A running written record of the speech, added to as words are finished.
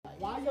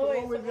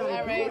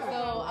Alright,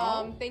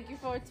 so thank you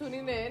for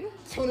tuning in.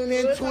 Tune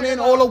in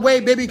all the way,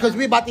 baby, because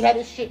we about to have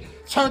this shit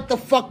turned the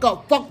fuck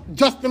up. Fuck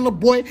Justin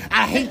LeBoy.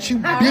 I hate you,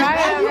 bitch.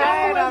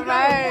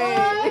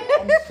 Alright.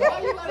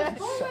 I'm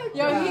sorry.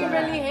 Yo, he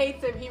really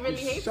hates him. He really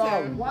hates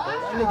him. Wow.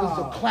 That nigga's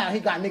a clown. He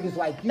got niggas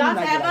like you. That's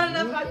like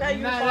evident the fact that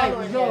you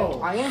following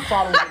him. I am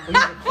following him, but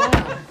he's a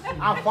clown.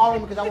 I'm following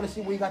him because I want to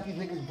see where he got these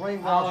niggas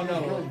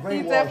brainwashed.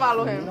 He said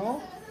follow him. You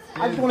know?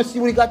 I just want to see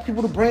what he got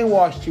people to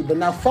brainwash to. But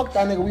now, fuck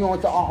that nigga. We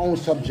on to our own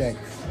subject.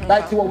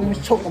 Back to what we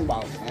was talking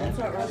about, man.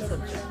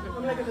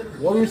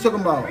 What we was talking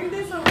about? We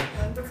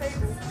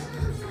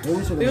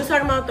was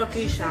talking about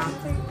Tokisha.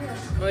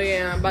 Oh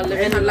yeah, about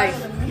living her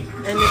life.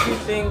 And if you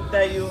think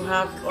that you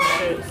have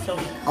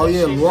oh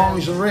yeah,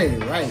 lingerie,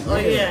 right? Oh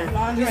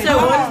yeah. You said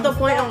what is the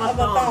point of a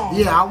thong?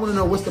 Yeah, I want to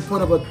know what's the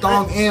point of a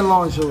thong and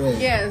lingerie.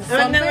 Yes.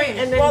 And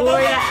then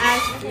Gloria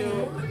asked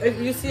you if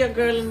you see a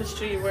girl in the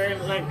street wearing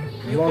like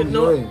you could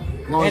know.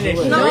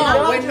 Lingerie.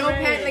 No, with no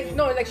pants,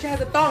 like she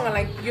has a thong and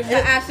like her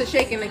ass is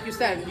shaking, like you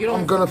said. You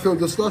don't. I'm gonna feel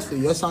disgusted.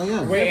 Yes, I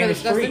am. Wait, in the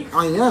street?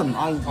 I am.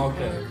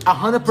 Okay.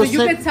 100%. So you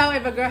can tell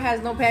if a girl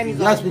has no panties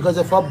on. Yes, because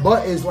if her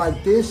butt is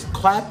like this,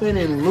 clapping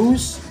and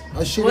loose,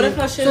 her shit. What if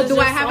her shit So is do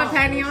I just have soft? a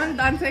panty on,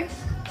 Dante?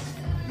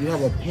 You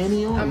have a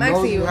penny on? I'm No,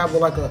 asking you you. have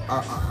like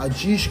a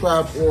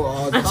G-strap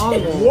or a thong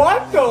on.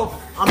 What the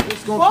I'm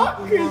just gonna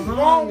fuck is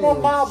wrong with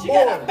my boy? She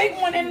got a big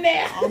one in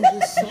there. I'm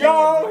just saying.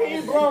 Yo,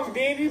 he brung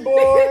Danny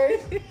Boy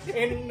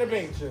in the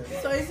picture.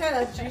 So he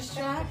said a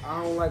G-strap?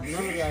 I don't like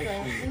none of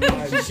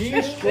that shit.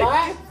 A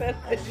G-strap?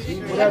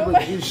 Whatever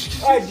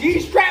G-strap. A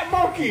G-strap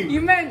monkey.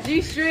 You meant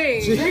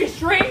G-string.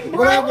 G-string, bro.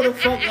 Whatever the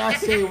fuck I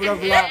say,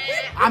 whatever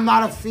I'm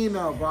not a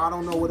female, bro. I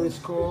don't know what it's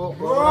called.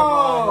 But whatever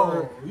I Bro,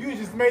 heard. you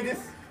just made this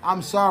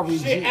I'm sorry,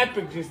 shit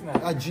epic just now.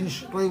 a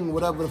G-string,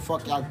 whatever the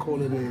fuck y'all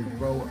call it is,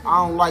 bro.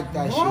 I don't like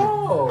that No.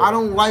 shit. I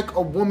don't like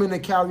a woman to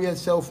carry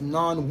herself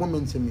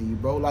non-woman to me,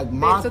 bro. Like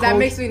my So that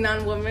makes me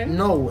non-woman?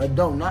 No, it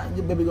don't. Not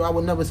your baby girl. I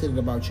would never say that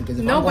about you. Cause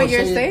if No, I'm but gonna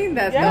you're say saying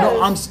that. Yeah.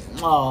 No,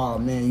 oh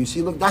man, you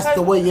see, look, that's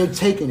the way you're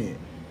taking it.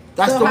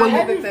 That's the way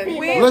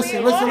you.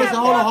 Listen. Hold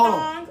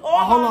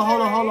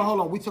on. Hold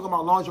on. We talking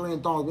about lingerie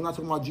and thongs. We're not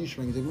talking about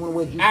G-strings. If you want to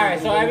wear G-strings,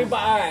 Alright, so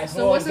everybody,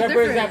 So what's the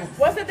difference?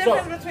 What's the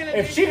difference between a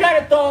if she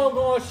got a thong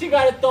on, she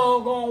got a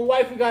thong on,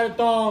 wifey got a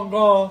thong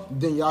on.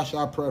 then y'all should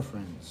have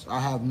preference. I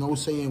have no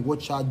say in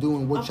what y'all do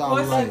and what Of y'all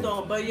course like. you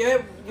don't, but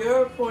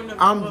your point of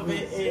view of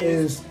it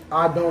is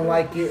I don't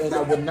like it, and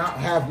I would not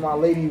have my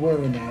lady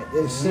wearing that.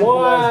 It's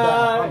simple as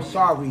that. I'm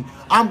sorry.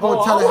 I'm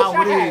gonna tell her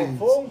how it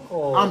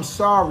is. I'm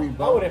sorry, That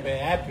bro. would have been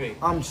epic.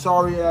 I'm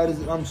sorry. I'm You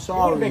would have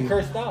sorry. been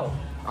cursed out.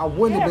 I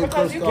wouldn't have been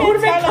because cursed you out. can't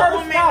been tell a cursed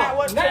woman out. that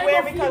what to Not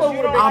wear even because female you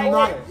would don't have I'm like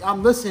not. it.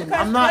 I'm listening. Because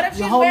I'm what not. if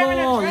she's Hold wearing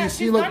a on. dress? You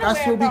see, She's look, gonna that's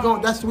wear where we thongs.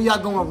 going. That's where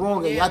y'all going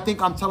wrong. Yeah. I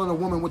think I'm telling a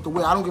woman what to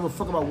wear. I don't give a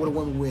fuck about what a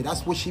woman wear.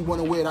 That's what she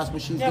want to wear. That's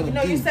what she's Yeah, gonna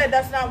but no, do. you said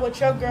that's not what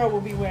your girl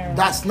will be wearing.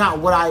 That's not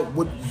what I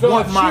would So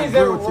want if my she's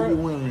girl ever to be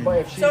wor- wearing. But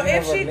if she's So in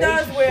if a she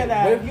does wear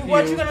that, relationship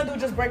what with you gonna do?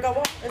 Just break up?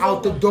 It's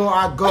Out the over. door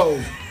I go.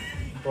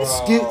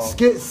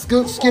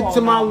 Skip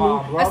to my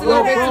room. That's a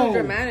little bit too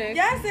dramatic.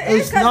 Yes, it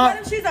It's is. Because not-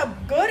 what if she's a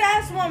good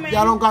ass woman?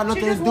 Y'all don't got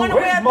nothing she to just do wanna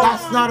with wear it. a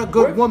That's thong. not a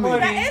good woman.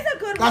 That is a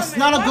good That's woman.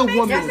 not a What good makes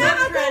woman. That's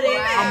not a good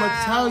woman.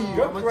 I'ma tell you.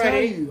 Good I'ma tell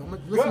credit. you.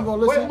 Listen, you gonna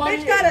listen?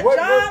 Bitch got a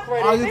job.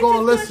 Are you Bitch gonna is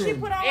good, listen? she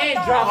put on a And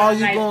thong. drop Are you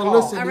Nice gonna call.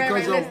 listen All right,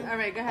 because listen. All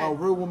right, go ahead. a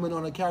real woman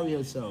don't carry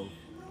herself?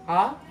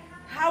 Huh?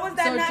 How is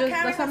that So not just- carrying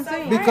that's what I'm herself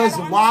saying. right? Because I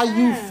don't why you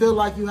understand. feel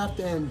like you have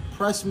to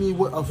impress me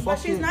with a But she's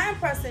fucking? not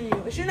impressing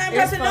you. She's not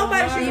impressing for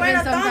nobody. her. She's Even wearing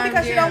a thong sometimes,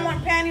 because she yeah. don't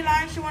want panty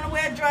lines. She want to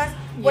wear a dress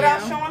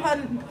without Yeah. showing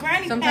her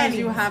granny Sometimes panties.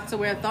 you have to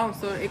wear thongs,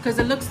 so because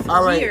it looks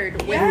All right.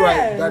 weird. With You're right.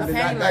 Yes. That A girl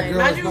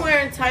Imagine is not.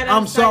 wearing tight ass.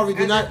 I'm sorry,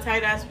 did not-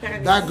 tight ass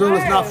panties. That girl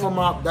is not Yes. from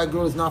my. That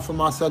girl is not from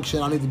my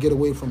section. I need to get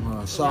away from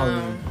her. Sorry.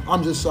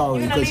 I'm just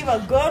sorry. You're gonna 'cause leave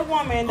a good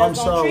woman I'm that's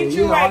gonna sorry. treat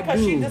you Yeah, right I because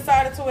she do.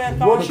 decided to wear What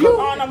thongs you-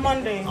 on a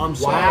Monday. I'm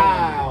sorry.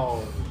 Wow.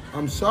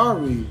 I'm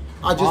sorry.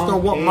 I just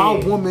don't want my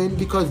woman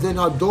because then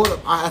her daughter.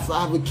 If I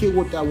have a kid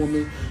with that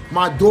woman,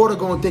 my daughter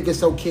gonna think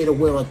it's okay to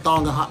wear a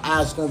thong and her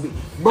ass gonna be.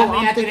 Bro, I mean,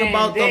 I'm at the thinking end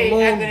of about the the day,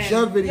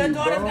 longevity, Your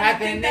daughter's bro. gonna At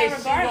the end of the day,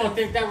 she gonna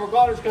think that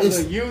regardless because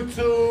of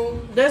YouTube.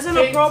 There's an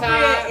TikTok,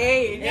 appropriate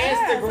age.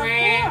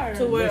 Instagram.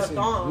 To wear a Listen,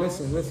 thong.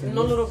 listen.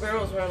 No little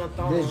girls wearing a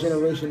thong. This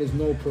generation is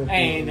no appropriate.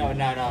 Ain't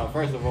no.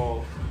 First of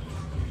all,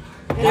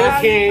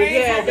 Yeah, kids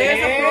yeah, over there's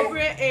there.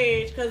 appropriate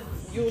age because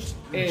you.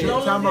 Hey,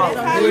 no Time little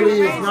out. kids.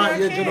 Haley How is you not raise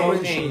your kid?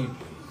 generation.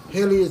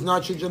 Haley is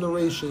not your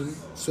generation.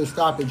 So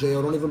stop it,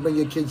 J.O. Don't even bring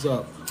your kids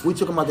up. We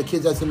talking about the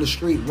kids that's in the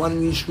street,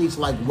 running these streets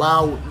like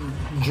wow,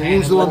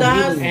 Jerusalem.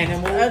 Animals. Healing.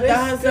 animal. That This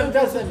has stuff something to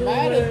doesn't do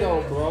matter with-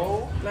 though,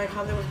 bro. Like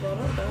how they was brought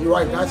up. Though. You're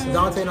right. That's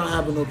Dante not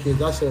having no kids.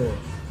 That's all.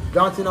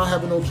 Dante not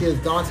having no kids.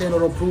 Dante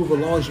don't approve of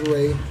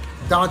lingerie.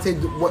 Dante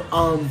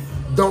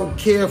don't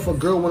care if a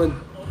girl wanna.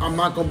 I'm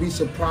not gonna be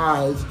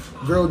surprised.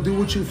 Girl, do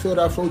what you feel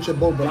that floats your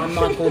boat, but I'm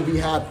not gonna be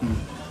happy.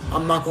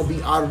 I'm not gonna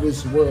be out of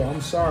this world.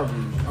 I'm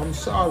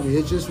sorry.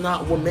 It's just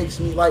not what makes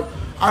me like.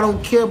 I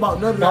don't care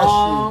about none of that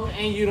Long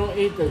and you don't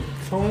eat the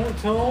tune.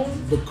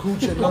 shit. The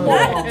cooch and none of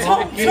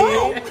Come that.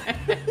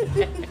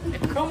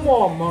 on, Come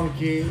on,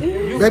 monkey.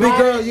 You Baby got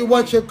girl, it. you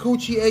want your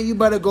coochie ate, you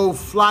better go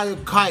fly a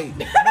kite.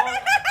 What?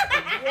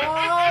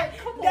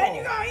 Come Then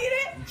you on. gonna eat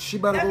it? She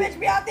better That go bitch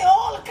be out there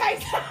all the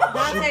kites.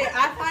 Dante,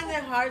 I find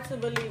it hard to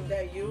believe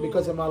that you.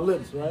 because of my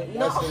lips, right?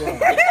 No. That's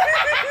why.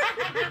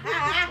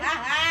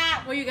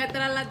 Well, you got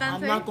that a la I'm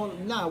Dante? not gonna.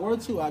 Nah,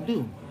 word two, I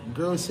do.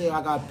 Girls say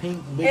I got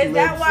pink, big Is lips.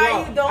 that why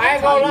Yo, you don't? I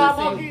ain't gonna lie,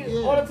 Yeah.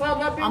 monkey. All the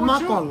time I've been I'm with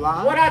not you. gonna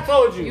lie. What I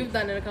told you. You've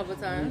done it a couple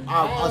times.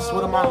 I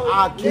swear to my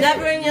I kiss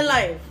Never her. in your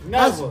life.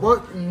 That's Never.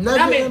 what. Never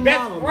I'm his in best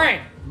my life.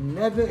 friend.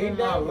 Never in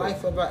my Never.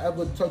 life have I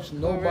ever touched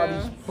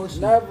nobody's pussy.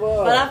 Never.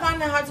 But I find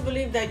it hard to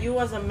believe that you,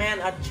 as a man,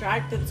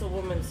 attracted to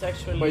women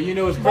sexually. But you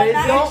know what's But crazy?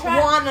 not don't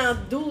attract-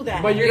 wanna do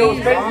that. But you know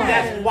what's crazy? Yes.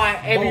 That's why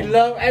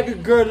Boom. every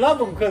girl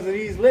love him because of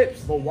these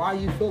lips. But why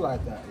you feel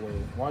like that way?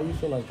 Why you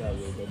feel like that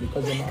way, though?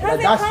 Because of my, Because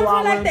it that's comes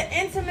why with like I the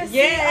intimacy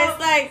Yeah, of it's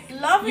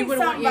like loving you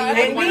wouldn't want- somebody. yeah,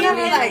 you and wouldn't we want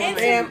never to like,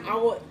 be damn, I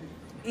would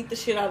eat the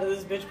shit out of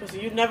this bitch pussy.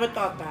 You never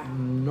thought that.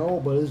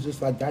 no, but it's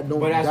just like that. Don't.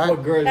 But that's that,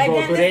 what girls Like, go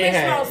then through this their bitch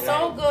head. smells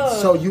so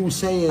good. So you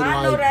saying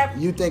I know like that-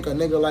 you think a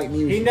nigga like me?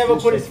 He was never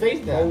just put his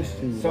face down. supposed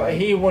to, So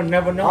right? he would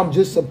never know. I'm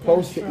just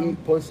supposed to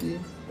eat pussy.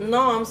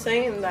 No, I'm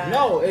saying that.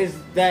 No, it's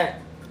that.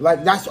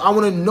 Like that's I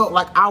want to know.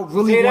 Like I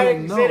really Say that want to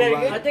again, know. say that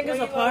Like, I think it's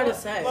a part of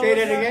sex. Say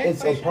that again.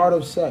 it's a part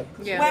of sex.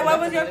 Yeah. Wait, what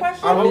was your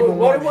question? I don't even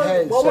want What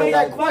head. was So your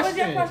like, What was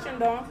your question? question,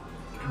 Dawn?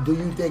 do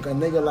you think a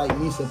nigga like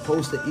me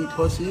supposed to eat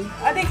pussy?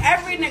 I think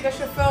every nigga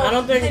should feel. I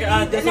don't think,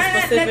 not there's a not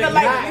specific nigga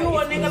like night. you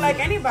or nigga like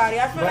anybody.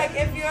 I feel But like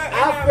if you're in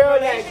I a feel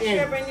like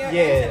relationship and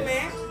you're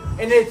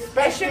intimate, And it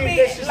especially should be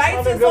if this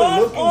lights is is good off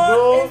looking or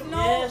good. there's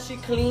no, Yeah, she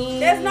clean.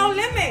 there's no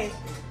limit.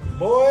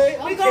 Boy,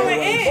 We going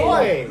in.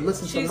 Boy.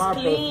 Listen to She's my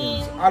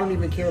clean. preference. I don't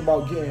even care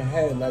about getting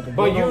head. Like a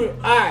But girl you,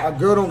 don't- alright. a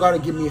girl don't gotta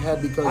give me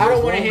head because I don't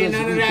as wanna long hear as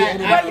none we of that.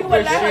 getting it But you would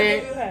let her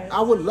Shit. give you head.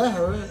 I would let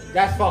her.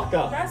 That's fucked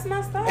up. That's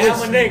messed up.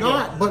 It's I'm a nigga.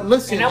 not, but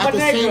listen, And I'm at a the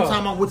same nigga.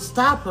 time, I would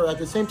stop her at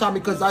the same time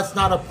because that's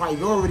not a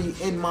priority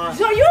in my.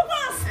 So you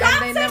gonna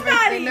stop And they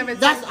somebody? never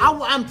That's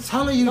I'm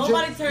telling you,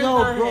 Nobody just, turns yo,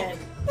 on bro. head.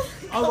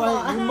 All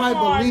right, you Come might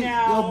on believe,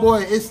 now. yo,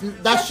 boy, it's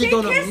that So shit she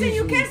don't kissing, amuse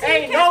you me. kissing,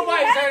 Ain't you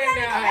nobody kissing, turning you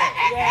down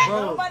kissing. head.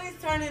 Bro, Nobody's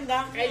turning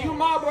down. Hey, you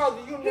my brother.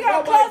 You You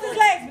gotta close his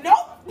legs.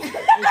 Nope.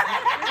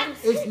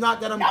 it's not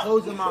that I'm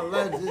closing my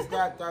legs. It's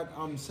that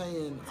I'm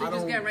saying So I just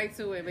don't. get right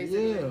to it,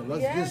 basically. Yeah,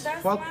 let's Yeah, just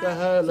that's fuck fine. the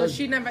head. So Let's,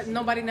 she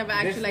nobody never This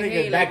actually like, nigga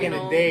hey, back like, you in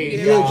the know, days, get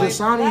it yeah, right.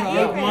 Jasani,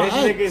 Not my This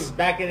ex. nigga's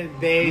back in the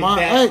days. My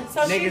that ex.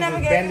 So she niggas never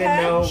is gave bending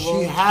head? over.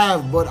 She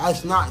have, but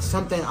it's not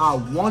something I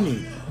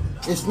wanted.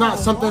 It's not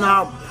something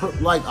I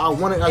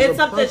wanted as It's a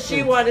something preference.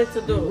 she wanted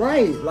to do.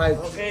 Right, like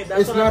Okay,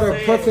 that's it's what not I'm a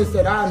saying. preference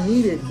that I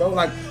needed, bro.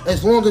 Like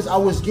as long as I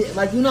was getting,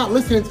 like you're not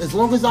listening. As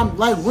long as I'm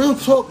like real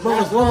talk, bro.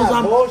 That's As long as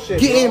not I'm bullshit,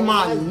 getting bro.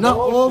 my That's nut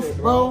bullshit, off,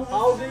 bro.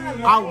 How old are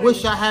you? I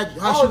wish I had.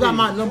 How She old got are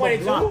my you? number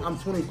 22? blocked. I'm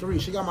 23.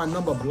 She got my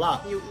number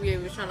blocked. You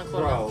were trying to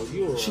call Bro, her.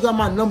 you. She got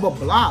my number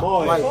blocked.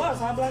 Boy. Like, Of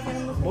course, I'm black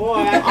animals. Boy,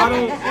 I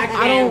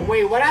I don't-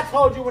 wait. What I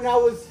told you when I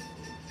was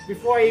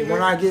before I even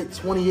when I get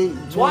 28,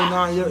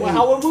 29 years When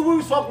we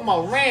was talking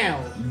about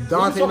rounds.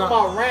 Dante we was not-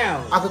 talking about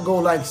rounds. I could go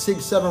like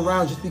 6, 7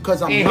 rounds just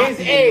because I'm In not his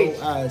eating age,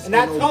 no ass. and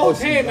I ain't no told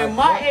pussy, him like, in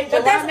my age, But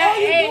around that's that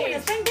all you doing age.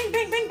 is bing, bing,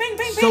 bing, bing, bing,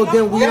 bing, So bing.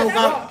 then we That's don't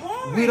got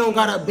boring. we don't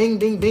got a bing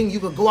bing bing. You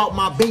could go out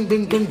my bing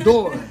bing bing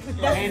door.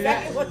 That's And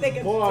exactly what they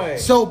can. boy.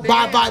 So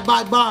bye bye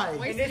bye bye.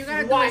 Wait, this you is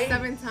gotta do why it he-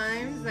 7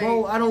 times? Like,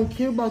 Bro, I don't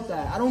care about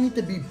that. I don't need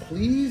to be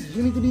pleased.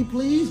 You need to be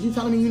pleased. You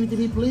telling me you need to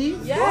be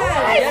pleased? Yeah,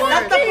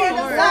 That's the point of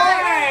Lord.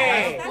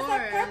 sex. That's the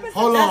purpose.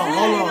 Hold of on, sex.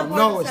 hold really on. the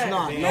No, point it's of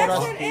not. sex. No, Yes,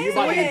 that's. it You is.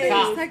 about to get These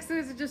top. texts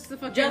is just the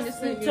fucking Just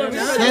just to you know,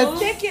 reproduce. Sex-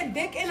 Stick your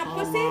dick in a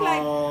pussy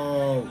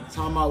like.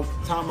 Time out,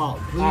 time out.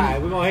 Please. All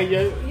right, we're gonna hit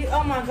you.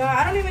 Oh my god,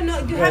 I don't even know.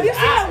 Have you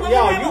seen a woman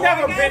Yo, have you an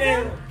never orgasm?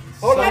 been in.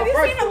 Hold on, Have you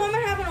first. seen a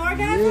woman have an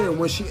orgasm? Yeah,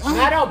 when she. Not Oh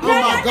on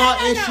my purpose. God,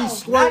 No, and no, she no.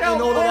 squirt Not and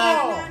on all of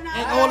that, purpose.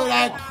 and all of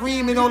that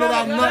cream and all of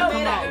that nut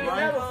come out, You right?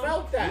 never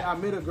felt that. Yeah, I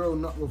made a girl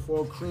nut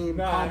before cream,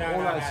 Nah, cum, nah, all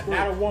nah, that nah, squirt.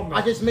 not a woman.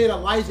 I just made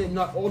Eliza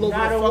nut all over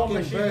Not the a fucking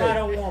woman. She's not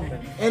a bed, woman.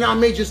 and I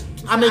made just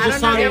I don't know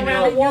Jasani that you're we're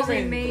nut. woman,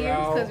 using names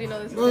bro. because you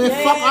know this.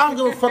 Man, fuck, I don't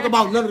give a fuck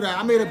about none of that.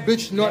 I made a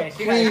bitch nut, Yeah,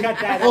 she cream, gotta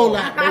cut that all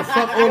out. that, bro.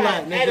 Fuck all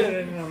that,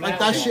 Edited nigga. them Like out.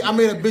 that shit, I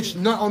made a bitch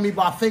nut on me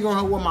by fingering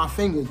her with my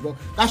fingers, bro.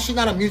 That shit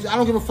not a music. I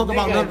don't give a fuck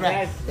about Nigga, none of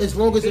that. that's- As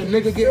long as a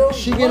nigga still get,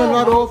 she get a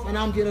nut wrong. off and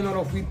I'm getting a nut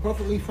off, we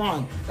perfectly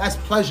fine. That's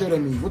pleasure to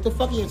me. What the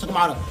fuck are you talking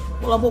about?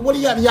 Well, what do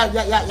y'all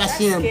That's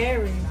seeing?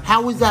 scary.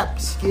 How is that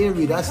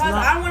scary? That's Because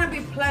not. I want to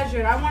be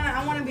pleasured. I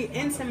want to be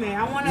intimate.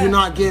 I want to. You're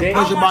not getting They-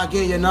 pleasure I by want-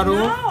 getting your nut off?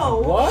 No.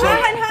 What?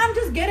 How I'm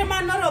just getting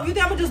my nut off? You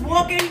think I'm gonna just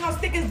walk in, he gonna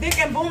stick his dick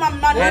and boom, I'm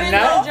not Why nut didn't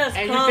no. off? they just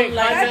And you come think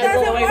like That That's that's the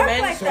doesn't way work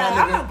men like So that.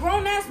 I I'm nigga- a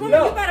grown ass woman.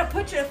 Look. You better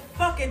put your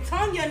fucking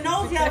tongue, your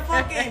nose, your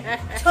fucking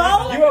You toe,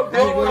 a Hey, grown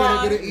go to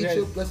man. the nigga to eat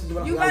your. This is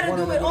what You I gotta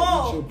want do a it nigga to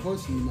all. eat your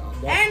pussy now.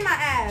 dog. and my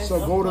ass. So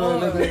go to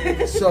the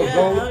nigga. So Yeah,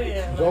 hell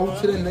yeah. go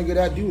to the nigga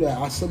that do that.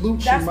 I salute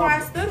you, That's why I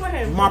my, stood with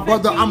him. my for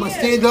brother. 15 I'ma years.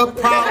 stand up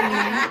proudly.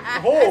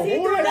 Who? He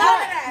Who doing did all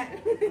that?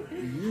 of that.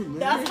 You, man.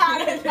 That's how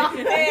they do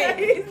it.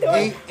 He's doing all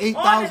of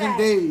 8,000 that.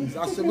 days.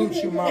 I salute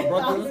you, my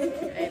brother.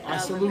 I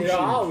salute Yo,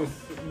 I you. was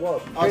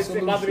what? I 15,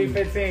 salute about to be you.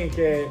 15,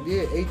 kid.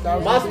 Yeah,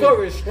 8,000. My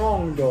story is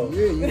strong, though.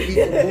 Yeah, you eat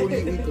the booty,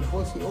 eat the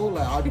pussy, all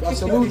that. I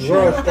salute you.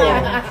 Real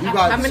strong. You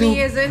got How many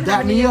years in? How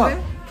Dap many me years up.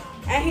 in?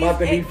 And he's About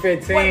to be and-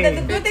 15. Well,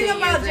 the good thing 15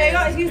 about years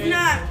JR, in. he's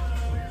not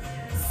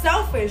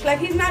selfish. Like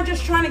he's not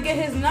just trying to get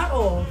his nut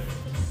off.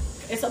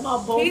 It's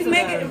about both He's of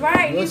making them.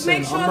 right. Listen, he's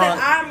making sure I'm that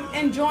not-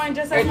 I'm enjoying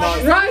just as And much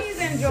as trust he's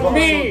Well, enjoying.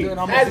 me, then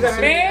I'm as gonna a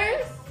say- man,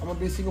 I'm gonna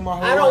be single my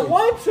whole I don't life.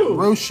 want to.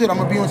 Real shit, I'm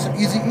gonna be on some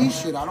easy E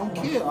shit. I don't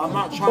care. I'm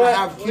not trying But- to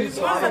have kids.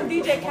 You want some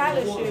DJ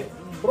Khaled shit?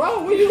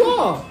 Bro, where you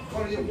going?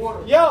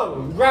 Yo,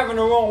 you grabbing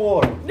the wrong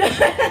water.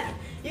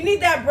 You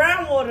need that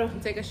brown water.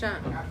 Take a shot.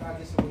 Muscle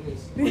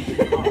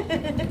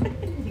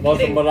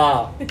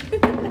Malala.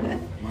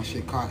 My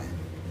shit cotton.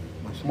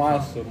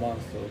 Monster.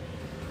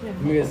 Let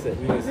me get a sip.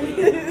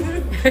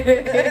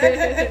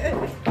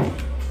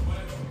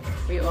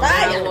 We all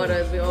got our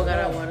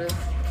waters.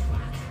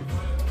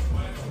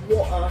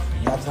 Water.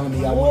 Y'all telling me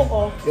y'all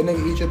want your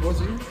nigga eat your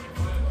pussy?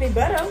 He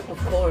better.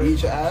 Of course. He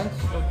eat your ass?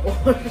 Of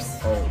course.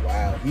 Oh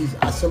wow.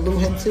 I salute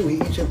him too. He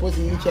eat your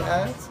pussy, he eat your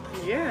ass?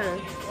 Yeah.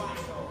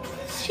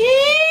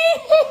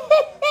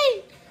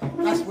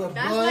 That's where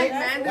That's blood. like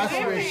man that's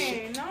where Women,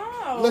 shit. no.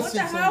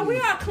 Listen what to the hell? me. We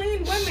are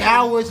clean women.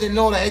 Showers and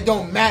all that. It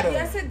don't matter.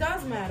 Yes, it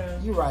does matter.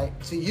 You right.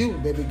 To you,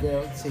 baby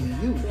girl. To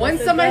you. When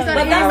somebody started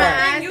But eating that's my the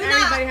ass, thing,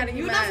 everybody had to eat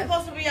you're my not ass.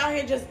 supposed to be out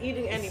here just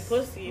eating any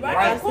pussy. Right,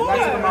 Right, of so that's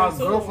course. about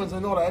girlfriends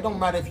and all that. It don't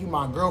matter if you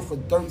my girl for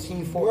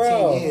 13, 14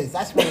 Bro. years.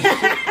 That's when shit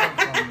come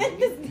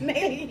from.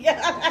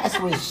 That's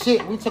when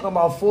shit. We talking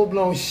about full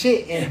blown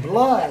shit and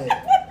blood.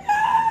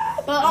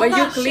 But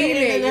you clean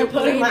it. You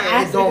clean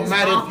it. It don't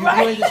matter if you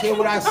ain't just hear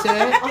what I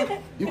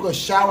said. You can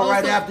shower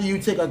right after you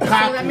take a So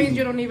coffee. that means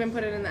you don't even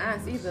put it in the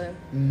ass either.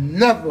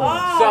 Never.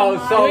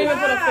 Oh, So- my you even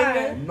put a God.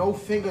 finger? No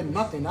finger,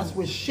 nothing. That's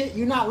what shit.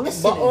 You're not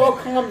listening. But all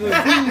comes with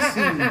Easy.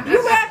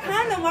 You wear a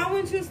condom. Why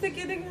wouldn't you stick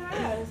your dick in your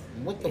ass?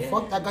 What the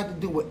fuck that got to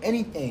do with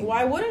anything?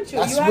 Why wouldn't you?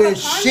 That's You have where a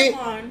condom shit.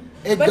 on.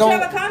 It But don't. you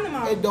have a condom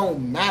on. It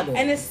don't matter.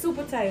 And it's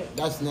super tight.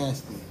 That's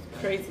nasty.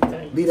 Crazy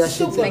thing. Leave that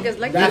shit to Niggas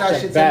like leave that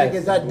that. shit to That's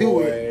niggas that do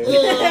boy. it.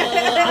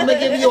 I'm gonna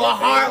give you a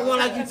hard one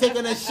like you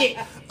taking a shit.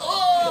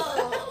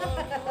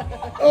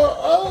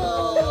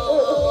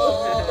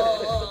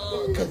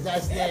 Cause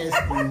that's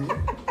nasty.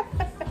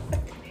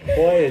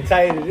 boy, the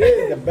tighter it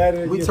is, the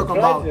better We your talking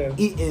about pleasure.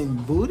 eating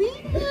booty?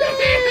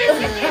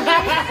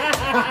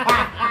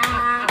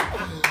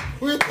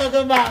 We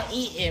talking about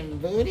eating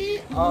booty?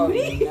 Oh no. I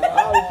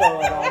was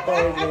talking about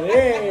throwing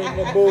it in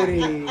the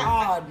booty.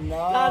 Oh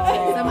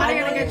no. Somebody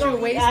gonna get you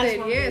wasted.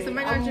 Yeah,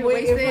 somebody gonna get you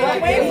wasted.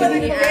 I'm waiting for the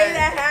day Yeah.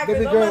 that happens.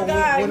 Baby Oh girl, my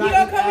God. when You I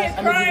don't eat come here ass,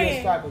 I'm gonna give you a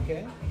crying. strike,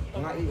 okay?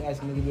 When I eat ass,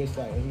 I'm gonna give you a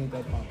strike. Let's make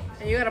that promise.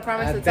 And you gotta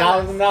promise to tell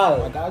us.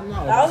 $1,000.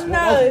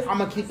 $1,000. I'm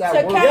gonna keep that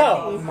To word.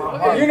 Kathy. in my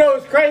heart. You know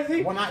what's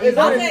crazy? When I It's eat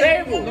on the ass-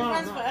 table. No,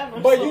 Friends no. forever.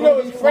 But you know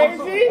what's crazy?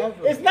 Forever.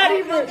 It's not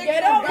even.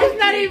 It's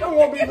not even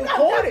gonna be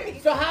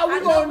recorded. So how we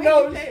gonna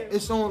know?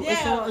 It's on.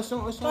 It's on. It's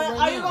on. It's on. But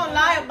right are you now. gonna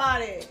lie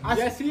about it?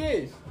 Yes, he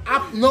is.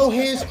 No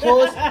hands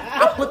closed.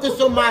 I put this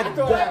on my. I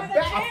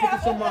put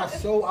this on my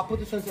soul. I put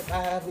this on.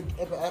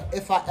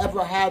 If I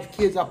ever have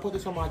kids, I put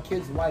this on my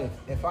kids' life.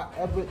 If I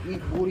ever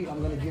eat booty,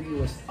 I'm gonna give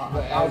you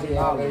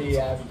 $1,000. He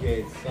have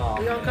kids.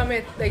 We gonna come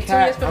in like 2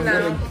 Cat, years from I'm now.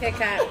 gonna- Hey,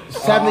 cat.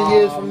 7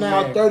 years from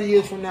now, man. 30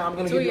 years from now, I'm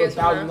gonna 2 give you years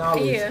from now.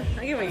 $1,000. Yeah,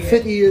 I give a year.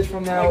 50 years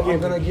from now, I give I'm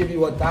gonna give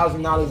you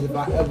 $1,000 if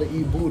I ever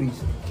eat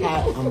booties.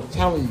 Cat, I'm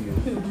telling you.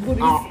 I You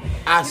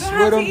don't swear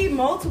have to to eat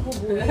multiple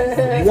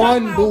booties.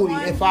 one booty.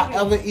 one If I booty.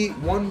 ever eat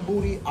one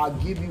booty, I'll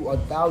give you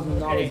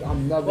 $1,000.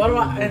 I'm never. What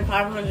about eating and booty.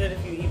 500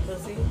 if you eat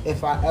pussy?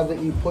 If I ever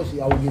eat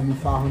pussy, I will give you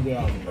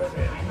 $500.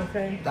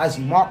 Okay. That's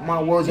mark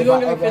my words. You're If I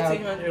gonna give ever me have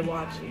 1,500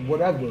 watching.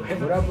 whatever,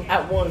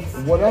 At once.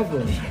 whatever.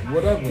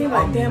 He's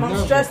like, damn, I'm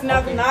never- stressed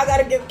now because now I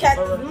gotta give Cat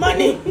this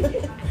money.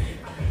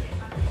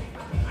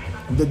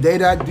 The day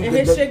that I do And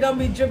his the, shit gonna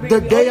be dripping.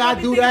 the day All I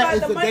you do think that about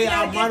is the money day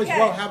I I give might as Cat.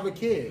 well have a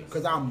kid,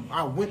 because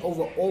I went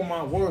over all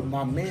my word,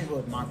 my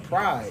manhood, my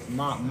pride,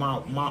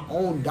 my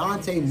own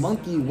Dante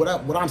monkey. What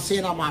I'm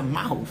saying out my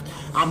mouth,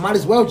 I might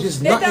as well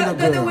just nut in a Did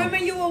the girl.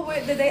 women you were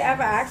with, did they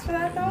ever ask for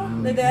that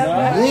though? Did they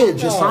ever? Yeah,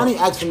 Jasani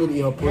asked me to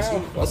eat her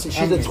pussy. I said,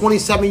 she's a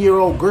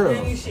 27-year-old girl,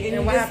 And you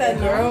And what just said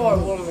happened, girl no. or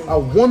woman? a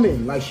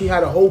woman. Like she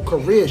had a whole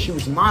career. She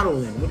was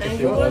modeling. What the And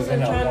fuck? you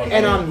wasn't trying to.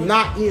 And I'm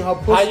not eating her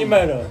pussy. How you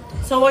met her?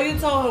 So what you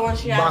told her when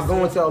she By asked?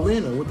 going you? to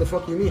Atlanta. What the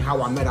fuck you mean?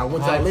 How I met her? I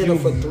went to How Atlanta you-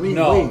 for 3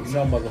 no, weeks.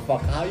 No,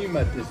 motherfucker. How you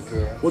met this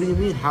girl? What do you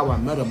mean how I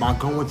met her? By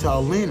going to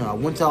Atlanta. I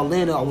went to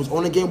Atlanta. I was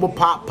on the game with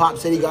Pop. Pop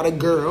said he got a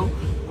girl.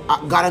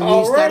 I got a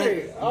niece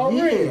Already? that.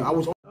 Already? Yeah, I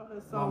was on.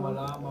 Mama,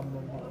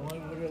 what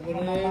it is?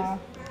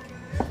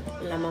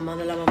 La mamá,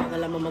 la mamá,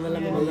 la mamá, la mamá, la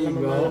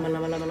mamá, la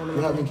mamá, la mamá,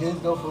 You having kids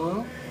though, for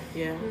real?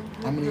 Yeah,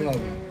 How many you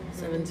having?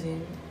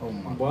 17. Oh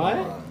my What?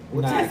 God.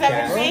 Nah, What's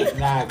cat.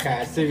 Nah,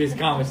 cat. Serious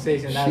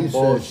conversation. That's She said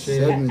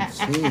bullshit.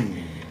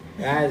 17.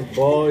 That's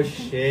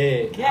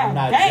bullshit. Yeah, I'm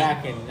not dang.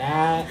 jacking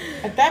that.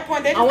 At that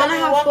point, they I just want to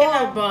started have walking 4,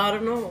 out. but I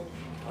don't know.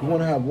 You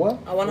want to have what?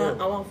 I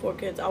want 4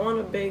 kids. I want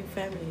a big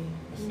family.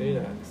 Say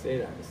that.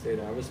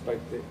 I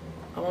respect it.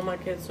 I want my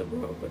kids to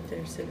grow up with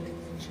their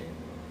siblings and shit.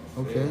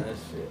 Okay. Yeah,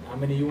 that's it. How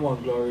many you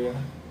want, Gloria?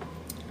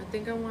 I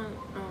think I want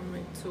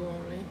like 2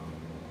 only.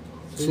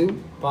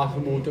 2?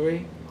 Possible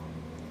 3?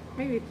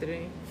 Maybe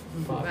 3.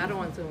 But I don't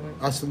want too much.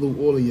 I salute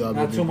all of y'all,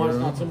 Not baby too much, girl.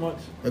 not too much.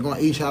 They're gonna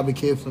each have a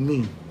kid for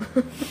me.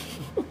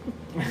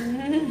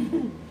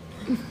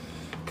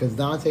 Cause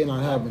Dante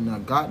not having a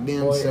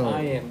goddamn Boy, self.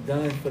 I am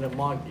done for the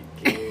market,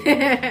 kid.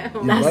 That's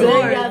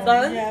better- it. Y'all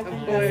done? Yeah, I I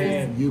think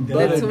am You done.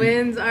 better The be.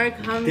 twins are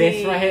coming.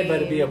 This right here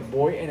better be a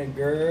boy and a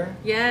girl.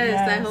 Yes,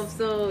 Yes. I hope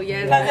so.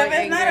 Yes, Because boy if it's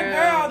and not a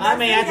girl, I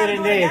mean, That's after it, the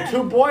y'all day, do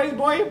it 2 boys,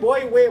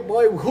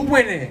 boy, who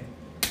winning?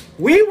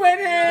 We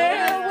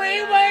winning!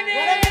 We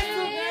winning!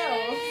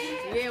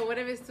 Yeah, what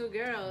if it's 2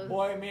 girls?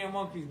 Boy, me and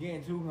Monkey's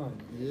getting 2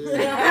 guns.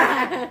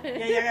 Yeah.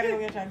 Yeah, y'all gotta go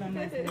get your gun.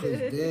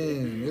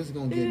 Damn, this is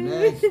gonna get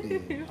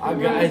nasty. I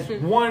got it's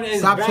one is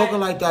Stop bad. talking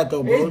like that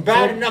though, bro. It's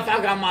bad Talk- enough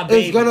I got my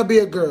baby. It's gonna be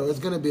a girl. It's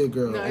gonna be a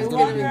girl. No, it's it's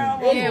gonna one be a girl.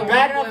 girl. Yeah, It's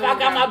bad one enough I boy,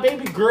 got one my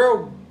baby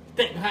girl.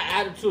 Think her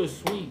attitude is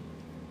sweet.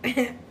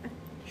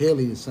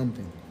 Haley is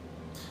something.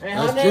 And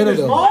That's her name Jenna, is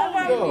though.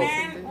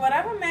 Mojo.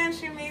 Whatever man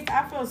she meets,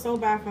 I feel so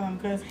bad for him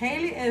because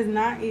Haley is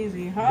not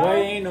easy. Her, Boy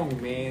ain't no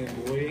man.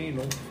 Boy ain't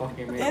no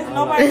fucking man. There's I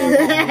nobody like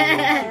gonna her. be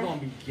She her.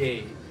 gonna be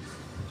gay.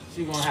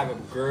 She gonna have a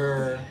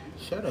girl.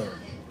 Shut up.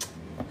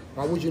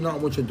 Why would you not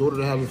want your daughter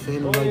to have a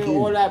family Boy, like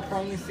all you? that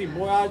pregnancy.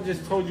 Boy, I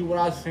just told you what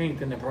I seen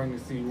in the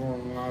pregnancy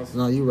room. When I was,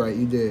 No, you right.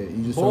 You did.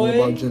 You just told me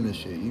Boy. about Jenna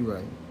shit. You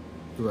right.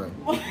 You right.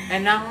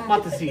 and now I'm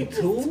about to see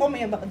 2. Told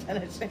me about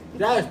that shit.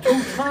 That's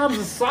 2 times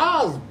the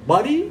size,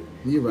 buddy.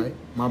 You right.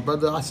 My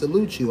brother, I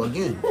salute you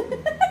again.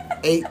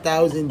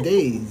 8,000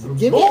 days.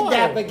 Give Boy. me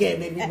that again,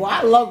 baby boy.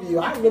 I love you.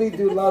 I really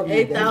do love you.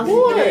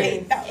 8,000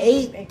 baby.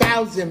 days.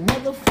 8,000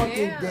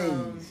 motherfucking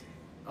Damn. days.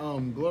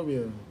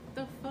 Gloria, What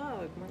the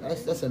fuck? Man?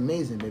 that's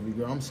amazing, baby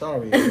girl. I'm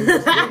sorry.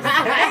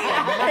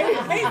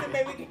 Amazing,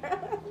 baby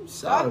girl. I'm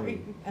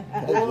sorry.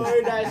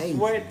 Boy, that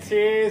sweat,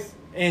 tears,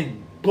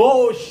 and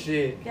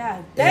bullshit.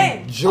 God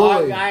dang.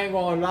 Joy. I ain't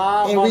gonna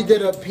lie. And we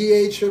did a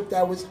PA trip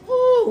that was,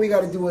 ooh, we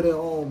got to do it in,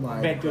 oh my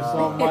Been through God.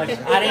 so much.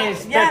 I didn't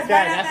expect Yes,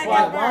 that. right That's after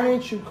why. that Why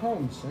didn't you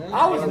come, son?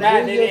 I was Like, mad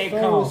you they and your didn't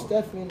friend come. with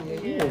Stephanie,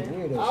 yeah, you a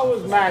weirdo. I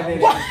was mad they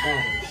didn't come.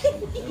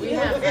 We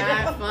have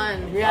had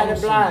fun. We had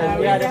a blast.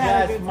 We had a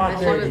blast for my I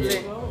wanted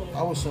 30th. to.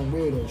 That was some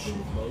weirdo shit,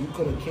 bro. You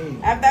could have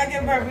came. After I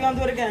give birth, we gonna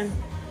do it again.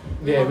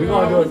 Yeah, we're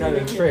gonna do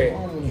another I trip.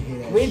 don't want to hear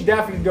that We shit.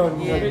 definitely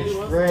doing another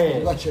You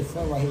trip. got your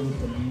friend right here with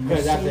the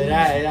Because after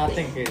that, I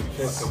think it's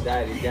just a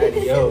daddy,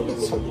 yo.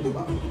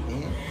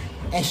 man.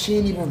 And she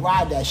didn't even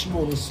ride that. She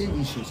rode in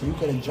Cindy shit. So you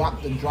could have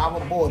dropped the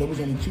driver board. There was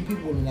only 2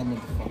 people in that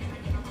motherfucker.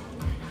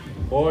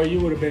 Boy, you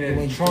would have been You in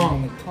the ain't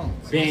trunk, in the trunk.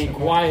 being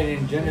quiet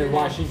and Jenna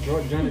while she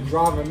Jenna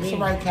driving It's me.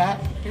 alright, Cat.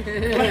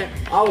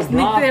 I was Sneaked in,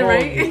 blindfolded.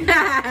 right?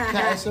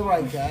 Cat, it's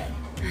alright, Cat.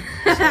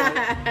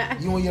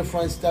 You and your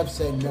friend Steph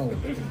said no.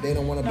 They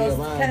don't want to be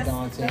around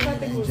Dante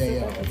and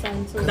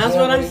JL. That's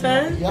what I'm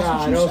saying? That's Nah,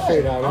 what you don't said.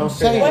 say that. I'm Don't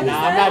say saying that. it.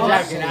 Nah, I'm not I'm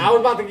jacking. saying I was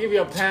about to give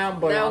you a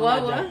pound, but That I'm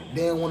what? not jacking.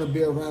 They didn't want to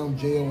be around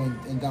JL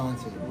and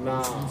Dante.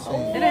 Nah. I'm They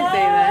saying. didn't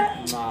say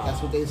that. Nah.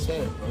 That's what they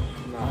said, bro.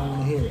 I don't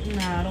want to hear it.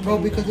 Nah, I don't Bro,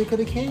 believe because they could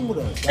have came with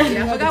us.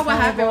 Yeah, I forgot what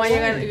happened. Why you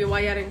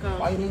didn't come?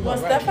 Why you didn't Well,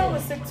 go? Right, Stefan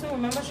was sick too.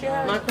 Remember she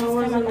had My car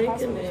wasn't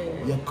making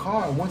it. Your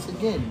car, once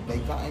again, they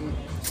got in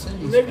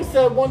Cindy's Nigga car.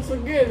 said once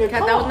again, the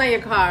Cat, that was not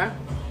your car.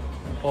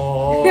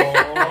 Oh.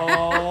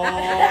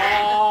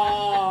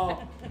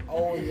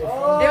 Oh, your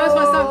It was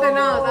for something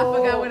else. I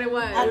forgot what it It's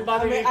was.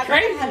 about to get I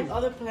crazy. had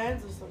other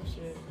plans or some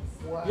shit.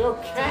 friend. Yo,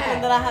 Something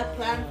cat. that I had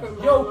planned for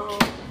my Yo,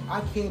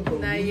 I can't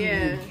believe Nah, you,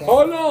 yeah. Cat.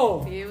 hold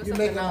on. Yeah, it was You're something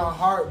making my else.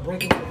 heart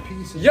breaking to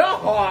pieces. Your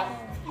heart.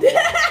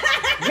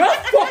 Your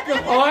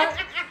fucking heart.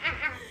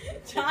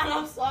 John,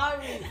 I'm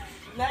sorry.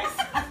 Next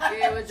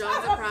Yeah, it was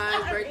John's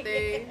surprise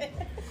birthday.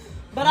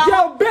 But I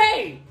Yo,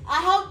 babe.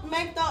 helped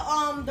make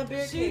the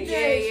beer cake.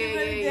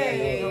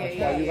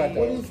 Yeah. You got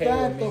What is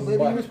that, though, baby? You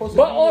were supposed to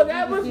But be oh, here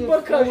that was here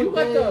because 4 you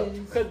got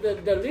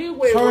days. the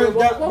leeway. Turn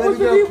What that was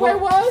the baby leeway girl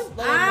was?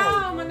 close.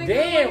 Ow, my nigga.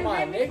 Damn, what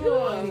my you hit me nigga.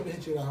 for? I didn't even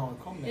hit you that hard.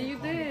 Come Yeah, you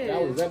down. did.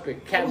 That was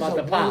epic. Cat That was about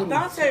a to pop. weird-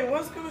 Dante,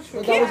 what's good with you?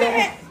 But that was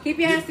a- Keep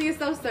your hands to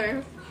yourself,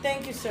 sir.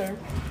 Thank you, sir.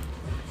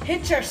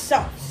 Hit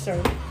yourself, sir.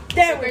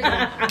 There we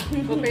go.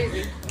 Go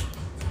crazy.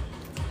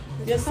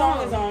 Your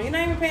song is on. You're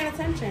not even paying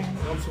attention.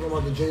 I'm talking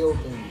about the J.O.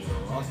 thing,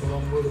 though. That's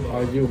what I'm worried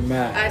Are about. you All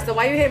mad? right, so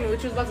why you hit me?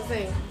 What you was about to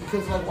say?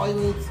 Because, like, why you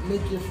didn't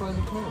make your friend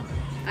come?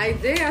 I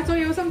did. I told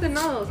you it was something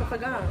else. I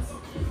forgot.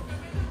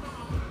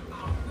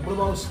 What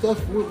about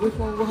Steph? Which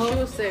one with She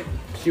her? was sick.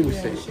 She was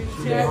sick. She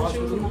was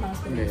in the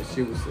hospital. Yeah,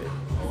 she was sick.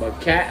 But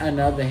Cat, on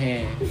the other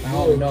hand, I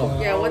don't know.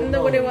 Yeah, I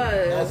wonder what it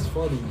was. That's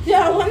funny.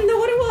 Yeah, I wonder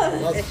what it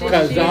was. That's She- funny.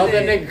 Because the other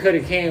cheated. nigga could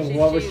have came, She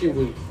whoever she cheated.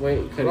 was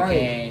with could have Right.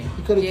 came.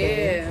 He could have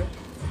came. Yeah.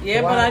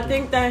 Yeah, Why? but I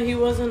think that he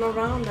wasn't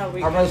around that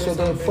weekend. Alright, so or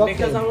then something, fuck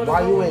because I him. would've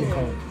Why you gone ain't with him.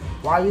 come?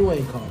 Why you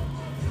ain't come?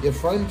 Your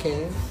friend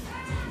came.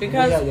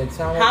 Because Yeah, your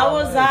talent how about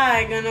was life.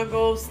 I gonna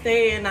go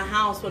stay in a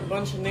house with a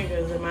bunch of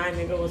niggas and my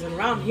nigga wasn't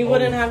around? He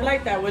wouldn't have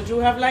liked that. Would you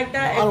have liked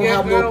that I don't if your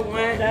have girl no.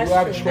 went You That's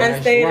have true. trust.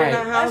 and stayed right. in a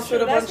house That's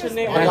with a true. bunch That's of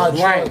I niggas? got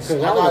That's right, trust.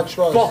 because I I got was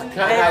trust. fucked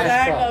up as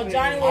Exactly. fuck.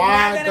 Johnny was I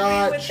not got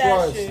gonna be with that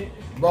trust. shit.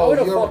 Bro,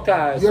 Who the fuck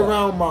ties you're up?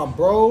 around my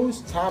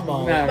bros. Time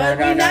out. But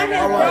we not his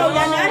bro. Y'all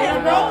not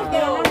his bros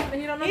though.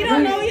 He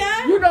don't know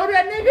y'all. You know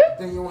that nigga?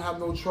 Then you don't have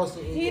no trust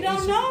in. He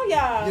don't know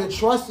y'all. Your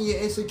trust in your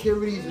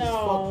insecurities is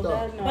No, fucked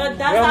up. no. But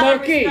that's Yo, out of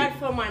Monkey. respect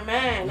for my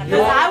man. Because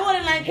Yo. I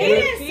wouldn't like He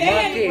didn't say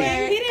anywhere.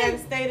 anything. He didn't- and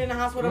stayed in the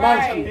house with a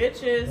Monkey. bunch of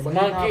bitches. But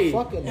you're not Monkey.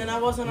 fucking And them. I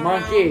wasn't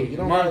Monkey, You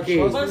don't gotta monkey,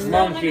 trust me. monkey, But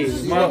monkey,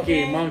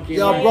 still, monkey.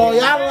 Yo, monkey. bro,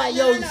 y'all like,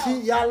 No, yo, no, no. see,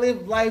 y'all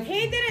live life.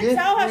 He didn't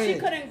tell her she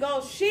different. couldn't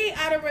go. She,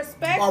 out of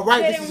respect, All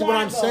right, this didn't is what wanna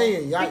I'm go.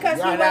 saying. Y'all- Because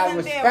y'all- he And I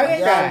wasn't there respect with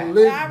that. her. Y'all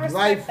live I respect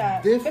life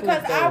that. different,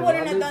 Because though. I wouldn't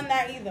Y'all have live- done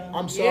that either.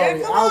 I'm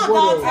sorry, come I on,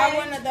 would've. Dante. I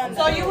wouldn't have done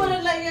So that. you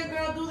wouldn't let your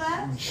girl do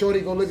that?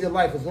 Shorty, go live your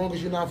life as long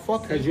as you're not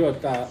fucking. Cause you're a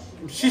thought.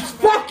 She's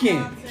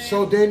fucking.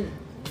 So then,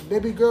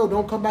 baby girl,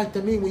 don't come back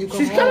to me when you come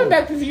She's home. coming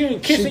back to you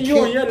and kissing She you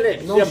on can't- your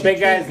lips. No, your she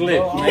big ass can't,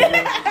 lip. bro.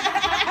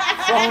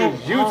 Fuck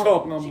is you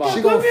talking about?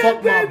 She gonna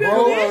fuck my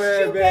bro.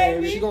 you,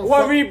 baby. She gonna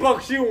What fuck.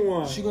 Reeboks you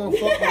want? She gonna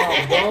fuck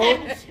my bro.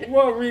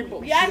 What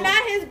Reeboks? Y'all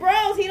not his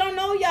bros. He don't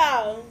know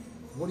y'all.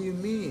 What do you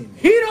mean?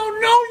 He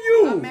don't know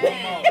you.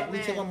 We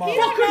talking He about.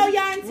 don't know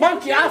y'all until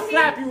Monkey, I'll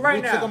slap you right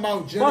We now. talking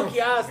about Jenna.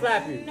 Monkey, I'll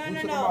slap you. No, We no,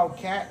 talking no. about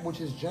Cat,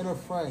 which is Jenna's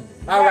friend.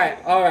 All right.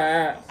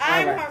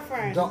 I'm her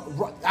friend.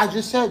 I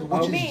just said,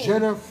 which Me. is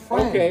Jenna's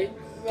friend. Okay.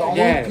 The only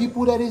Yeah.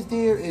 people that is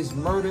there is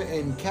Murder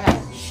and Cat.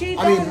 She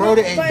I mean, don't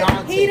Murder know, and but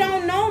Dante. he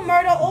don't know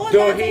Murder or Do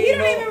Dante. he He don't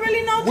know- even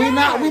really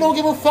know We don't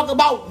give a fuck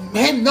about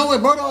him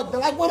knowing Murder.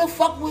 Like, what the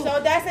fuck? So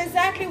that's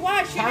exactly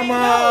why she Time didn't know.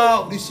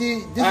 out. You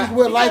see, this is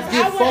where life Because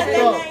I get wouldn't fucked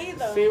have done up. that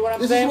either. See what I'm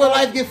This saying? is where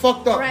life get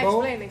fucked up, Alright,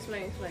 bro.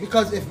 explain.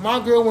 Because if my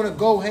girl wanna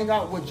go hang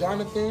out with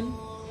Jonathan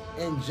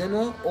and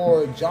Jenna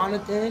or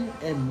Jonathan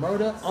and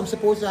Murder, I'm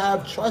supposed to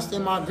have trust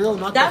in my girl,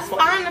 not That's to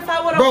fuck. fine if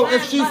I would have Bro, went,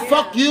 if she but-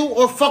 fuck you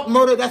or fuck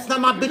Murder, that's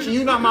not my bitch and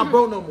you not my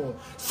bro no more.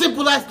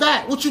 Simple as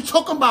that. What you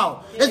talking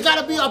about? It's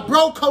gotta be a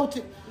bro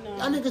code.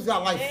 Y'all niggas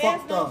got like There is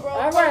fucked no up. bro.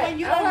 All But right, when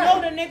you all don't right.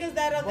 know the niggas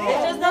that are It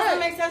there. just doesn't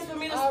make sense for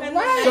me to spend the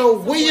night. So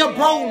where your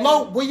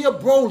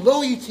bro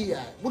loyalty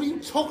at? What are you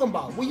talking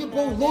about? Where your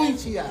bro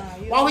loyalty at?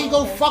 Why we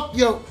go fuck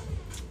your?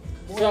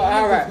 So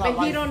all right.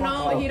 But he don't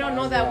know. He don't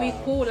know that we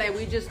cool. Like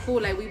we just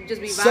cool. Like we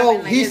just be vibing. So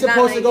like, he's it's not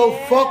supposed to like- go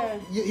yeah. fuck.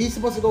 He's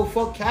supposed to go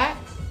fuck Cat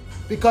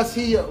because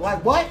he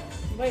like what?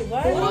 Wait,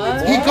 what?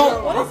 What? He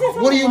go. What is he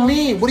talking What do you about?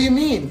 mean? What do you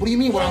mean? What do you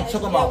mean? What I'm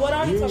talking Yeah, what about?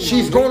 are you talking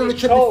She's about? going on the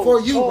trip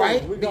before you,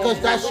 right? Because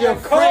that's your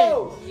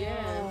friend. Yeah.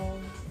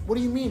 What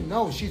do you mean?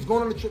 No, she's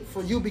going on the trip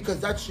for you because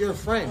that's your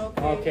friend.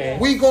 Okay.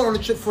 We going on the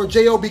trip for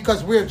Jo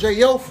because we're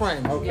Jo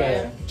friend.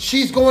 Okay.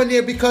 She's going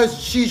there because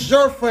she's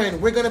your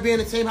friend. We're gonna be in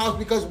the same house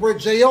because we're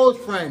Jo's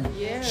friend.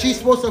 Yeah. She's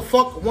supposed to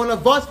fuck one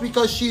of us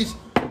because she's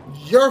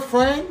your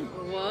friend.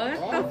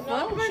 What the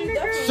fuck, my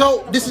nigga?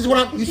 So this is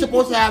what you're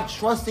supposed to have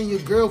trust in your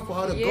girl for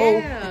her to Yeah.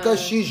 go because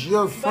she's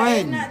your But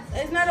friend.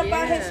 it's not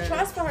about Yeah. his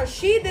trust for her.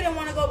 She didn't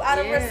want to go out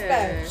of Yeah.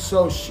 respect.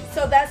 So she.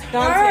 So that's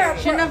her.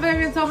 She never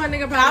even told her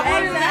nigga I about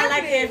wouldn't that.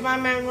 like it if my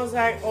man was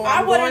like, oh, I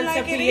I'm wouldn't going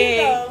like to it PA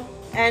either.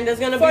 and there's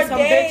gonna For be some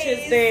days.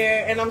 bitches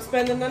there and I'm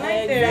spending the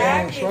night there.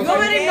 Exactly. Yeah, You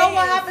already know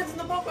what happens in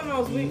the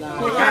Poconos. We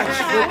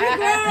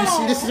You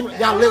see, this is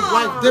y'all live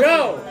life different.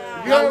 Yo,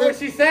 you heard what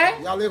she said?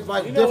 Y'all live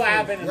life You know what different.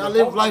 happened in Y'all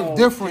the live life Poconos.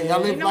 different. Y'all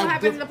You live know what life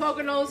happens in the different.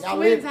 Poconos? Y'all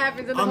Twins live-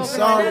 happens in the I'm Poconos.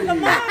 sorry.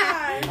 Come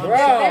on.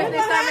 Bro. They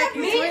start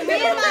making Me twins and in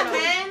the my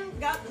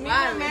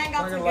Poconos. man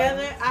got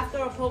together after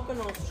a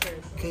Poconos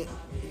trip. Can't-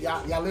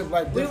 Y'all live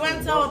life We different.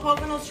 went to bro. a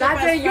Poconos trip.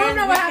 Dante, as you friends.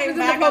 know We what came happens in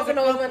the back as a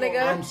Poconos, my couple.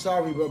 nigga. I'm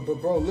sorry,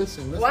 but bro,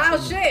 listen.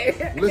 Wild to me.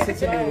 shit. Listen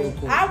to me real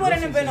quick. I wouldn't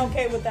Listen have been to me.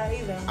 okay with that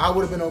either. I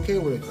would have been okay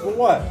with it. For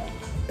what?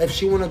 If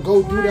she wanna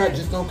go do that,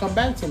 just don't come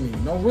back to me.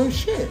 No real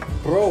shit.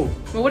 Bro.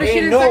 But what if she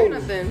ain't didn't say no-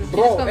 nothing? She just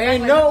Bro, come back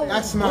ain't like no. nothing.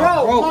 That's my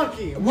Bro, bro.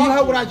 monkey, You monkey.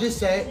 heard what I just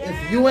said.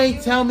 If you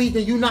ain't tell me,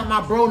 then you not my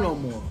bro no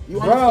more. You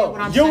understand Bro,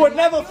 what I'm you saying? would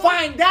never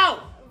find out.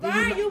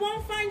 Fine, you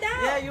won't find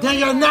out. Yeah, you Then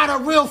you're not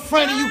a real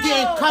friend and you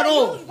getting cut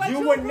off.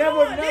 You would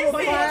never find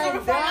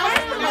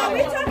out.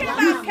 We talking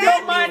about You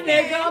still my Kathy,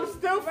 nigga. man. I'm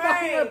still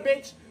fucking a Right.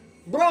 bitch.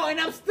 Bro, and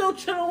I'm still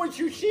chilling with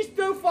you. She's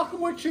still fucking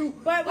with you.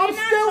 But we're I'm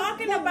not still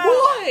talking my about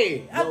boy.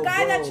 a Yo,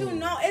 guy that bro. you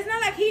know. It's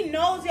not like he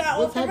knows y'all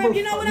What off the type rip. of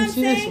You know what you I'm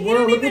see saying? this He world?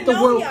 don't Look even at the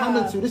know world y'all.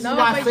 coming to. This is No,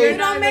 why I but say you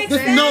don't make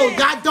this. sense. No,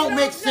 that don't You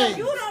make no, sense.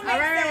 You don't make All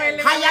right, sense.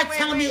 wait, How y'all wait,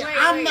 telling me wait,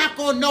 I'm wait. not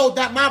gonna know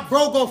that my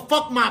bro gonna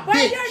fuck my But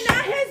bitch? you're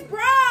not his bro.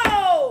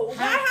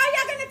 How y'all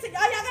gonna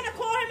are y'all gonna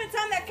call him and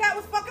tell him that Cat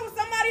was fucking with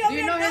somebody over Do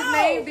you there? know his No.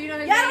 name? Do you know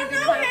his y'all name? don't Do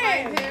you know know how to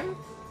find him. him?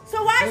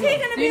 So why is he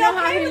gonna Do be you know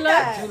how okay he with looks?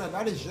 that? Jenna,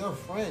 that is your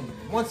friend.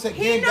 Once He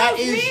again, knows that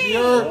is me.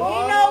 your. He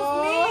knows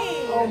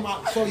me. Oh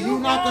my! So you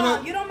not wrong.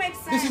 gonna? You don't make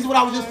sense. This is what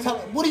I was just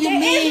telling. What do you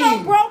There is mean?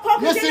 no bro code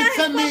 'cause Listen you're not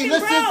to his me. fucking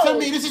Listen bro. to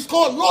me. This is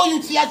called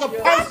loyalty as a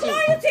That's person.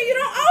 loyalty. You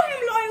don't owe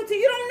him loyalty.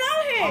 You don't know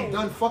I'm him.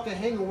 done fucking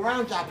hanging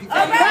around y'all people.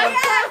 All right,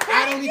 yeah.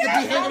 I don't need to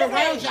be hanging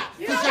around y'all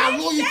You because don't y'all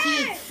make loyalty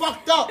sense. is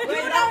fucked up. You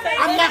don't make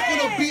I'm not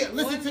sense. gonna be.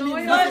 Listen to me. So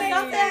So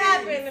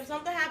Listen, if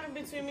something happened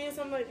between me and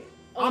somebody,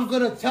 I'm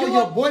gonna tell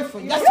your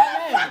boyfriend. Yes, You're a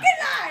I am. fucking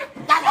lie.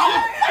 That- You're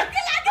a fucking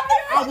lie.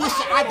 I wish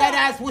I that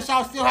ass wish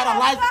I still had a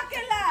life.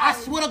 Fucking lie. I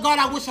swear to God,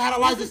 I wish I had a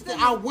license.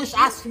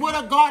 I swear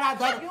to God,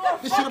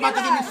 this shit about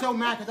to get me so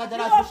mad because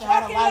I wish I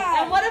had a license.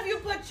 And what if you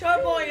put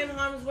your boy in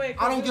harm's way?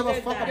 I don't give a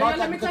fuck that? about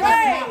that because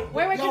that's not.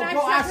 Wait, Yo, can I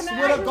bro, I can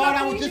swear to God,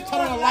 I was just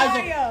telling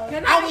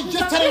Eliza. I was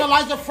just telling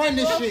Eliza friend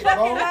this shit,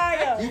 bro.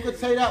 You could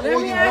say that all you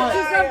want.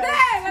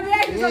 Let me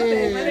ask you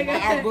something. My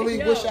nigga. I really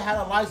wish I had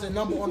Eliza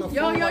number on the phone.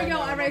 Yo.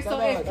 All right, so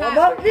it's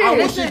I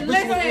wish this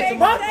bitch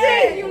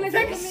would listen. listen.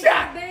 Take a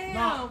shot.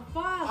 Damn,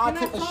 fuck. I'll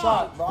take a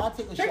shot, bro. I'll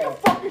take a Take a shot.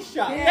 fucking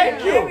shot.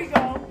 Thank Here we you.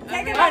 go.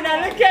 Take it Alright,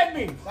 now look at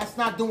me. That's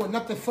not doing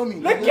nothing for me.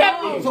 Look nigga.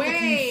 at me. I'm talking to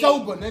you Wait.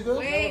 sober, nigga.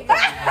 Wait.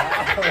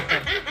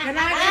 Can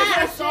I get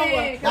that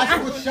shit?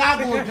 That's what y'all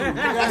gonna do. Nigga.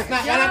 That's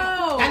not.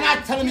 Y'all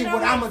not telling me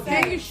what I'ma do.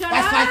 Can you shut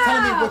That's not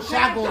telling me up? what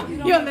y'all gonna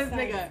do. Yo, this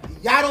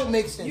nigga. Y'all don't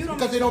make sense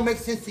because it don't make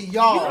sense to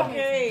y'all.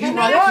 Okay. You Can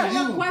I right ask to you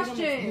a you.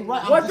 question? You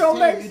right. I'm What just don't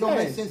saying make it don't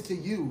make sense? sense to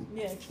you.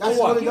 Yes. That's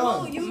What? what it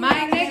does. My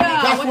nigga.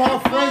 That's what why the my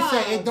friend fuck?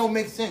 said it don't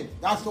make sense.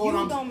 That's all You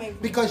I'm don't make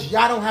sense. because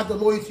y'all don't have the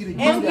loyalty to do It's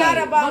not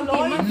that. about Monkey,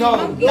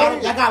 loyalty. No,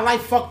 y'all got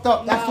life fucked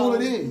up. That's No. all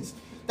it is.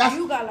 That's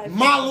You got life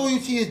my fucked up.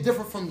 loyalty is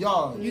different from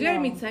y'all. You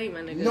letting me tell you, my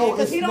nigga. No,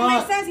 Because it's he don't make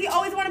not. sense. He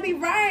always want to be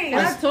right.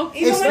 Can I talk?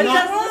 Even It's when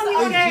not. he's wrong, he It's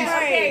want to be just-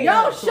 right.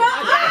 Yo, shut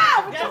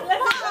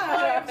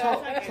up!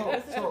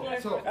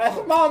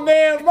 That's my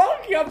man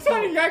Monkey. I'm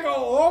telling you, y'all gonna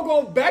all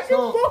go back and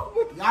So, forth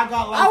with y'all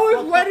got life I was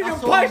fucked ready up. to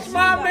That's all I'm punch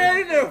my saying. man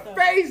in the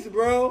face,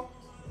 bro.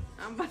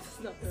 I'm about to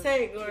stop this.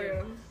 Say it,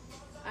 Gloria.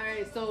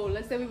 Alright, so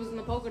let's say we was in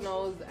the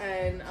Poconos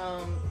and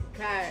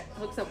Kat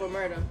hooks up with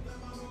Murder.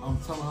 I'm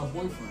telling her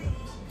boyfriend.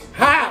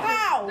 How?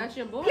 How? That's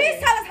your boy. Please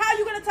tell us how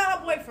you gonna tell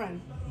her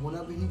boyfriend.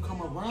 Whenever he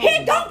come around,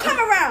 He don't come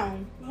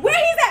around. Where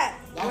he's at?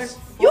 That's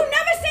You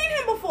never seen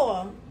him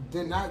before.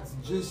 then that's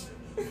just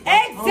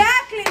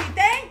Exactly.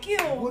 Thank you.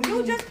 What do You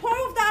you- just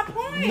proved our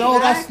point. No,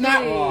 that's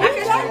not. Exactly. All I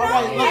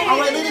can right, all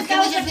right, ladies, can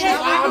we just finish?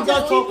 I'm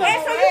done talking.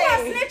 And so you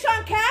gonna snitch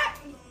on Kat?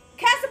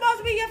 Kat's supposed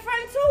to be your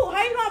friend too.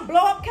 How you gonna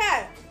blow up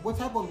Kat? What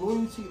type of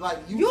loyalty, like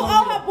You telling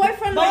owe me- her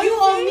boyfriend But you owe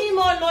loyalty? me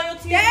more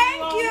loyalty. than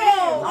Thank owe you.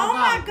 him. Oh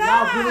my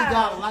Y'all really God.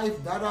 got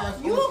life that ass.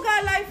 You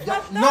got life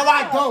fucked No, up.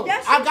 I don't.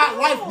 Yes, I you got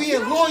do. life being You-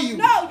 loyal.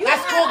 No, you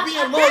That's not. called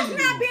being loyal.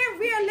 That's not being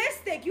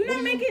realistic. You're not do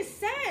you- making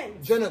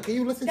sense. Jenna, can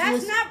you listen to That's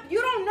this? not. You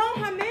don't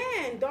know her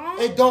man, don't.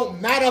 It don't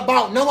matter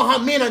about knowing her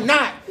man or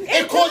not. It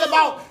It calls do.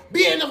 about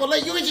being in a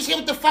relationship. You ain't just hear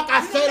what the fuck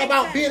I said make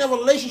about sense. being in a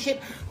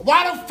relationship.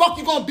 Why the fuck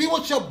you gonna be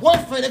with your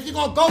boyfriend if you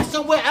gonna go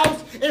somewhere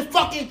else and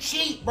fucking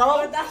cheat,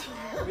 bro?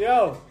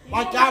 Yo.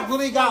 Like y'all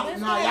really got y'all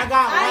got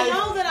I life.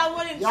 know that I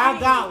wouldn't Y'all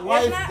cheat. got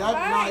life. It's not That,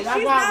 right. nah, y'all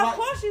She's got not. life. Of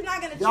course, she's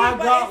not gonna cheat. Y'all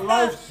but got it's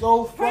life the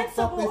so fucked up.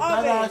 principle It's of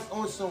that it. ass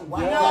on some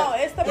white. No,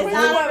 it's the way-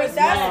 principle of it.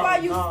 That's Nah, why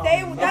you nah.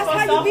 stay. That's for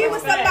how you be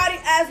with self-respect.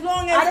 somebody as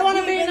long as I don't want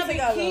to we've be in a been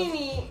together.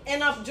 bikini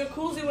in a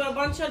jacuzzi with a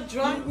bunch of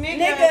drunk niggas.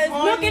 Niggas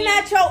horny. looking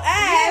at your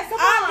ass. come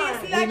on.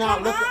 Obviously, We like, not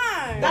come looking-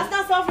 on. That's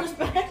not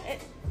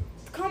self-respect.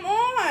 Come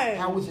on.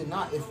 How is it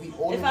not? If we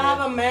all If I have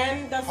a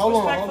man, that's Hold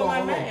on, respect hold for on, my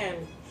hold on.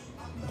 man.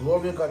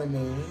 Gloria got a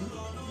man.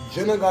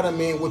 Jenna got a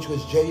man, which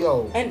was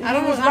J.O. And I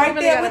don't he was know- I don't right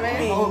really there got a with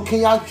man. me. Oh, can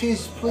y'all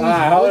please All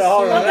right, hold on,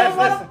 hold on. listen? Let's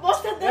listen.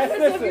 What's the Let's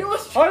difference if listen. you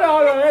was Hold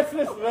on. Let's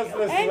listen. Let's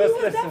listen. And you Let's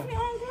was listen. definitely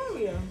on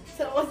Gloria.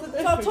 So what's the So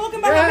difference? talking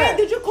about her Yeah. man,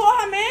 did you call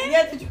her man?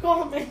 Yeah, did you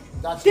call him in?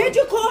 That's Did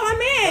her- you call her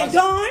man, That's-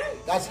 Dawn?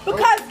 That's her,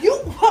 Because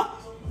you,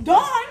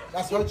 Dawn.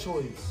 that's her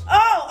choice.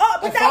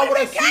 But If that I would would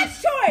have have been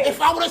Cat's choice.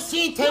 if I would have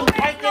seen him make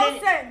right no there,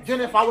 sense.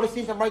 Jenna, if I would have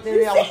seen him right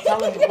there, I was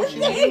telling you what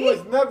you You mean.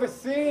 was never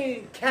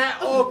seen Cat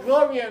or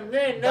Gloria,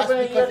 man. That's Never in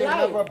your because they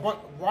life. never,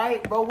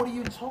 right, bro? What are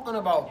you talking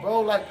about, bro?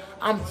 Like,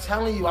 I'm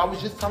telling you, I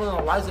was just telling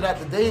Eliza that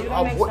today.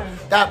 don't make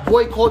sense. That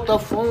boy called the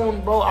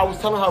phone, bro. I was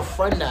telling her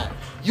friend that.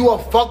 You a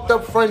fucked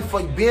up friend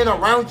for being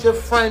around your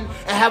friend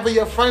and having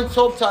your friend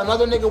talk to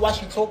another nigga while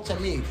she talk to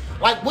me.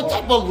 Like, what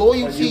type of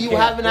loyalty you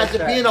can't having as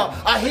push a being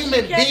a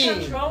human Can't being?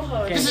 control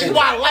her. This is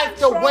why I like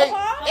the Control way.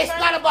 her? It's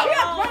not about. She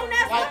a grown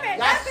ass Like, woman. y'all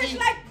That see- bitch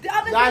like the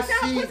other Y'all bitch that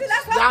see, pussy.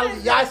 That's her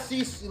business. y'all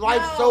see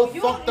life No, so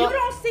you, fucked you up.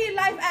 don't see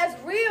life as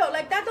real.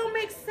 Like that don't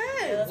make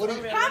sense. What do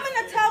you- How I'm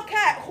gonna tell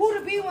Kat who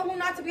to be with, who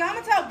not to be? I'm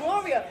gonna tell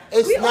Gloria.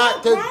 It's we not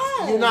all that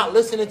grown. you're not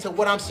listening to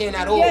what I'm saying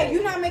at all. Yeah,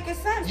 you're not making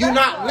sense. You're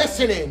That's not why.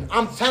 listening.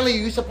 I'm telling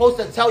you, you're supposed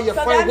to tell your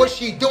So friend that what means-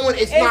 she doing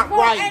is It's not wrong.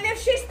 right. And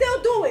if she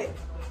still do it,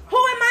 who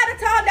am I to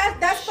tell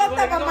that's fucked What,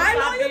 up? you Am gonna I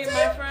stop being loyalty?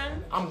 my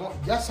friend? I'm going.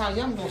 Yes, I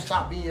am gonna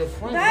stop being your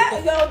friend.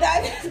 That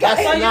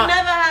That's So you not-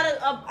 never had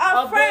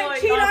a friend boy,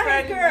 cheat a on his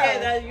friend, girl. yeah,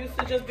 that used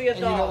to just be a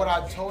And dog. you know what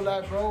I told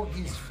that bro?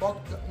 He's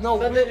fucked up. No.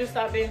 But did you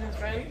stop being his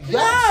friend?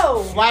 Yes.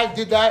 No. Flag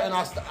did that, and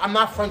I'm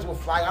not friends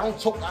with Flag. I don't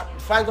talk.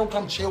 Flag don't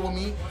come chill with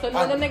me. So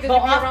none of the niggas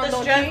But you be off around the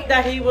don't strength cheat?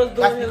 that he was That's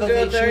doing his because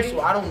girl they dirty. choose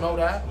to. I don't know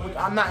that.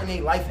 I'm not in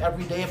their life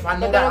every day. If I know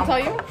But they that, don't tell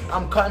you?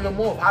 I'm cutting them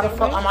off. How the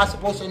fuck am I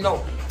supposed to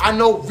know? I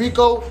know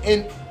Rico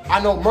and I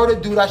know Murder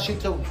do that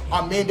shit to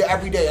Amanda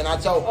every day, and I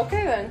tell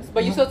Okay then.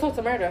 But you still talk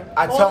to Murder.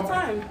 I all tell the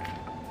time.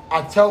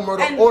 I tell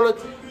Murder And- all the.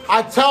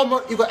 I tell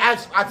Murder. You can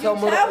ask. I You tell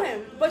Murder. tell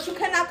him, but you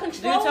cannot Do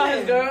control you tell him.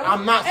 his girl?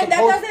 I'm not And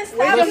supposed. that doesn't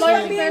stop you Listen,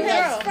 from being his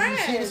yes, friend. you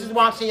see, this is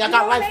why I'm saying y'all You got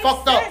don't life make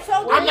fucked up. sense, so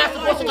I'm not what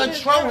supposed to do you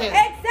control him.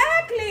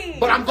 Exactly.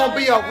 But I'm gonna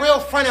be a real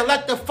friend and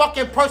let the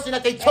fucking person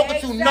that they talking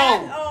to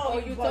know.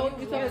 Oh, you told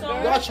this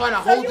girl? Y'all trying to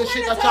hold the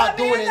shit that y'all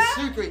doing in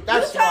secret.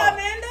 That's you told y'all.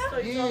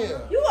 Amanda? Yeah.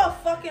 You a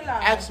fucking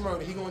liar. Ask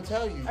Murder, he gonna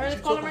tell you. What Ernest,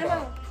 you call him talking right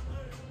about?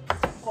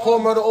 now. Call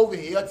Murder over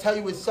here. He'll tell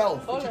you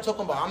himself. What Okay. you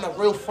talking about? I'm a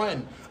real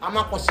friend. I'm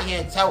not gonna sit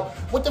here and tell.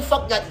 What the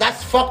fuck?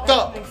 That's fucked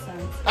up. Makes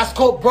sense. That's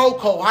called bro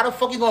code. How the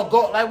fuck you gonna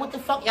go? Like, what the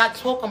fuck y'all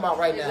talking about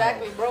right now?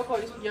 Exactly, bro.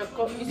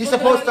 You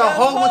supposed to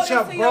hold with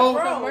your bro.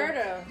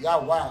 Murder.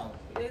 Y'all wow.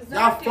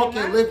 Exactly, Y'all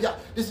fucking man. live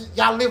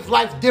y'all live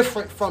life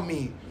different from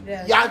me.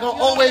 Yeah. Y'all You gonna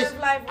don't always. live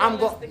life I'm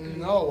going.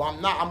 realistically. No,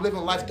 I'm not. I'm living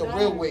life the No.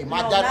 real way.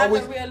 My No, dad not the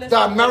always. realistic The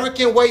way.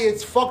 American way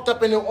is fucked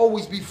up and it'll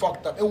always be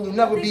fucked up. It will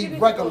never think be you need to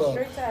go regular.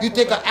 straight to You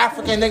think an Africa.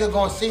 African nigga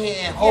gonna sit here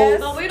and hold? Yes.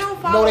 No, we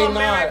don't No, follow they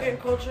American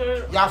not.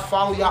 culture. Y'all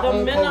follow your The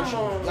own minimum, culture.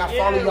 Y'all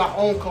yeah. follow your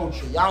own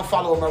culture. Y'all don't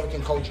follow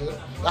American culture.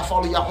 Y'all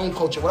follow your own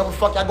culture. Whatever the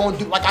fuck y'all gonna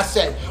do, like I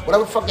said,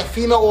 whatever the fuck a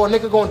female or a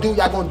nigga gonna do,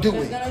 y'all gonna do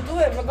It's it. gonna do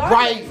it regardless.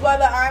 Right.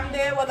 Whether I'm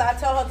there, whether I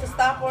tell her to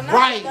stop or not,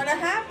 Right. it's gonna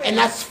happen. And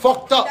that's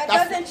fucked up. That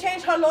That's doesn't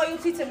change her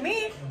loyalty to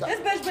me. This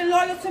bitch been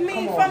loyal to me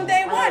Come on. from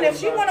day one. If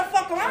she wanna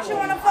fuck around, she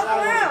wanna fuck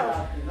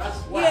around. That's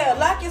wild. Yeah,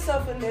 lock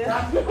yourself in there.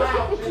 That's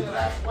wild, Jenna.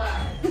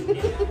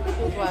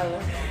 That's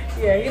wild.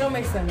 Yeah, you don't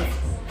make sense.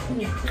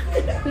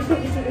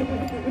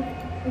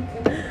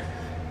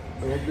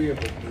 Don't be a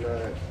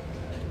blood.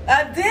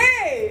 I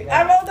did.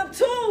 I rolled up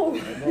two.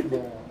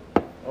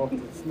 Off the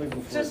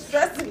snickle foot. Just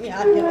stressing me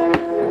out,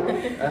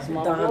 yo. That's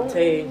my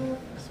Dante. bro.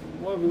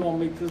 What we gonna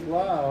make this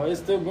live?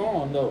 It's still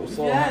going though.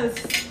 So Yes.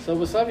 So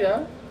what's up,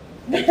 y'all?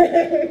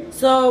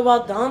 So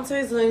while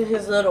Dante's in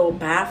his little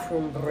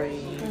bathroom break,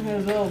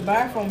 His little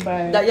bathroom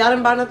bag. that y'all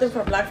didn't buy nothing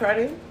for Black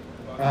Friday?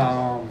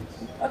 A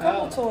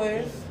couple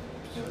toys.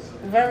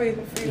 Very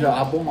free. Yo,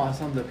 I bought my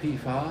son the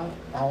P5.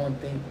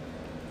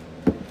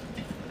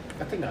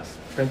 I think I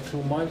spent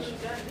too much.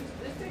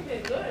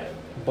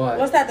 But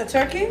What's that, the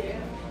turkey?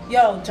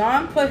 Yo,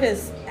 John put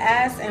his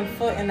ass and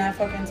foot in that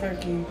fucking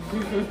turkey.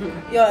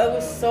 Yo, it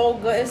was so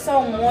good. It's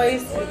so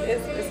moist.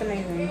 It's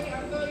amazing.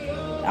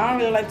 I don't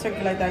really like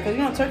turkey like that because,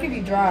 you know, turkey be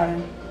dry.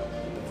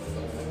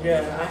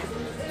 Yeah.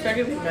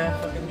 Turkey be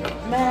mad fucking good.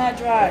 Mad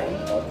dry.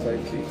 I'll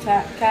take you.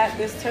 Cat,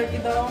 this turkey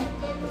though.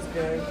 It's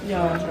good.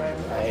 Yo.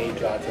 I hate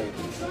dry turkey.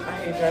 I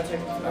hate dry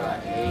turkey. I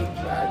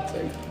hate dry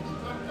turkey.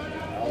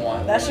 I don't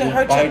want That shit you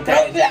hurt bite your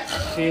that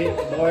throat. shit,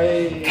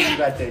 boy. You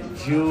got the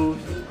juice.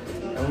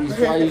 And we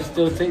try you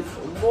still take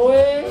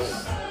boy.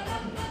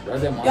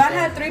 Y'all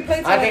had 3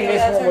 plates I think already of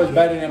this that one was turkey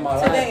better than my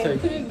last today.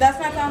 turkey. That's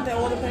not counting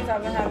all the plates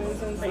I've been having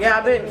since.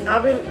 Yeah,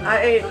 I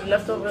ate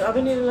leftovers. I've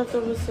been eating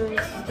leftovers since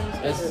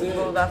That's it.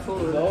 all that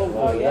food. It's over.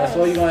 Oh, yes. That's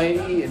all you're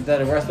gonna eat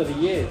the rest of the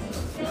year.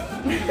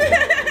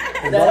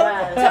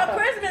 Till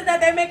Christmas that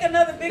they make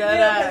another big meal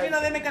That because, ass. you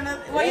know, they make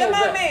another. What Yeah, your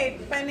mom but- made?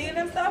 Paneer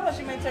and stuff, or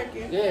she made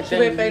turkey? Yeah, She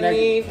made then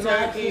penne, next-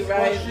 turkey,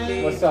 rice,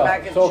 beef, What's up?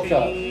 mac and Talk to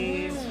us.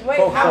 cheese. Wait,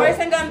 Coco. arroz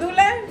and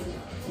gandule?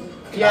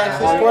 Yes,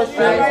 this Rice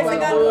question. and Rice,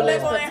 gandule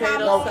rice, going in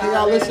potato hot. Can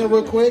y'all listen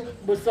real quick?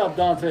 What's up,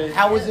 Dante?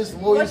 How is this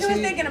What you was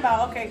loyalty? thinking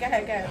about? Okay, go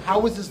ahead.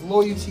 How is this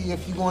loyalty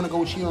if you going to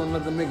go cheat on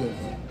another nigga?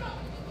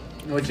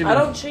 What you I mean?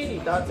 don't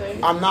cheat, Dante.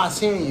 I'm not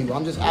saying you.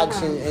 I'm just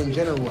asking in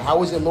general.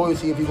 How is it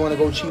loyalty if you're going to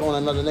go cheat on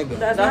another nigga?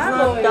 That's That's not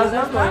not- loyal. that's That's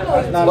not not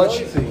loyal. loyal. Not But,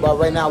 loyalty. but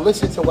right now,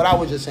 listen to what I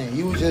was just saying.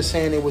 You was just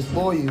saying it was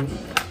loyal.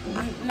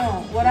 No,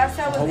 what I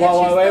said was Oh, if she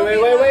still be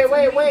loyal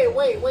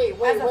to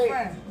me as a wait.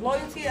 friend.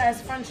 Loyalty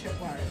as friendship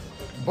wise.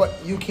 But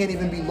you can't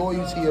even be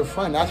loyal to your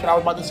friend. That's what I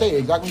was about to say.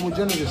 Exactly what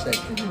Jenna just said.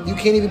 You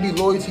can't even be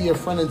loyal to your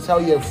friend and tell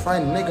your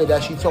friend nigga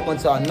that she talking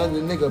to another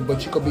nigga,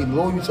 but you could be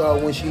loyal to her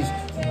when she's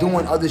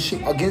doing other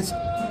shit against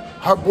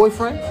her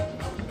boyfriend.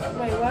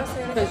 Wait, why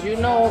say that? Because you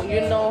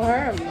know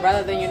her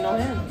rather than you know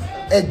him.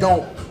 It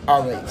don't.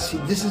 All right. See,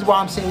 this is why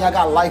I'm saying y'all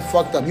got life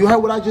fucked up. You heard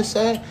what I just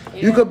said?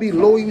 You could be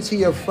loyal to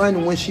your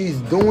friend when she's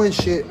doing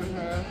shit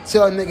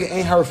to a nigga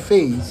in her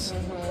face,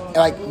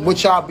 like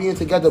with y'all being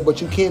together,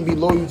 but you can't be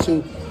loyal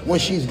to when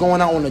she's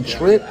going out on a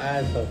trip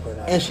Asshole for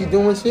that. and she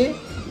doing shit.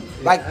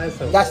 Like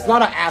asshole. that's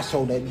not an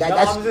asshole. No,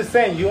 That's I'm just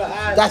saying, you an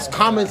asshole. that's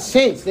common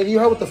sense. Did you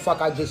hear what the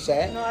fuck I just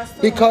said? No, I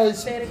still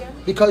Because say it again.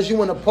 because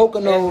you in a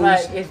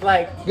Poconos. It's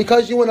like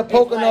Because you in a me and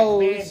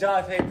Poconos.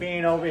 Dante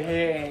being over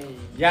here and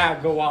y'all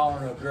go out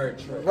on a good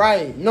trip.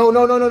 Right. No.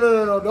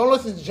 Don't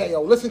listen to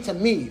J.O. Listen to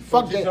me.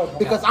 Fuck What you J. talking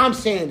Because about? I'm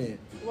saying it.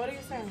 What are you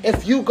saying?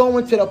 If you go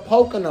into the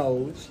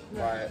Poconos,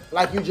 Right.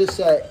 like you just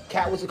said,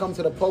 Kat was to come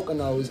to the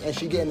Poconos and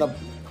she getting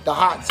the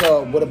hot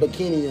tub with a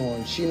bikini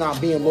on. She not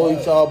being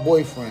loyal to her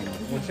boyfriend.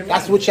 What you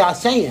That's mean? what y'all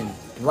saying,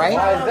 right?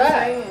 Why is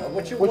that?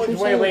 What you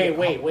saying?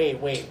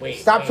 Wait.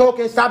 Stop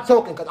talking,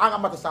 because I'm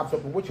about to stop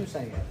talking. What you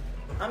saying?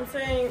 I'm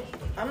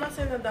not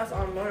saying that that's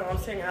unloyal. I'm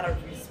saying out of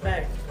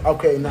respect.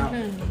 Okay, now,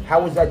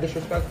 how was that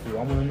disrespectful?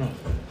 I want to know.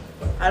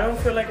 I don't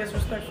feel like it's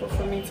respectful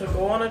for me to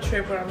go on a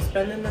trip where I'm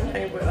spending the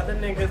night with other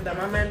niggas that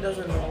my man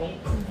doesn't know.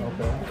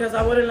 Okay. Because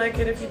I wouldn't like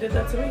it if you did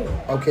that to me.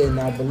 Okay,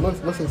 now, but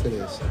listen to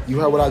this. You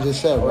heard what I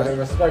just said, I wouldn't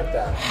right? respect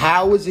that.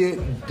 How is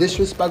it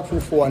disrespectful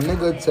for a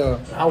nigga to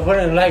I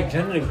wouldn't like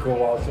Jenna to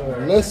go out to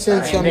her.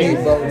 listen to me,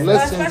 bro?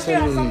 Listen Especially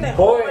on to something me.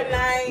 Boy.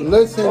 overnight.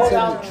 Listen Go to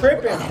down me.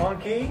 tripping,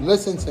 monkey.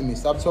 Listen to me.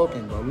 Stop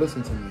talking, bro.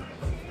 Listen to me.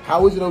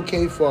 How is it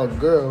okay for a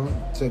girl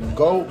to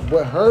go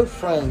with her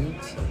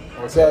friends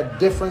to a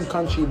different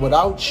country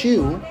without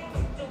you?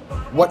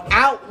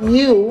 Without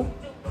you?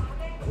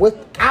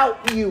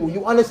 Without you.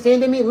 You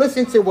understanding me?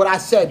 Listen to what I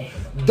said.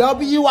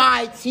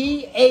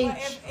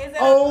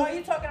 WITHO. Are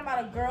you talking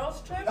about a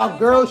girl's trip? A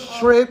girl's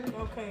trip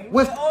Okay.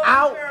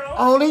 without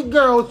only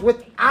girls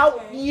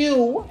without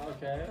you.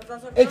 Okay.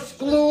 That's a girl's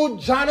Exclude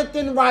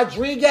Jonathan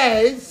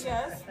Rodriguez.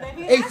 Yes, then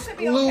he has to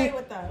be okay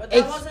with that. But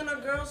that wasn't a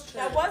girl's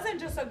trip. That wasn't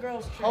just a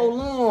girl's trip. Hold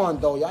on,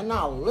 though. Y'all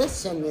not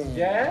listening.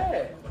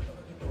 Yeah.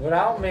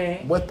 Without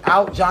me.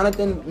 Without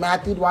Jonathan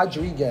Matthew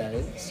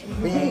Rodriguez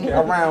being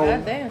around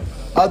Goddamn.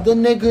 other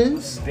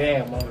niggas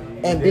Damn, monkey.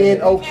 and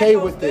being okay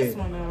Can't with post this it.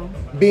 one now.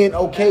 Being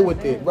okay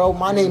with it, bro.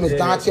 My name is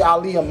Dante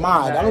Ali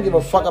Ahmad. I don't give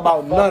a fuck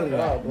about none of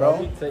that,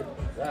 bro.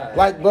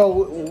 Like, bro,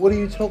 what are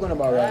you talking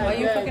about right Why now?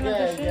 you fucking up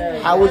the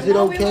shit? How is it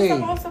No, we were okay?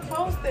 supposed to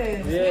post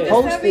this. Yeah. We just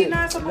Post said we it.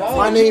 not supposed No, to.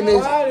 My name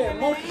is-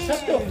 Monkey,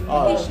 shut the fuck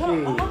up.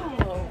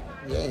 Oh.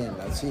 Damn,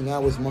 I see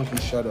now it's monkey.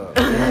 Shut up.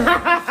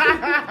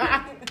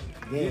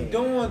 You're Damn.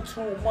 doing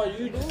too much.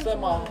 You just said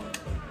my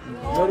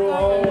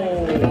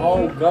little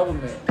whole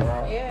government,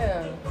 bro.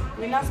 Yeah.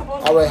 We're not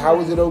supposed to. All right, how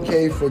is it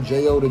okay for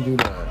J.O. to do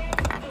that?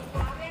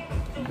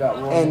 You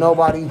got one. And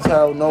nobody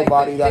tell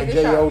nobody that Take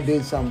the J.O. shot.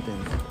 did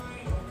something.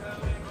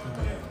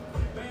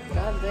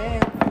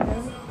 Goddamn.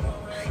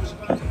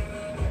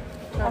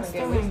 I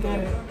still didn't get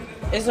it.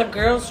 It's a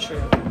girl's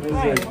trip.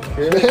 It's a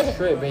girl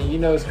trip, and you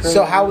know it's crazy.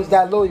 So how is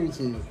that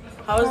loyalty?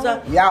 How is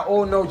that? Y'all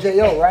all know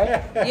J.O.,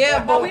 right?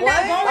 Yeah, but we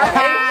not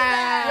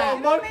going Yo,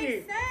 to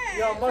monkey.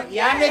 Yo, monkey.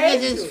 Y'all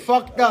niggas is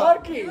fucked up.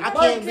 Monkey. I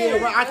can't be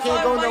around. I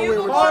can't go Why you nowhere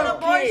go with on you. a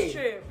boys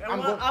trip? And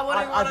I'm I go- wouldn't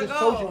I want to just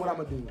go. told you what I'm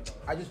gonna do.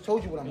 I just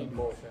told you what I'm gonna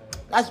do.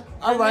 That's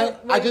all And right.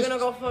 you- I you just, gonna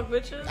go fuck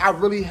bitches?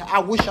 I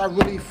wish I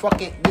really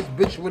fucking this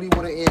bitch really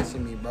would have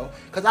answered me, bro.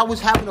 Cause I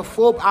was having a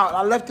full out.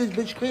 I left this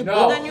bitch crib, No,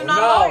 bro. then you're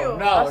not loyal.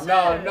 That's it.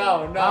 about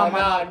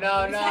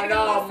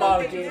monkey.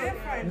 something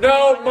different.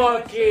 No,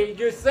 monkey.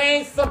 You're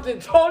saying something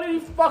totally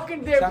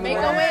fucking different. Make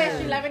What a I'm wish.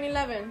 saying.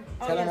 11/11.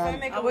 Oh, Tell yes, him I I'm-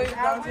 make I a wish wish.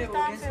 Dante I would wish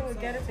Dante get would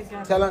get it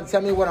together.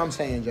 Tell me what I'm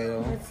saying,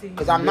 J.O. Let's see.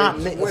 Cause I'm not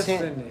You're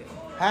twisting it.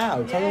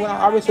 How? Tell me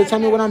what tell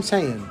me what I'm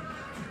saying.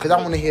 Cause I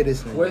want to hear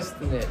this thing.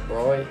 Twisting it,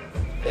 bro.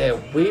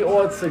 If we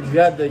all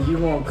together, you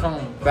gonna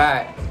come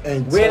back.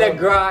 And We're in tell-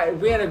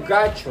 a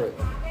grad trip,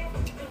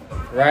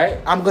 right?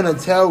 I'm gonna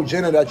tell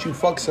Jenna that you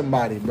fuck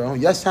somebody, bro.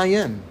 Yes, I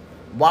am.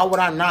 Why would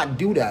I not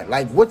do that?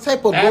 Like, what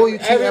type of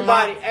loyalty am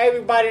I?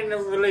 Everybody in a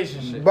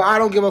relationship. But I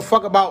don't give a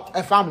fuck about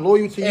if I'm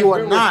loyal to you or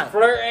If we not. was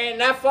flirting,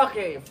 not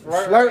fucking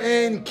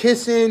Flirting,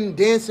 kissing,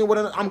 dancing,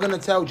 whatever. I'm gonna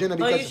tell Jenna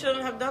No, you because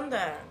shouldn't have done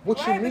that. what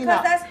you Right, mean?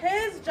 because that's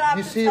his job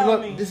You to see, tell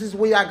look, me. this is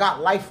where I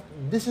got life.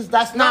 That's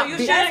No, not. you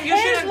the- shouldn't. You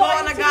His shouldn't go on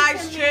a loyalty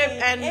guy's to trip me.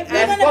 and If and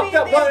you're That's gonna fucked be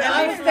up, with but me,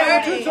 I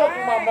understand what you're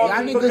talking about, Y'all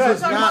monkey. niggas Because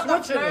is I'm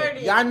not. switching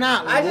it. Y'all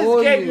not I just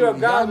loyal. gave you a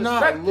God Y'all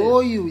not respected.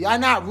 loyal. Y'all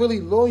not really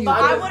loyal. But I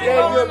bro. wouldn't gave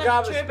go you a on a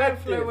God trip and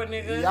respected. flirt with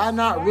niggas. Y'all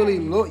not really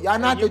loyal. Y'all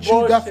not You the true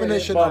bullshitting,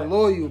 definition but- of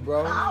loyal,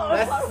 bro.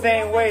 That's the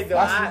same way, though.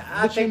 I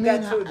what you think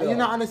mean? that too, though. You're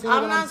not understanding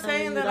I'm what not I'm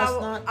saying that That's I.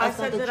 not- I that's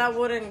not said the that I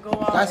wouldn't go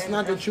out. That's and-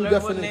 not the and true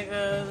flirt with definition.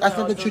 niggas That's or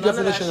not the do true none of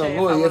that definition shit of if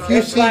I loyal. went If on you a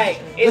It's see, like-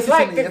 it's listen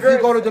like to the me. If you go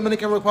girls- to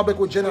Dominican Republic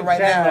with Jenna right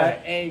Jenna now,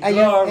 and and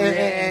you Gloria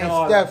and and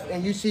all Steph,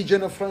 and you see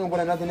Jenna flirting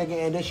with another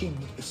nigga, and then she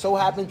so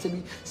happened to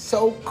be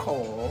so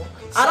cold.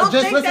 I don't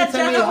just think listen that to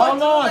me. Jenna would Hold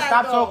do on. that,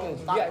 Stop though. talking.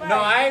 Stop. Yeah, no,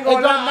 I ain't It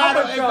gonna don't lie.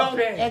 matter. I'm jump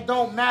in. It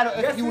don't matter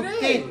if Yes, you it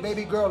think, is.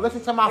 baby girl.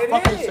 Listen to my It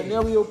fucking is.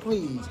 scenario,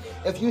 please.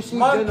 If you see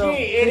Monkey, Jenna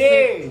it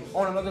kissing is.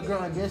 on another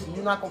girl and this,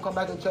 you're not gonna come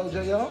back and tell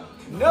J.O.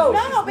 No, No,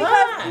 she's because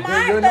not.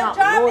 Then you're the not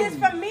job loyal. is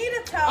for me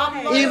to tell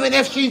him. Even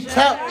if she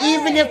tell,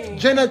 even if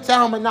Jenna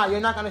tell him or not, you're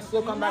not gonna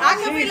still come back. I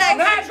and could be She's like,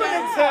 not hey, gonna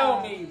Jen.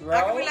 tell me, bro.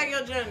 I could be like,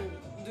 yo, Jen.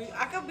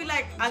 I could be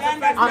like, as a Jen,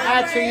 friend, I'm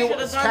that's asking you,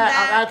 should've done Kat,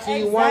 that. I'm asking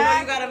you one.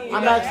 Exactly.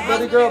 I'm asking,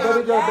 baby girl,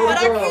 baby girl, baby But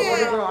I girl, baby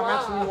can't. girl. I'm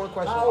asking you one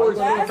question. How Are you is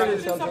gonna that come back and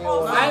what tell you're J.O. or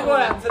supposed I ain't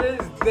not? gonna to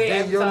this day. Then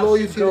every your time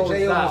loyalty she to goes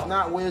J.O. out. is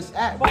not where it's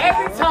at. bro.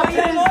 Every time But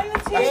your to loyalty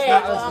this is day.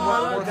 not- to it's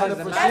not 100%.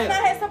 That's not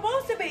how it's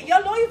supposed to be.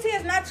 Your loyalty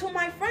is not to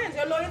my friends.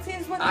 Your loyalty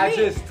is with I me.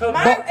 just took-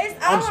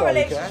 It's I'm our sorry,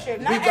 relationship,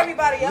 Kat. not We got-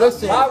 everybody else.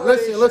 Listen, My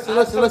listen, listen,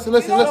 listen, listen,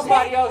 listen, You don't listen.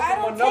 Somebody else I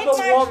from don't take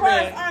another my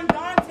woman. trust on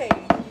Dante.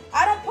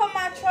 I don't put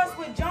my trust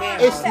with John.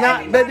 It's to not,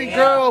 everybody baby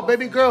girl, else.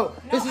 baby girl.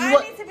 No, This is I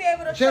what. need to be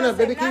able to Jenna, trust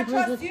baby, him, can you not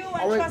please trust you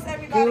and all right, trust can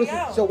you everybody listen?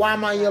 else. So why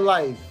am I in your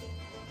life?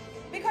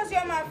 Because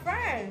you're my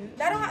friend.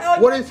 That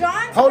don't. What you're is?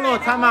 John's Hold friend, on,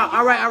 time and out. we're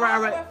All right,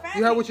 your You heard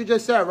family. what you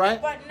just said, right?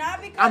 But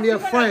not because I'm your you're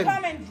gonna friend.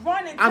 come and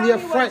run and I'm tell your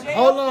me what friend. jail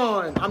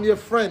Hold is. on. I'm your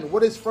friend.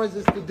 What is friends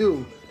is to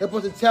do? They're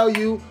supposed to tell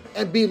you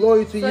and be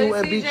loyal to So you you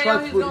and see be J.O.,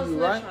 trustful he's to gonna you,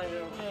 snitch right? on you.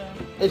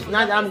 It's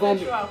not that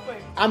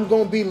I'm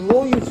gonna be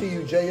loyal to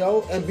you,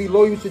 J.O., and be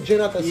loyal to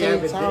Jenna at the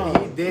same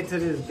time. He did to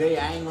this day.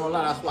 I ain't gonna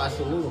lie. That's why I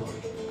salute him.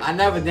 I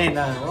never did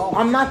nothing wrong.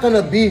 I'm not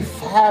gonna be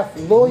half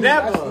loyal.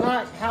 Never. That's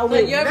not how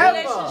But it your Never.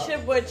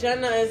 relationship with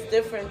Jenna is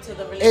different to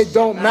the relationship. It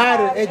don't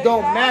matter. No, It don't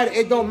exactly. matter.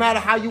 It don't matter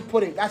how you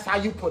put it. That's how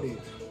you put it.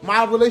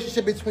 My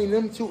relationship between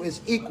them two is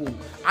equal.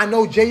 I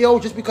know J.O.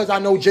 just because I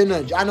know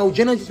Jenna. I know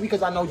Jenna just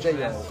because I know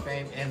J.O.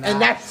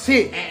 And that's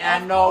it.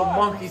 And I know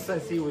Monkey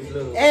since he was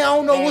little. And I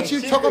don't know what And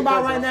you're she talking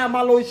about because right of- now.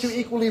 My loyalty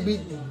equal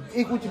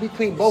to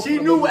between both She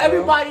of knew them, bro.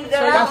 everybody So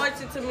that your I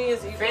loyalty to me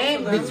is equal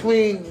to them.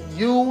 Between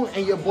you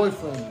and your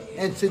boyfriend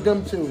and to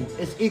them two,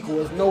 it's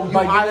equal. It's no you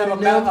But you higher never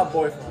than met them. her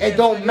boyfriend. It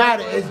don't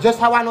matter. It's just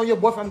how I know your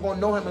boyfriend. I'm gonna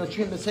know him and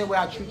treat him the same way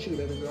I treat you,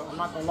 baby girl. I'm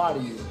not gonna lie to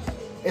you.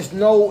 It's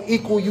no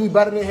equal. You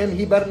better than him.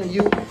 He better than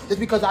you. Just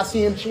because I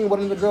see him cheating with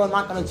another girl, I'm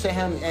not gonna tell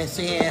him and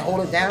say and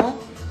hold it down.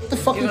 What the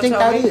fuck You you gonna think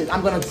tell that me? is?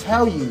 I'm gonna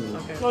tell you.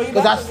 No, you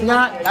Because got to.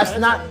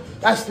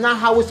 that's not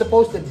how it's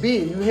supposed to be.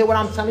 You hear what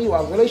I'm telling you?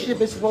 A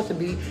relationship is supposed to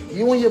be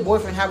you and your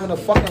boyfriend having a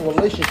fucking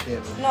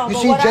relationship. No, You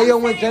but see what I'm J.O.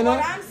 and saying- Jenna?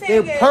 what I'm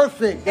saying They're is-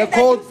 perfect. They're is that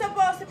called. you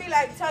supposed to be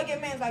like, tell your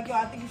man, like, yo,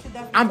 I think you should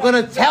definitely. I'm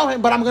gonna tell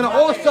him, but I'm gonna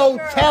Tell also your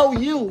girl. tell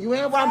you. You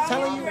hear what I'm Tell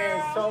telling your you?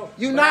 girl.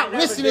 You're But I not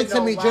never listening did to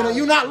no me, Jenna. violence.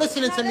 You're not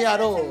listening to me at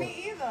all. To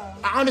me either.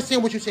 I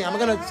understand what you're saying. I'm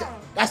gonna.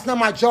 That's not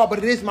my job, but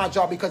it is my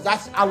job because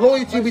that's a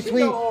loyalty But she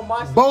between know all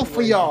my both of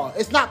situation. y'all.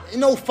 It's not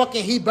no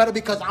fucking he better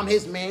because I'm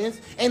his man's.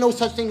 Ain't no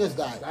such thing as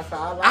that. That's how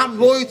I like I'm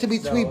it. loyal to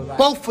between No, like-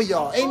 both of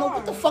y'all. Ain't no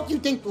what the fuck you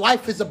think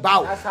life is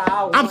about. That's how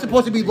I I'm want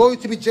supposed it to be to be. loyal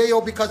to be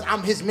J.O. because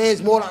I'm his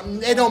man's more.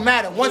 It don't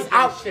matter. Once Keep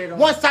that shit on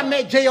I the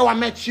met J.O., I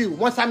met you.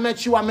 Once I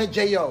met you, I met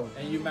J.O.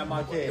 And you met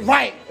my kids.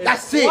 Right, It's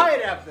that's it.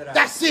 quiet after that.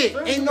 That's it.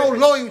 Soon as Ain't you no met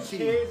loyalty.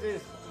 Kids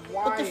is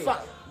quiet. What the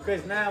fuck?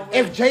 Because now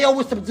If J.O.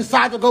 was to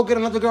decide to go get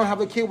another girl and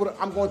have a kid with her,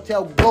 I'm gonna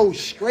tell Go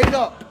straight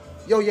up,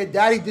 yo, your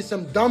daddy did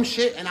some dumb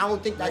shit and I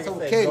don't think that's Nigga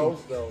say okay.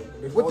 ghost, though.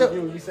 Before What the-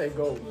 you say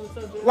ghost.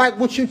 Like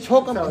what you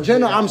talking about, Tell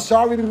Jenna, J.O. I'm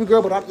sorry, baby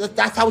girl, but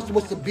that's how it's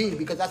supposed to be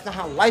because that's not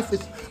how life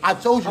is. I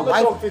told you, I'm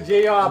gonna talk to life,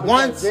 JR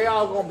once because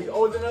JR gonna be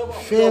old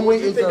enough. family Yo, what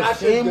is you think a I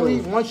should family.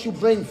 do? Once you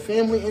bring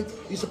family in,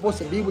 you're supposed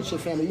to be with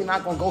your family. You're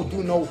not gonna go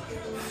do no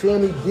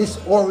family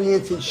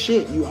disoriented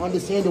shit. You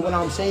understand what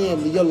I'm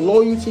saying? Your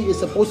loyalty is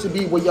supposed to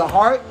be where your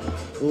heart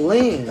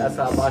lands. That's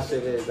how my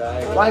shit is.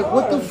 Like,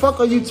 what the fuck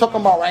are you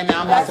talking about right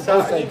now? I'm not That's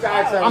supposed how you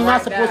guys to. are I'm not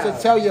right supposed now.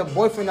 to tell your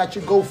boyfriend that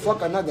you go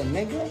fuck another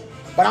nigga.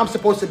 But I'm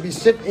supposed to be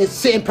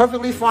sitting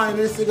perfectly fine in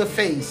this nigga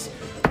face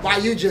while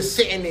you just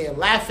sitting there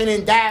laughing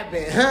and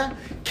dabbing, huh?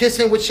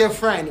 Kissing with your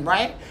friend,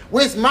 right?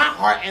 Where's my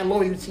heart and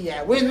loyalty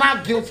at? Where's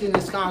my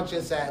guiltiness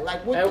conscience at?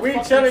 Like, what? And the we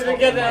fuck chilling you talking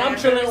together. about? I'm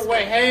chilling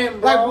with him,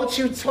 bro. Like, what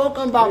you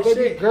talking about, This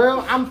baby shit.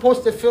 girl? I'm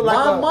supposed to feel like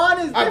My mind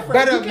is a different.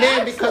 better You can man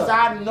ask because her.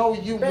 I know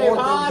you Babe, more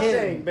how I than him.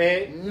 think,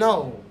 babe.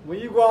 No. When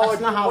you go out,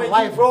 That's not how when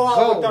life you go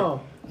out with goes. them.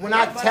 When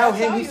I But tell I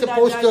him tell he's you that-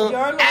 supposed that to,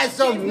 your as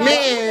a loyalty is not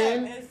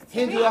man, that. It's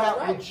handle me. out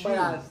Right, with but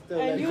I you. still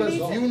And let you Because need-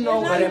 you it's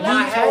know not that even if my you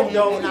like head, told me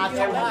though, and I in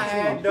told my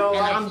head, you, though, and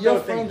I I'm still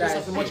your think friend just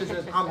that as much as I'm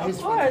his Of friend. course,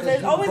 because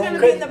it's you always brought gonna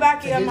me be in the back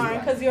of to your his mind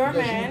life. because you're a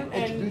Because you man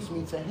and introduced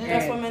me to him.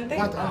 that's what men You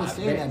think. have to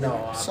understand that. No,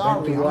 baby. I've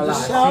Sorry, been through I'm a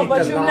just lot. No, sorry. but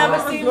you've never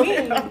I'm seen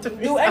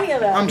me do any of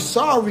that. I'm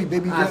sorry,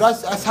 baby girl.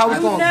 That's how it's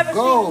You've gonna never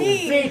go.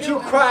 seen me. See, you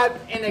cried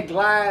in a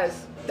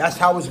glass That's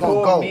how it's gonna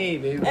for go. me,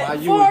 baby.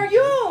 And While for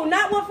you,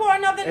 not one for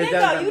another It nigga.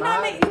 doesn't You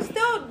not matter. make, you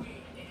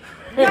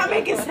still not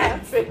making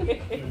sense.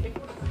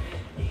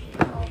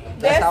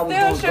 There how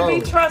it's still gonna should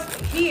be go.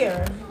 trust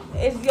here.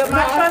 It's your,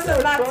 my trust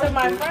is not to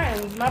my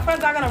friends. My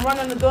friends are gonna run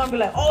in the door and be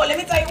like, "Oh, let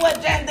me tell you what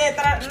Jen did."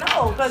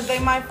 No, because they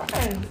my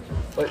friends.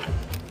 But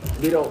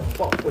we don't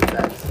fuck with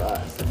that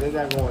side. So they're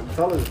not going to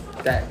tell us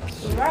that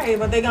shit. Right,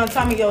 but they gonna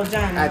tell me, "Yo,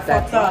 Jen, you At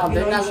that fucked up. time, You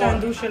know, they you not shouldn't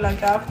gonna- do shit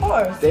like that." Of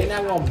course. They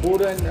not going to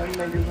Buddha and them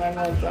niggas not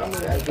going to tell me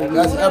that.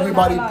 That's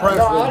everybody No, I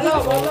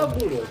preference. love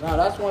Buddha. No,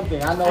 that's one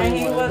thing. I know And you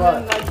he want,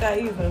 wasn't but, like that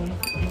either.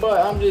 but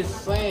I'm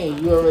just saying,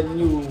 you already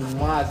knew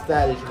my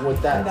status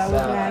with that, And that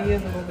was 9 side.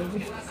 years ago,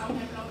 baby.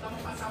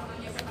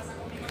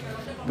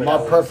 But My I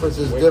was preference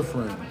is way-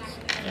 different.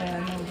 Yeah,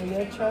 I know, but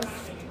your trust,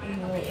 you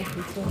know, if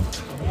you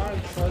too. My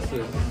trust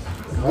is.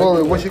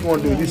 Glory, what you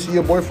gonna do? You see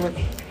your boyfriend?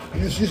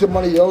 You see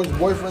somebody else's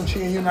boyfriend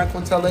cheating, you're not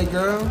gonna tell that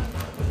girl?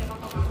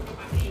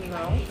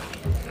 No.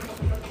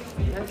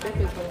 That's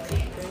different.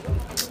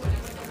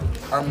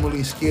 I'm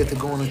really scared to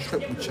go on a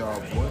trip with y'all,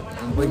 boy.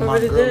 And bring my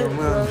Already girl did.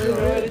 around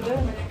Already y'all.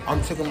 did.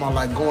 I'm taking my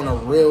like going a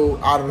real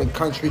out of the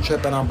country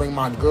trip and I bring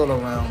my girl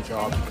around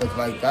y'all because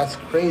like that's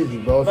crazy,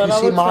 bro. If But you I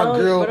see would my tell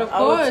you, girl, But of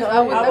I would course, tell I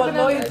would you. I would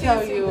definitely loyalty tell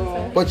is you.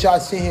 different. but y'all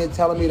sitting here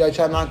telling me that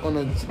y'all not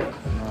gonna.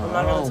 I'm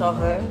not gonna tell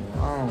her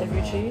if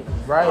you cheat.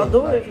 Right. I'll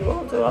do it if you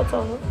want to. I'll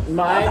tell her. I ain't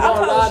I'll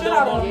gonna tell lie, the shit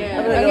out of though. her. Yeah,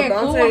 I mean, I get don't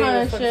cool tell with you her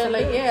and for shit. sure.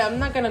 Like, yeah, I'm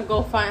not gonna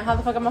go find. How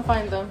the fuck am I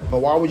find them? But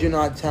why would you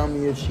not tell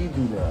me if she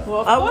do that?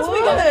 Well, of course we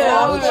would. can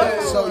I But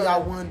would. so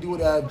y'all wouldn't do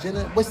that,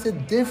 Jenna? What's the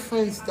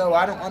difference though?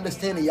 I don't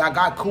understand it. Y'all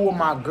got cool with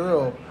my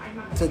girl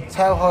to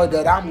tell her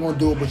that I'm gonna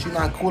do it, but you're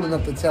not cool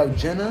enough to tell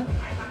Jenna.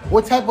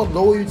 What type of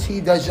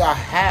loyalty does y'all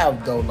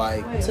have though?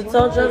 Like, To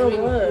tell Jenna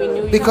what? We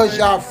knew you because were-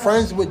 y'all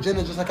friends with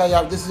Jenna just like how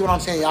y'all. This is what I'm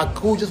saying. Y'all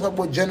cool just like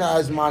with Jenna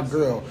as my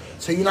girl.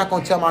 So you're not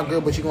gonna tell my girl,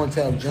 but you're gonna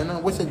tell Jenna.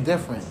 What's the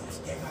difference?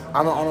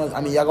 I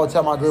mean, y'all gonna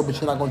tell my girl, but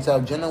you're not gonna tell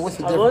Jenna. What's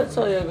the I would difference?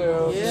 tell your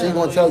girl. So you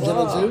gonna tell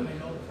Jenna too?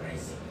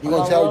 You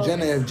gonna I tell will.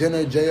 Jenna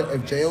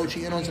if Jo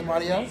cheating on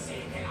somebody else?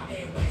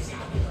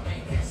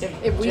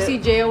 If we see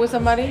J.O. with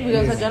somebody, we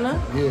gonna tell Jenna?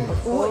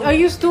 Yeah. Are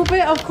you stupid?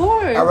 Of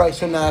course. All right.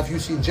 So now, if you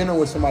see Jenna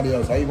with somebody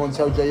else, are you gonna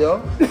tell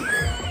Jo?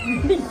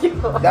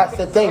 That's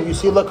the thing. You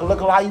see, look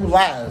how you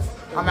laugh.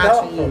 I'm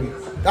asking you.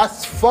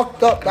 That's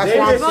fucked up. That's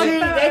what I'm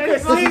saying.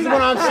 This is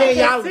what I'm saying.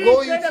 Y'all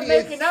loyalty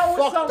is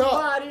fucked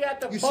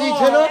up. You see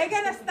Jenna? They're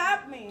gonna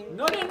stop me.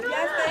 No, they're not.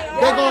 Yes, they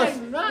are. They're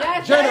gonna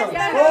Yes, Jenna.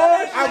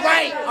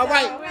 yes, All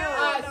right.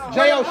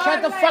 Jo,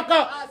 shut the fuck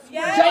up.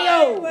 Yes, Jo,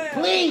 they will.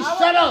 please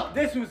shut up.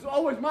 This was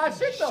always my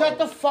shit though. Shut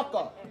the fuck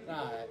up.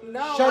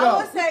 No, Shut I up.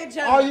 would say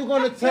Jenna. Are you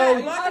gonna tell?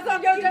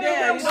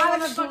 Yeah, you don't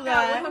want to do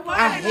that.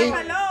 I hate-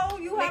 Hello,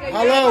 you have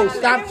Hello, you've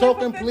stop been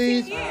talking, for 15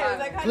 please. years.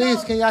 Like, hello.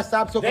 Please, can y'all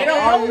stop talking? They don't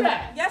Are know you?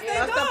 that. Yes, they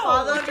That's do. the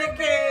father of the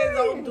kids.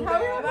 Don't do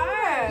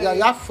that. Yeah,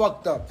 y'all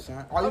fucked up,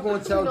 son. Are you gonna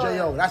tell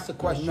Jo? That's the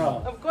question.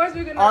 No. Of course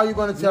we're gonna. Are you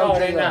gonna tell No, Jo?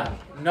 they're not.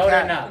 No,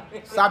 they're not.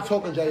 Stop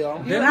talking, Jo.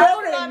 No, they're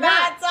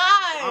not.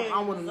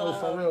 I want to know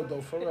for real though.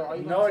 For real. Are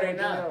you No, gonna they're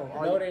tell not.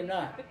 Jo? No, they're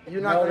not.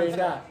 You're not No, gonna they're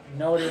tell- not.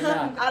 No, they're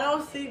not. I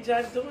don't see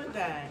Judge doing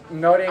that.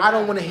 No, they're not. I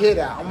don't want to hear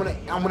that. I'm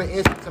gonna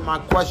answer to my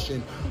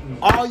question.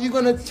 Are you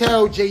gonna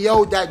tell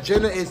Jo that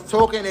Jenna is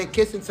talking and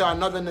kissing to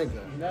another nigga?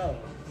 No.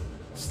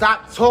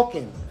 Stop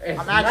talking. It's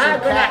I'm not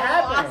asking gonna Kat.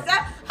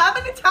 happen. How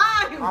many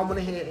times? I want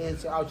to hear an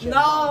answer out your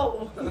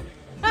No.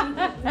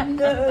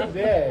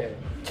 Yeah.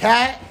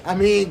 Kat,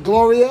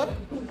 Gloria,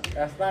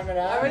 That's not gonna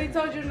I happen. already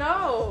told you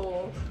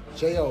no.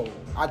 Jo.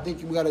 I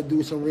think we gotta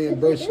do some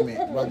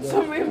reimbursement, brother.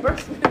 Some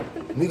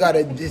reimbursement. We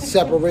gotta just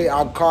separate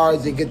our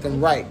cards and get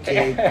them right,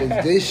 kid.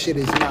 Because this shit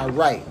is not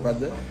right,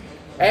 brother.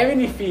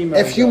 Any female.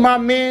 If you my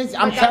mans,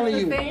 I'm But telling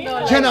that's you, the thing,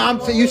 though, Jenna.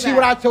 like, You see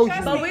what I told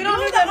you? But we don't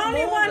You're the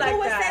only one who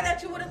would say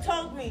that you would have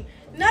told me.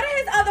 None of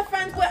his other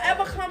friends would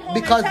ever come home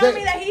Because and tell they-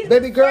 me that he's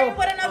baby girl, flirting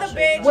with another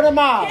bitch. what am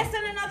I?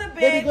 Kissing another bitch.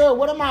 Baby girl,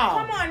 what am I?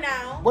 Come on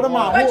now. What am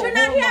I? But Who- you're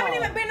not. who He am haven't I?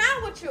 even been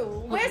out with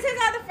you. Where's his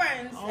other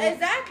friends?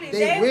 Exactly. They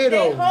They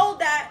weirdos. hold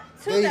that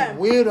to They them.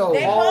 weirdos.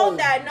 They Oh, hold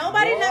that.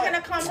 Nobody's not what?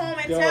 gonna come home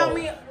and Yo. tell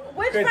me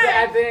which Because friend.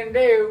 at the end of the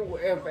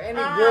day, if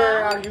any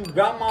girl, you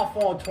got my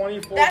phone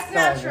 24/7. That's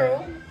not true.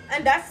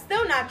 And that's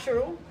still not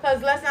true.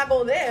 Because let's not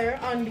go there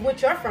on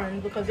with your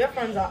friends. Because your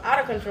friends are out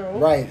of control.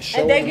 Right,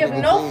 And they showing give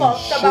niggas no ain't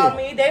fucks shit. about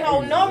me. They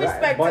hold no Exactly.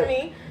 respect But- to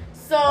me.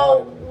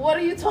 So what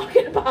are you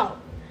talking about?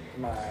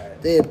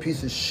 They a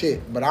piece of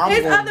shit. But I'm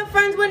His gonna, other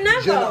friends would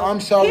never. Jenna,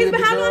 I'm sorry, He's been,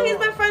 baby how long girl. he's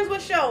been friends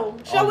with Show?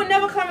 Show would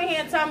never come in here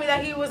and tell me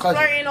that he was 'cause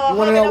flirting or you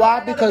wanna hugging know up why?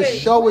 with another Because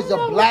bitch. Show is a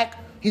black.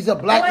 He's a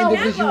black Would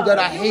individual never. that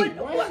I You hate.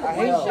 Would I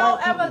hate Show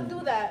black ever people.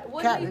 do that?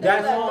 Would Cat, he do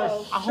that's that on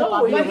though? I hope I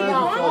Show, be but around he you for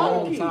a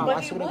long monkey. time. But I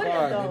he swear to wouldn't,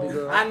 God, though. baby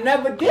girl. I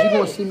never You gonna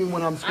did. see me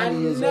when I'm 20 I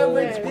years never old,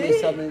 did.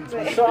 27,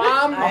 20. So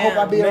I'm. I hope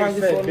I be around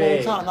you for a long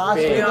Big, time. No, I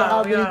swear to big. God,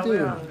 I really Yeah, do.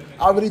 yeah.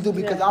 I really do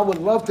because I would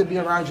love to be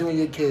around you and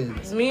your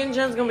kids. Me and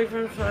Jen's gonna be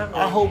friends forever.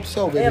 I hope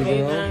so, baby Yeah,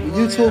 girl. Jen,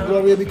 You too, Gloria.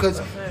 Gloria, because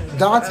That's it.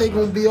 Dante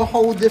gonna be a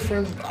whole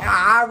different.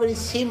 I already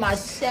see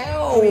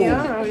myself.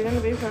 Yeah, we're gonna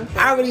be friends.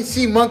 I already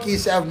see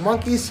monkeys. If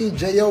monkeys see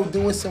J.O.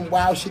 doing some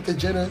wild shit to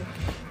Jenna,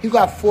 you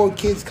got 4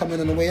 kids coming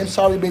in the way. I'm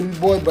sorry, baby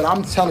boy, but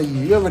I'm telling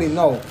you, you already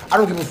know. I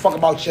don't give a fuck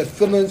about your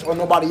feelings or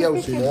nobody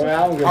else's. Boy,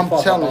 I don't give a I'm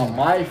fuck telling about you.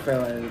 my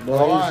feelings, boy.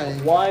 Alright.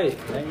 It's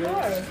white,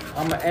 nigga.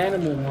 I'm an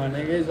animal, man,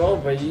 nigga. It's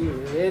over.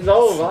 It's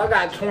over. I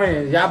got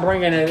twins. Y'all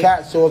bringing it.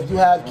 Cat, so if you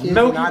have kids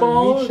Milky and I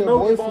Bones, meet your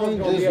Milky Bones boyfriend,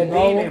 gonna be just a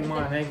demon, know,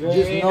 my nigga.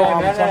 just Ain't know none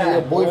I'm of telling your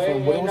that,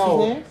 boyfriend. boy. What Ain't was his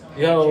no- name?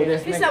 Yo,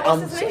 this He nigga. said,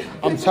 what's his name?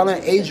 I'm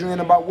telling Adrian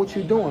about what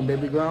you're doing,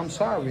 baby girl. I'm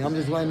sorry. I'm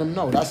just letting them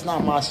know. That's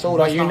not my soul.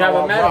 That's you not never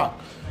how I met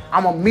rock.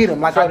 I'm gonna meet him.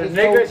 Like So I the just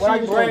told, nigga what I she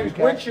just told brings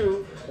Kat. with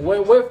you,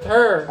 with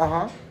her,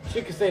 Uh-huh.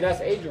 she could say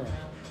that's Adrian.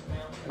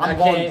 I'm I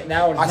going. can't.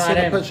 Now it's I not seen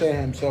a him. picture of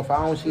him. So if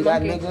I don't see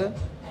that nigga,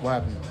 what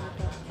happened?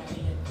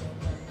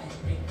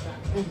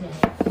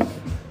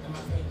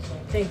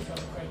 Thank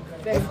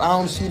you. If I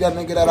don't see that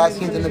nigga that I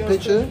seen in the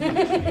picture,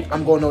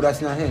 I'm gonna know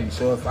that's not him.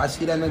 So if I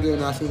see that nigga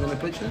and I see him in the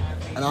picture,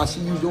 and I see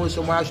you doing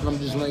some wild shit, I'm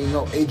just letting you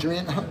know,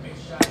 Adrian.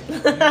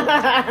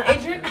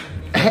 Adrian,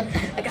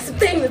 I got some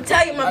things to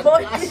tell you, my boy.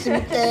 I got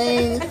some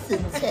things to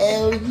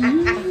tell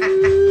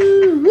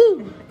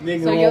you.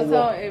 Nigga, So you'll won't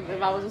tell walk.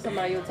 if I was with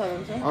somebody, you'll tell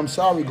them too. I'm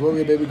sorry,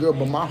 Gloria, baby girl,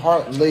 but my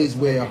heart lays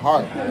where your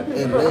heart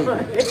it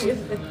lays.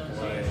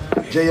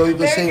 J.O., you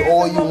can say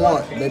all you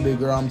want, baby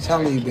girl. I'm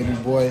telling you, baby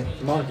boy.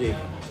 Monkey.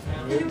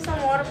 Give me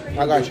some water, please.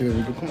 I got you,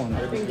 baby girl. Come on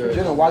now.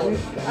 Jenna, why you?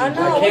 I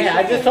know. I can't.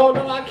 I just told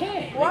him I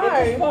can't. Why?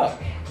 Nigga, what the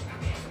fuck?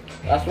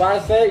 That's why I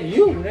said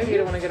you, He nigga.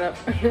 don't want to get up.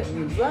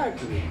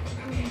 Exactly. He's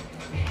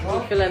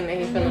feeling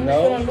Feeling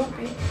No.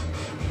 loopy.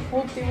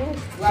 Whoopty whoop.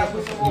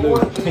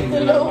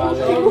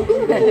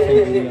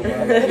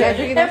 Yeah,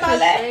 drinking that my shit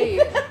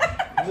leg. straight.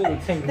 There's a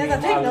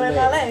tingle in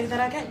my legs that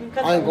I can't.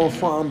 I ain't gonna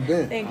front. I'm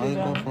bent. Thank I you, ain't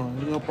John. gonna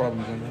front. No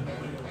problem, Jenna.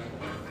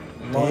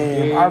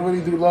 Damn, I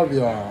really do love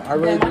y'all. I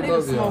really Damn, I do need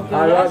love to smoke. y'all.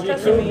 I love you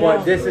Stressing too, me but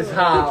out. this is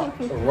how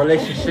a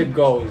relationship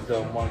goes,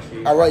 though,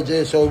 monkey. All right,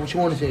 Jay. So what you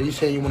want to say? You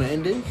saying you want to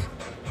end this?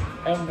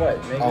 And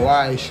what, nigga? Oh,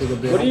 I should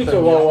have been. What are you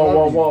doing?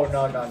 Whoa.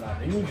 No.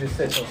 You just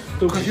said some stupid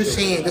Because you're shit.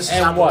 saying this is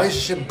And how what?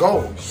 relationship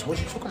goes. What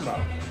you talking about?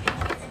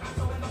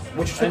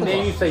 What you talking And then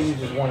you about? say you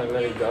just want to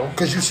let it go.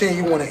 Because you saying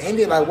you want to end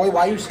it. Like, wait,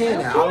 why you saying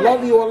that? I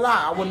love you a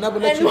lot. I would never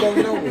let you go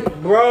nowhere.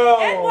 Bro.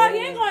 And what? He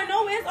ain't going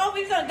nowhere. It's over.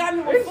 He's done got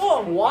me It's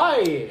before.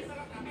 quiet.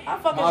 I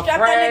fucking My strapped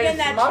that nigga friends, in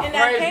that, my in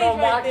that friends cage know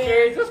my right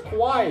there. kids. It's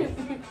quiet.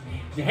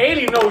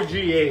 Haley knows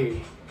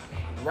GA.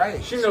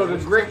 Right. She know the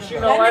grip. She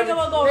know That every nigga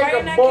will go right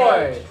in that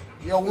boy.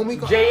 Yo, when we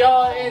go,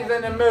 JR ends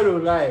in the middle,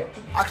 like.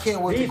 I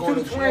can't wait These to go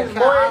two to twins,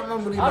 Japan. boy. I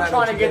remember these I'm nights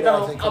trying to you get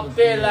guys them ain't coming up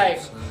there, to like,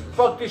 me, son.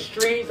 fuck the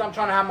streets. I'm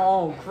trying to have my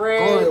own crib,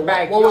 Gloria,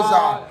 backyard. what was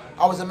I?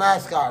 I was a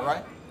mascot,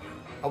 right?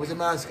 I was a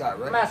mascot,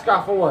 right?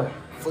 Mascot for what?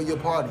 For your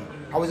party.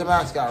 I was a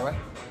mascot, right?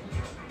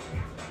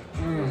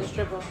 He's a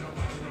stripper.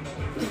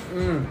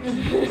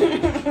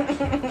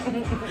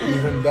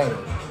 Even better.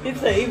 He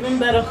said even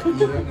better.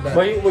 Even better.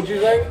 But what you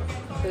say?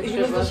 He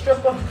was a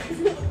stripper.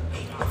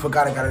 I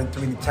forgot I got in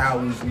 3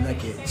 towels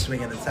naked,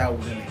 swinging the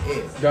towels in the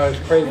air. That's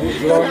crazy.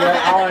 Gloria,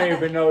 I don't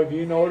even know if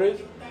you know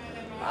this.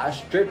 I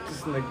stripped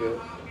this nigga.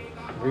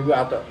 We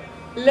got the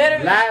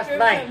Literally last stripping,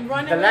 night.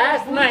 running The with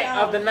last booty night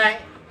out. of the night.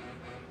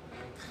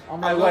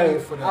 I'm I like, love you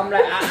wait. for that. I'm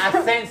like,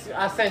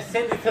 I sent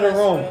Cindy to the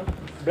room.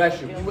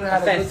 Bless you. You would've I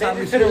had a sent good time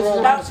Cindy with to the Cindy.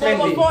 room. That's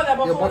Cindy. before that,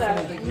 Your before boyfriend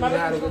that. think you Remember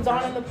had a he was good down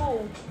time? in the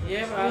pool.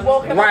 Yeah, We man.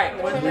 woke him Right.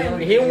 up. Put him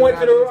in. He went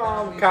to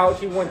the couch.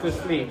 He went to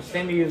sleep.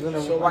 Cindy is in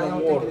the, So why you in the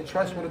don't think water. the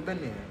trust would have been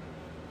there?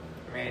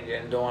 Man,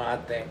 you're doing I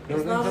think.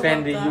 It's not about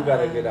Cindy, you that.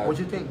 gotta get out. What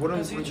you think? What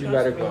else? You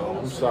gotta go.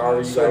 I'm sorry,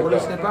 you So what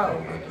is gotta it go.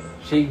 about?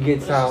 She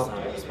gets out.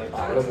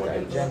 I looked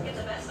at Jen.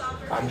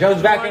 I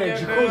jumped back in the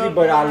jacuzzi,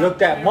 but I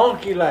looked at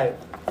Monkey like,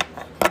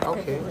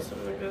 Okay.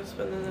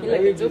 He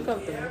like it too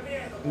comfortable.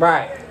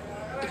 right.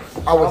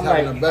 I was I'm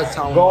having like, the best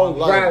time go of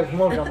my life. grab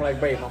Monkey. I'm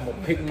like, babe, I'm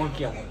gonna pick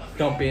Monkey. I'm gonna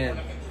dump in.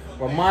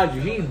 Remind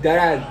you, he's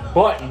dead ass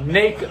butt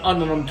naked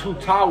under them 2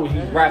 towels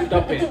he's wrapped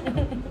up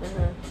in.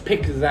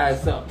 Pick his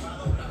ass up.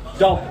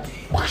 Dump him.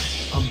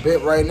 I'm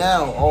bit right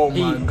now. Oh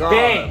He my god.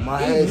 bang.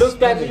 My He head's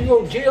looked at me, spinning.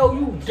 yo, Jill,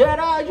 you dead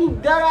eyes, you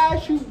dead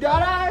eyes, you dead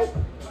eyes.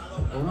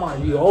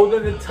 Remind you,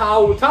 holding the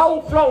towel.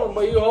 Towel flowing,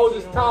 but you hold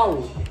this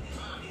towel.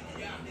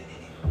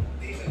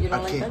 You I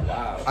don't like can't.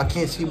 that? I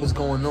can't see what's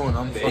going on.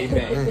 I'm fucking.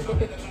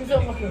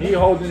 Amen. He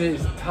holding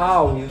his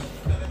towel.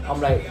 I'm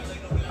like,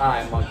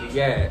 alright, Monkey,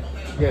 yeah,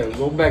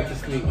 go back to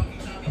sleep.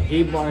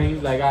 He's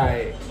like,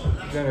 alright,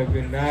 a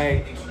good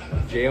night.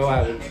 J.O.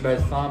 have his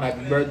best time,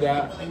 happy birthday.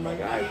 I'm like,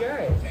 alright,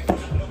 yeah.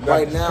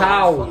 Right now.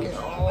 Towel. I'm fucking-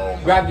 oh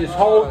my Grab this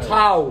whole God.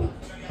 towel.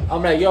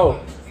 I'm like, yo,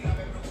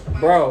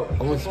 bro,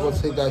 I was supposed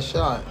to take that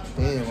shot.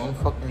 Damn, I'm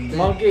fucking dead.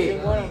 Monkey,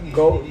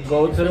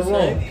 go to the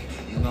room.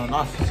 No,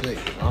 not sick.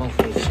 I don't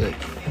feel sick.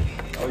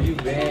 Oh, you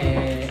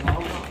bad.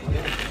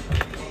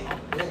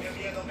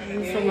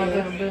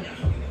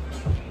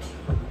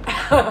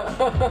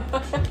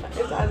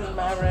 His eyes is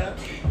mad red.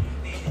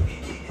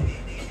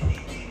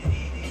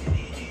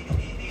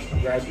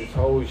 Grab this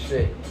whole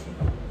shit.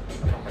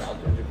 Coming out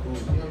the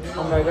jacuzzi.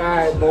 I'm like,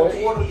 alright, boy.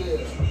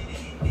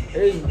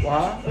 It's,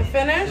 huh? We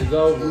finished? It's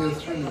over.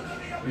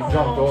 You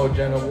jumped all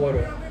Jen of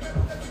water.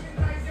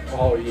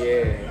 Oh,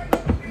 yeah.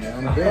 Yeah,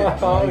 I'm dead.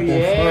 Oh,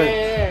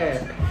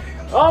 yeah.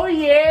 Oh,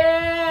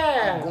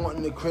 yeah. I'm going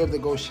in the crib to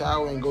go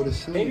shower and go to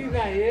sleep. Baby's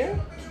not here?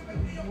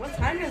 What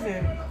time is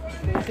it?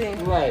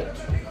 Right.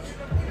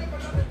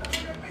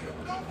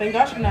 Thank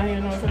God she's not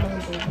here. No, it's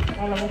 11:30.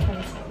 I love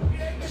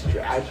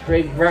her. I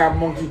straight grab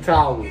Monkey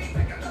towel.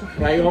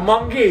 Like, yo,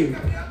 Monkey.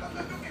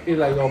 He's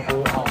like, yo,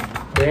 boy,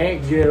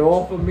 dang, get it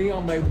off of me.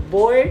 I'm like,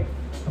 boy,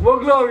 where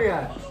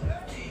Gloria?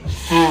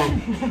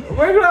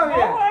 Where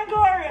Gloria? Oh,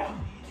 Gloria.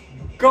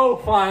 Go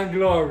find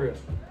Gloria.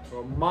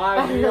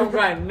 Remind me, you don't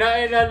got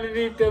nothing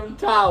underneath them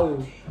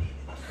towels.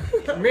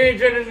 Me and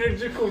Jen in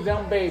the jacuzzi.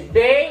 I'm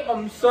babe,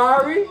 I'm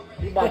sorry.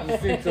 You about to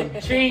see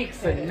some cheeks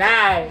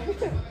tonight.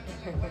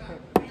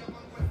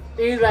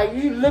 He's like,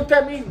 you looked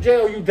at me,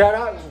 Jill, you dead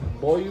out.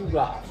 Boy, you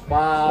got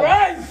 5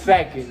 Run.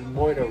 seconds,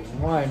 boy, to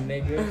run,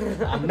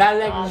 nigga. I'm not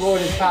letting you go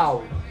to the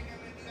towel.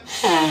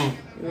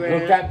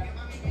 Look at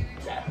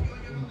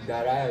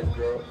that ass,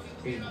 girl.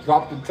 He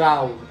dropped the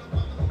towel.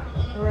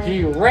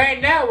 He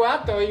ran that way. I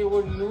thought he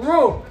was in the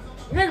room.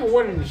 Nigga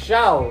went in the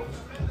shower.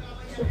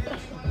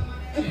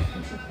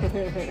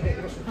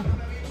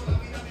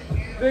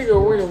 Nigga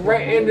went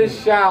right in the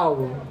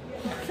shower.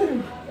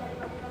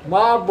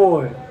 My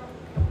boy.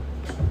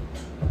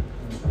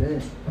 You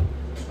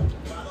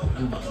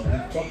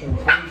fucking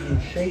crazy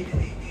and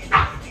shaking.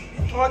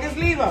 Oh, just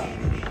leave her.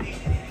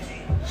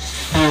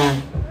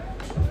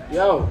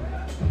 Yo,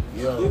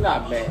 Yo, you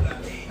not bad.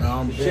 no,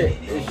 I'm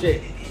This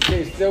dead.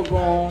 shit still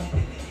going on.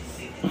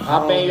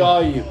 How bad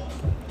are you?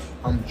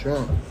 I'm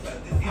drunk.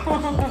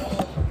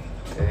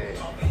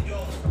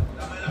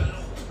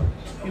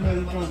 You know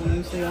you're drunk when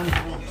you say I'm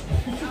drunk.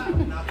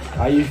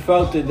 How you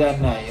felt it that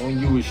night when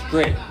you was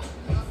straight?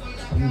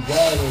 You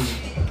bad or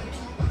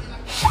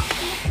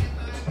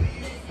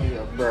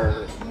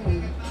cheeseburger.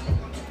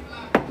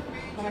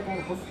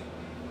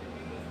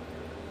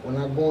 When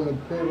I go in the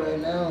crib right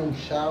now, I'm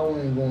showering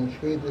and going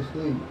straight to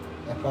sleep.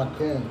 If I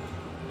can.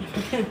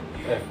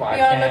 If I You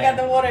gotta look can. at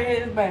the water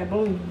hit his back.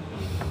 Boom.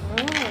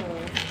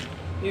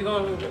 You're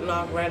gonna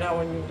knock right out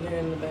when you're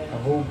in the I bed.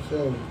 hope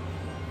so.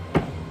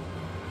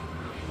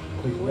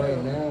 Cause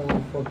right now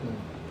I'm fucking.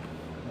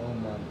 Oh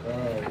my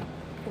god.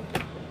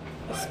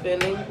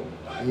 Spinning.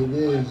 It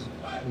is,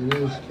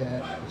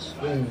 cat. It's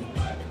spinning.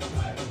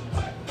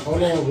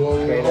 Hold on,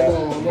 Gloria. Straight Hold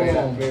up, on, hold straight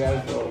up, on. straight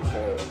up, so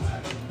good.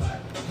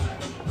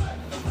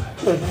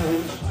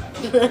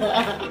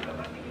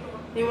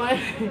 You want?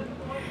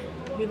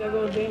 You gotta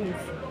go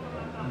dance.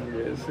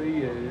 Yes, he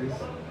is.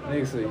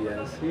 Nigga said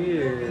yes, he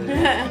is.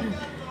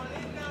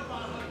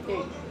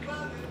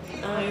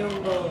 I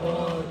am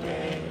all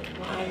day.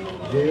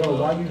 J.O.,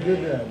 why you did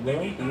that, bro?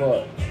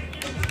 What?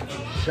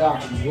 Shot,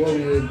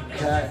 Gloria,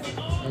 cat,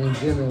 and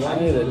Jimmy. Why I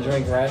you need a did that?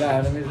 drink right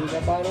now. Let me see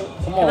that bottle.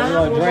 Come Can on, I we have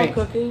want one to more drink.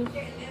 cookie?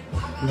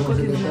 You want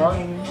to take a shot?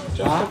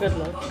 Just Huh? for good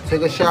luck.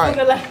 Take a shot.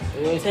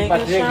 Yeah, she Take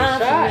about a to take a shot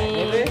shot, for me.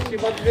 nigga. She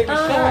about to take a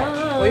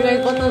shot. Where you guys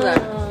both know that?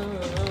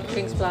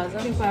 Kings Plaza.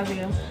 King Plaza,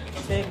 yeah.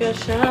 Take a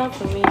shot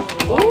for me.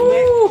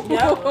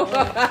 Yep.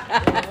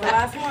 The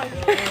last one.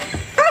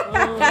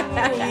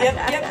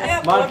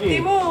 Yep. Monkey.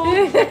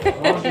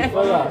 Whoop-de-woo. Monkey,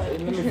 fill up.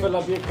 Let me fill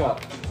up your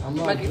cup. I'm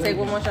not Monkey, take drinking.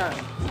 one more shot.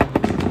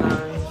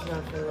 Nah, he's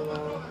not feeling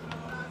well.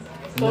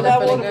 Throw that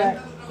feeling water good? back.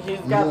 He's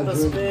I'm got not the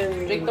drinking.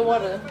 spin. Drink the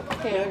water. Yeah, I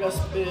Okay. got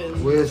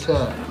spin. Where's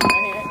that?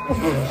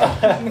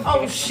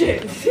 Oh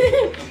shit.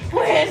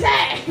 Where is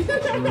that?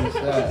 Where's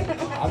that?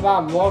 I'm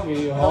not walking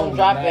you home. Don't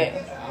drop man. it.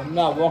 I'm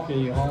not walking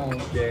you home,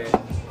 Jay.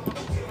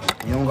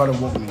 You don't gotta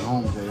walk me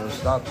home, J.O.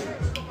 Stop it.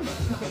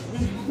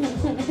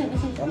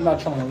 I'm not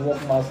trying to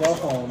walk myself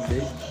home,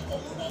 bitch.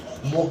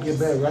 Walk your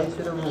bed right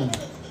to the room.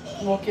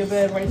 Walk your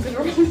bed right to the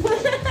room.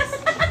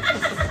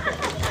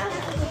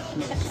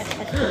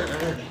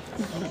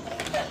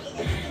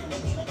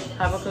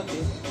 Have a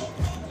cookie.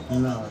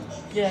 No.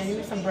 Yeah, you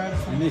need some bread or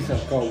You something. need some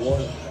cold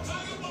water.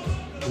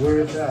 Where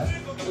is that?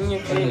 In your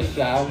In the face.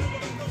 shower.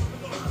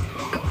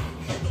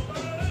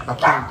 I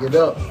can't get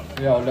up.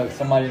 Yo, look,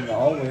 somebody in the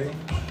hallway.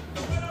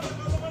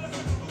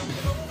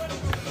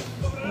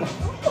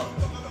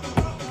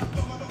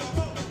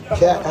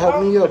 Cat, help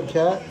me up,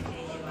 cat.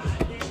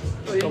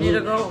 Where you need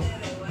to go?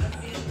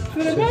 To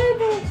the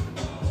bed.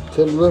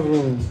 To the living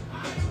room.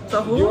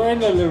 So who? You're in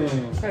the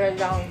living room. Put it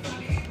down.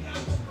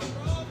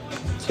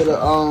 To the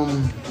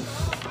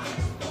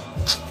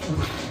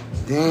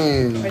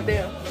damn. Right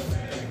there.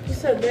 You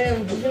said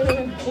damn.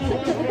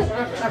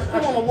 I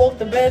want to walk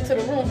the bed to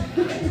the room.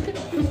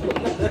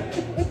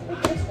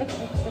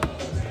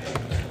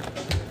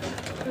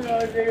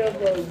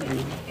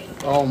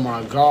 Oh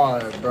my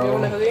god, You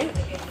want a bro. cookie?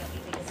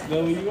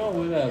 There you go,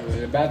 whatever.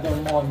 The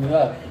bathroom on the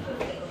left.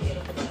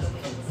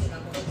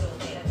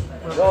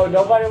 Yo,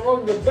 nobody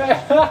moved the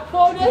bed.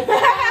 Oh, this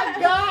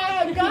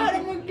I got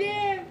him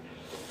again.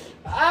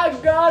 I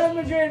got him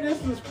again.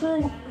 This is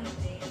proof.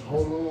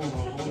 Hold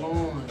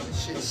on.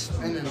 This shit's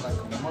spinning like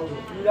a mother.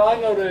 You know,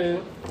 I know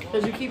this.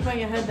 Because you keep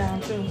putting your head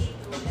down too.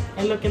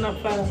 And looking up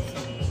fast.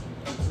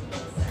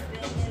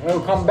 Oh,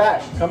 come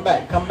back. I'm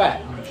trying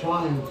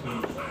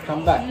to.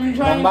 Come back. I'm trying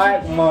Come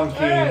back, monkey.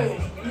 Hey,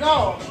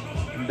 no.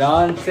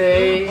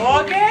 Dante.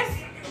 August?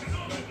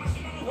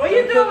 What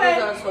you Cookies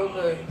doing? are so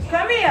good.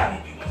 Come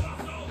here.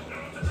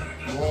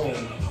 Whoa.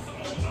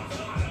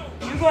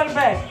 You go to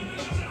bed.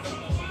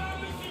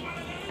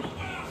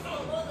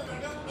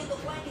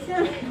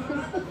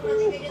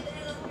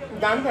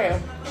 Dante,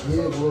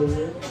 Yeah,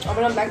 Gloria.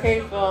 open up that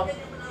cake for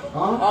Huh?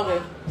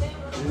 August.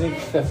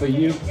 Except for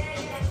you.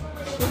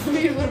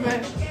 You go to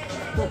bed.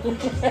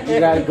 You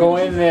gotta go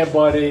in there,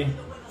 buddy.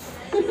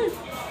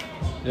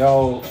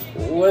 Yo,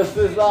 what's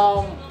this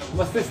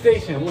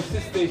station? What's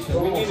this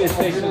station? We need a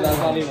station that's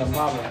not even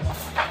problem.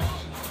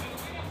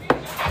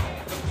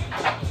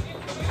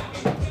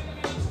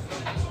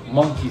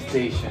 Monkey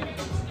station.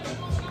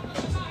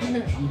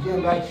 You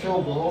getting back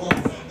show, bro. Hold on.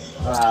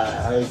 I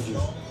heard you.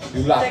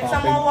 You lost Take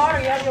some more water.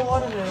 You have your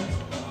water there.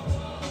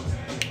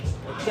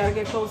 You gotta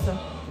get closer.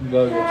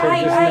 Look, check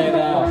this man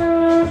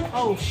out.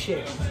 Oh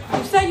shit.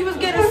 You said you was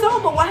getting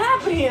sober. What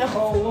happened here?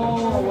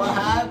 Oh, what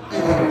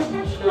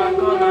happened? Should I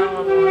call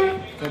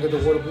 911? Can I get the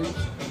water, please?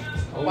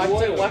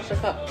 Watch the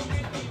cup.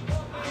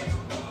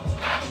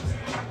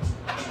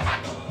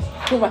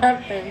 What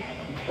happened?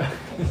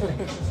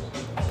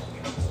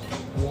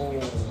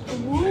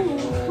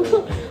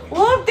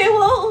 Whoop they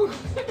whoop.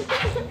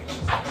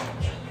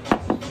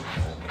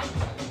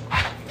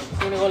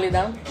 You wanna go lay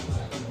down?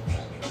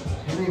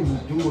 He didn't even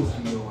do it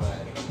to your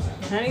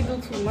ass. I ain't do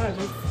too much.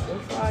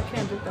 That's why I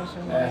can't do that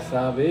shit. That's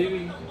our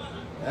baby.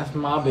 That's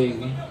my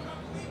baby.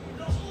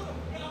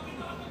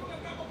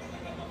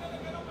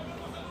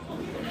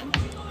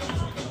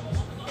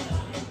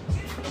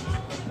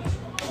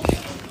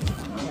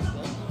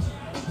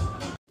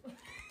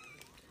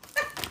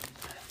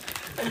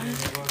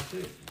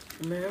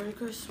 Merry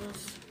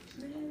Christmas.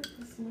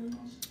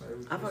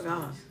 I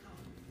forgot.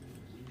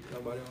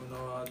 Nobody don't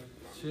know our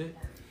shit.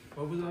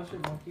 What was our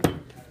shit, Monkey?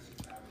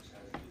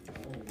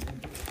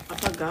 I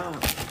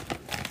forgot.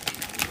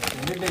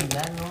 Has it been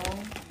that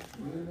long?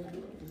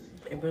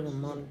 It been a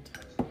month.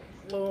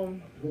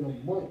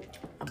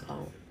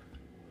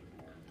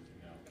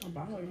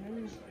 About yeah.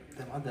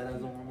 Damn, my dad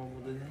don't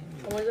remember the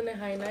name. Wasn't it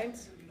High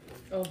Nights?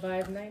 Oh,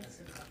 Vibe Nights?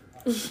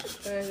 I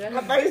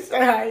thought you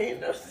said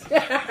hyenas.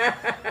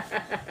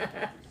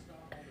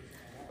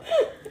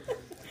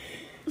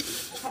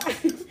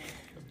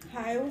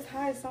 High, it was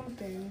high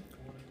something.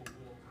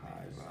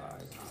 High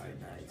vibes, high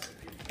nights.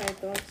 High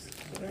thoughts.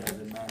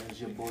 Doesn't matter, it's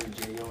your boy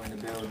J.O. in the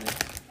building.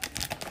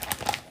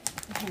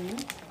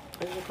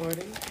 Mm-hmm. Are you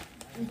recording?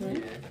 Yeah.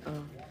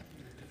 Oh.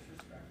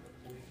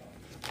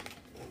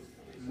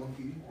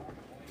 Monkey.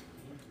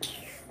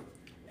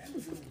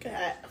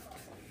 Cat.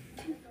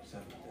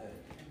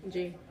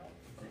 G.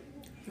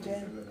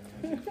 Jen.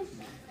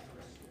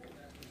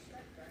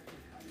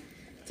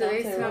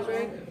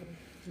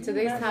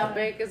 Today's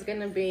topic is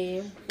gonna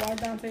be Why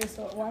Dante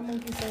so? Why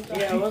Monkey so dry?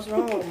 Yeah, what's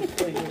wrong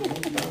with you?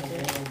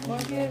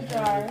 Monkey is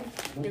dry.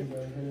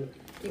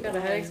 you got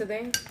a headache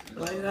today?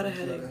 Why you got a I got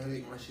headache? a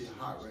headache. My shit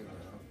hot right now.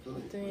 I feel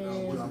it.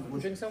 Damn.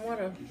 Drink some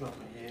water. You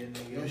dropping your head,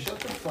 Yo, nigga. shut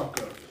the fuck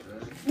up,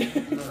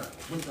 man. Nah,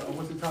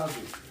 what's the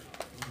topic?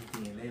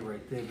 DNA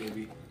right there,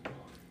 baby.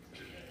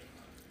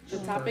 The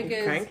topic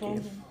is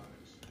Cranky.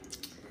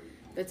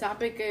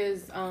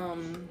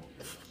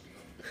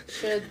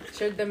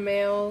 should the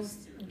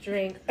males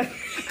drink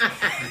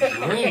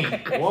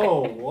Drink.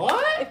 Whoa,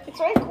 what?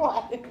 Drink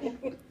water.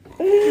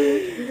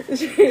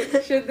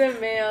 should the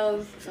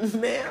males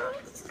Man.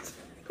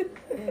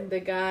 and the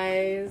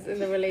guys in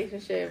the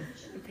relationship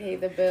pay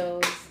the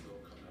bills?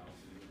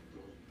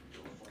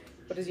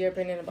 What is your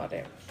opinion about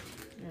it?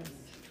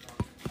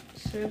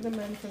 Should the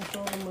men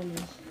control the money?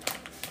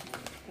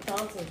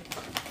 But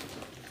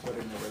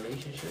in a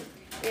relationship?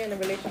 Yeah, in a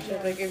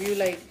relationship, like if you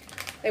like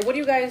what do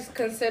you guys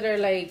consider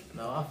like?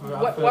 No, I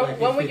feel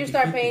When would you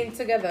start paying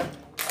together?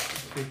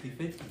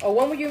 50-50. Or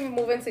when would you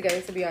move in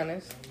together? To be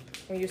honest,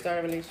 when you start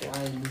a relationship,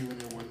 I ain't moving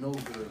in with no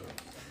girl.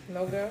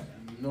 no girl.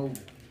 No,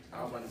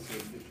 I was about to say,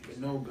 but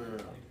no girl.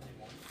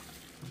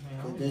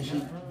 But then, you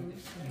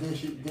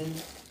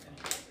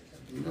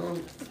know, I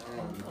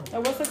don't know.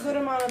 And what's a good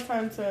amount of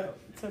time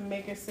to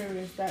make it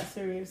serious? That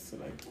serious to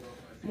like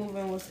move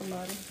in with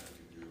somebody?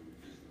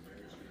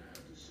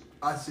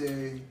 I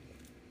say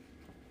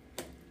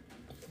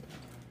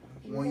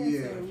 1 You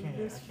year.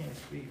 can't say, I can't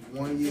speak.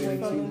 1 year you and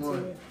fell 2 into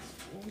months.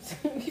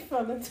 it. You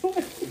fell into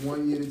it.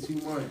 1 year to 2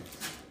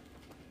 months.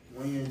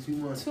 1 year and 2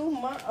 months. 2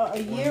 months, a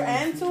year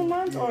and 2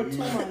 months, or 2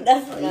 months?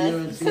 That's A year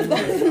and 2 That's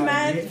months.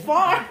 mad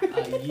far.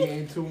 A year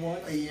and 2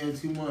 months? A year and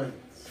 2 months.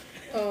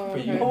 Oh, For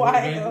you okay.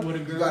 Why? moving with a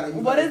You girl? gotta,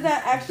 What is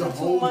that extra the 2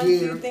 whole months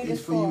year you think is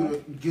is for you to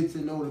get to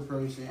know the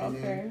person, and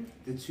Okay. then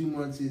the 2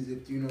 months is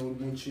if you know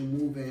once you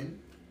move in,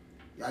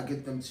 I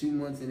get them 2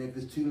 months, and if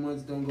it's 2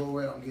 months don't go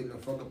well, I'm getting the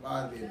fuck up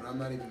out of there. But I'm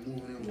not even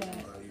moving in with Yeah.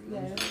 somebody. You know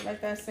what I'm Yeah, saying? like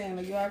that saying,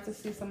 like you have to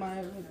see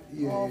somebody with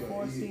Yeah, all yeah,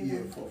 4 yeah, seasons.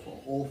 yeah, for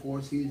all 4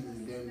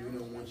 seasons. Then you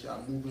know once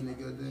y'all moving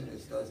together,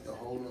 it starts the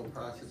whole little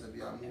process of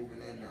y'all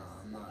moving in. Nah,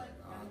 I'm not.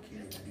 I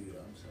can't even do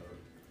that. I'm sorry.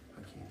 I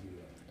can't do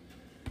that.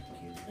 I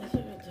can't do That's a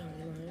good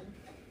timeline.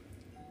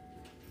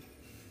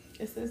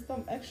 It says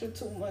some extra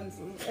 2 months.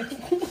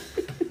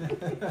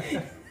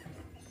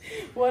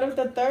 What if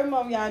the 3rd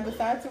month y'all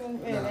decide to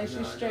move in and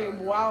she's straight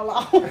wild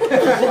out? She's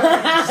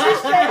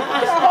straight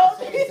that.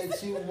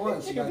 It's 2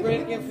 months. You got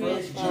break the your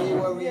first fist.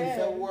 January Yeah.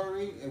 and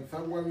February. In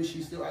February,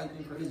 she's still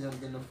acting crazy. I'm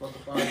getting the fuck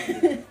up out of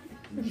here.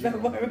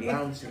 February.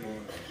 Bouncing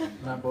on her.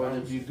 Nah, but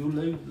if you do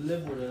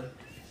live with her,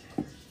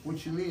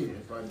 What you mean?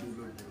 If I do live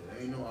with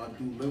her, ain't no I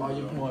do live all with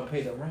you her. want to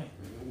pay the rent.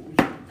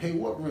 Pay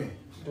what rent?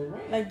 The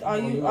rent.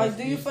 Like,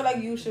 do you feel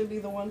like you should be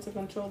the one to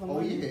control the Oh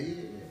money?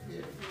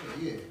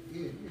 yeah.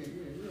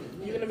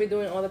 You're gonna be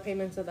doing all the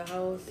payments of the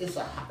house. It's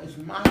my.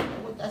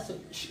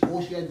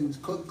 All she gotta do is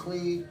cook,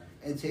 clean,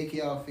 and take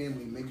care of our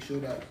family. Make sure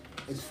that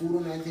it's food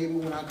on that table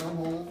when I come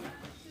home.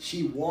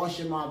 She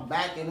washing my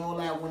back and all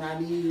that when I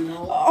need, you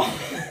know. All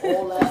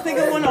that.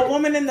 Thinking when a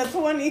woman in the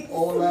 20s.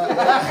 All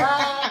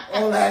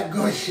that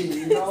good shit,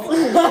 you know.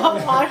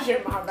 Washing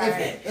my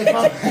back.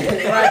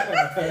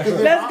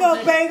 Let's go,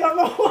 bang. I'm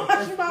gonna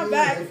wash my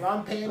back. If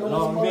I'm paying all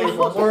Long those day from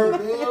motherfucking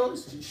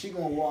bills, she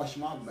gonna wash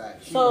my back.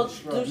 She So, gonna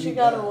scrub do me she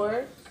gotta down.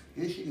 work?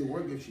 Yeah, she can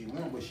work if she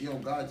want, but she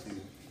don't got to.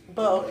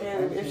 But okay,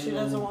 if she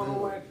doesn't want to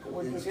work,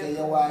 what Then you stay get?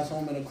 your ass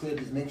home in the crib.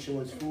 Just make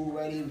sure it's food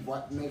ready.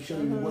 Make sure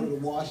you want to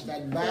wash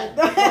that back.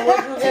 So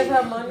would you give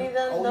her money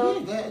then, Oh though?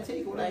 yeah, go ahead,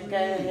 take whatever. Like, you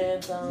get her need. hair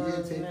done,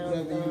 Yeah, take nails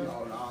whatever you done. need.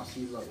 Oh no,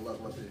 see, look.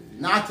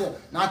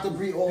 Not to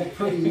be all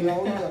pretty, you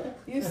know.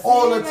 You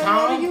All see, the man,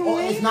 time. what do you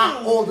It's mean?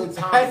 not all the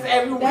time. That's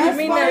every week. That's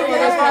mean why- that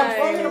That's what I'm yeah.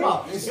 talking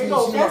about. It's It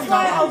goes That's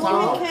why a woman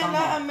Time can't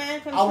let a man I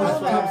control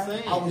was, what I'm her.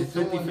 saying. I was It's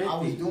doing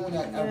 50-50.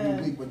 that every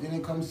Yeah. week, but then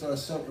it comes to a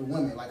certain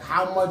women. Like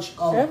how much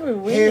of Every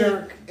week.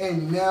 hair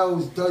and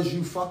nails does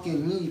you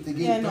fucking need to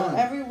get Yeah, no, done?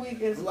 every week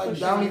is Like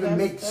pushing that don't it. even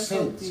make That's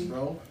sense, OD.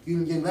 bro. You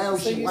can get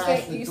nails So shit you last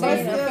say for you 3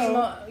 saying a still-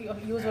 female,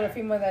 you was with a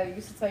female that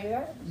used to tell you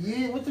that?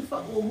 Yeah, what the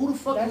fuck? Well, who the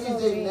fuck That's needs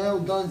what their we- nail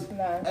done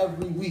Nah.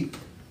 every week?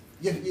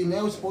 Your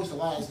nails supposed to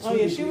last 2 Oh,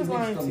 yeah, to she 3 was weeks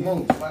lying the to you.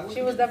 most. Like, what She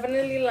the- was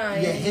definitely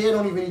lying. Your hair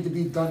don't even need to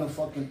be done a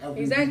fucking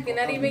every Exactly, week.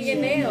 not or even every your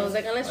 2 nails. weeks.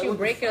 Like unless Like, you what the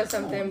break it or fuck?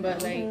 something,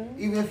 but like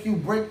Even if you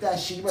break that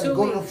shit, you better 2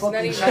 go to the weeks, not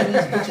fucking even.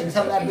 Chinese bitch and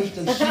tell that bitch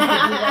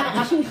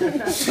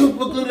to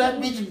super glue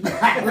that bitch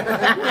back.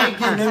 You ain't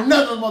getting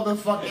another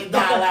motherfucking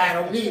dollar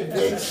out of me,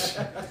 bitch.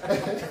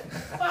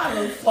 I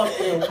don't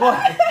fucking work.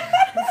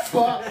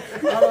 Fuck,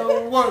 I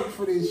don't work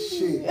for this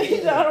shit.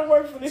 You gotta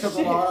work for this Took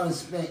shit. about I done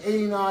spent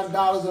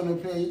 $89 on the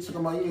pen. You took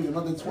about you need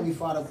another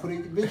 $25 to put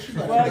it. Bitch, you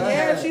better Well, go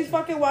yeah, ahead. she's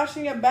fucking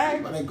washing your back.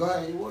 You better go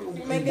ahead.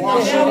 You making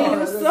wash the nail it.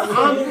 yourself.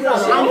 I'm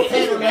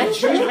paying You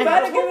electricity.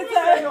 better give it to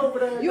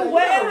her. You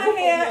wetting her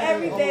hair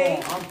every Hold day.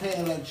 on, I'm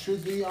paying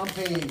electricity. I'm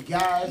paying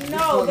gas. No,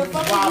 Bitch, the use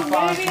fucking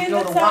Wi-Fi. humidity So in you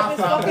know the tub is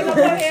Wi-Fi fucking bill up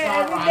her gonna be hair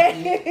every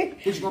skyrocketing. day.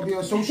 Bitch gonna be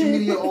on social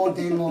media all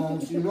day long,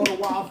 so you know the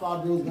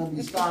Wi-Fi bill is gonna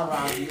be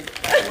skyrocketing.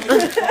 What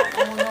the fuck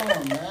going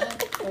on, man?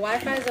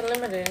 Wi-Fi is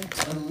unlimited.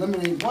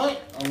 Unlimited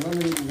what?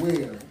 Unlimited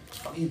where?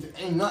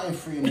 Ain't nothing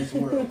free in this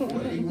world. Boy.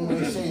 Even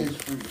when they say it's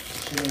free,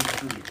 shit ain't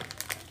free.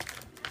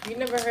 You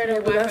never heard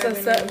of But that's Wi-Fi?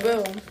 a set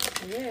bill.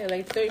 Yeah,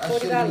 like $30,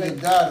 That shit on your $40.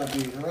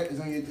 database, right?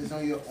 It's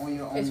on your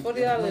own. It's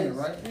 $40. plan,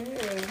 right?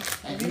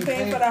 Yeah. And You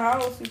paying for the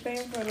house, you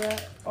paying for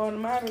the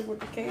automatic with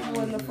the cable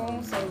and the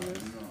phone service.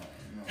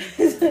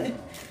 No.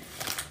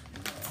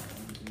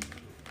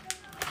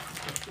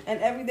 And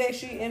every day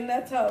she in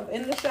that tub,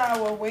 in the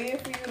shower, waiting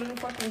for you to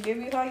fucking give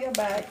you her your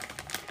back.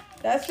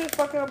 That shit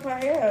fucking up her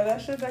hair.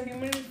 That shit, that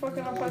humidity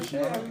fucking up her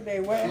shit every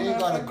day. She Wetting ain't her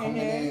gotta fucking come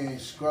in hair. there and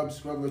scrub. What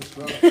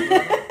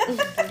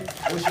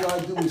she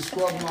gotta do is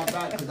scrub my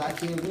back because I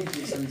can't reach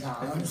it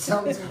sometimes.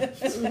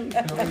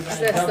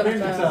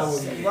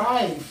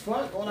 Right,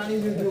 fuck. All I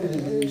need to do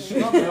is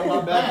scrub it on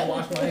my back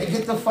and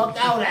get the fuck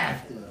out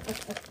after.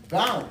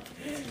 Bounce.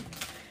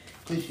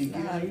 Till she Nah,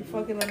 get you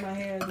fucking up my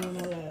hair doing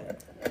all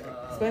that.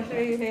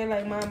 Especially your hair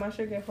like mine, my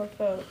shit get fucked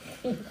up.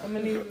 I'm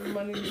gonna need this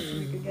money this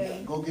week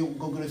again. Go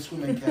get a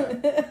swimming cap.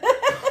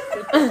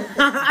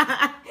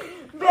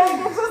 Go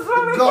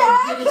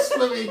Get a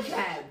swimming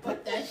cap.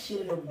 Put that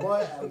shit in the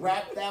butt,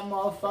 wrap that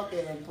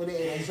motherfucker, and put it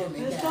in a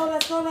swimming Let's cap. go,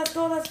 let's go, let's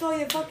go, let's go.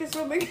 You fucking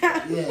swimming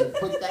cap. Yeah,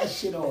 put that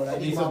shit on. I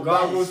Need my some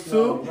goggles back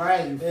strong. too?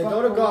 Right. Yeah, fuck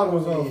throw the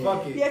goggles around on. here.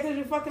 Fuck it. Yeah, because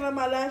you're fucking up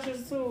my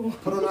lashes too.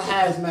 Put on a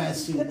hazmat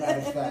suit, matter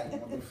of fact,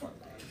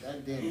 motherfucker.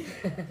 God damn it.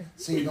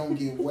 So you don't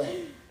get wet.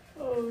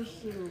 Oh,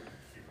 shoot.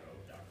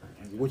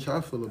 What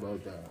y'all feel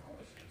about that?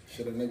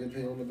 Should a nigga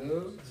pay all the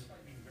bills?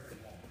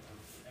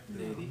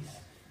 Ladies.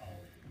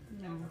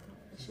 No,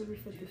 it should be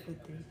 50-50.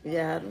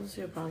 Yeah, I don't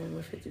see a problem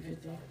with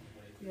 50-50.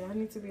 Yeah, I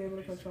need to be able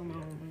to control my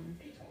own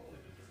money.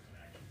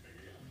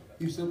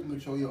 You still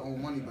control your own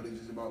money, but it's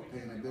just about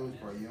paying the bills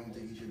part. You don't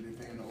think you should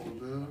be paying the old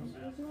bills?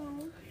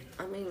 No.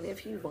 I mean,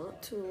 if you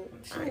want to,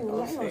 I Shoot, ain't I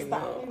gonna ain't say gonna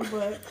stop no. you,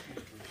 but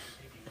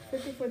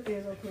 50-50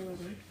 is okay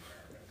with me.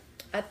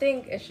 I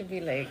think it should be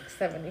like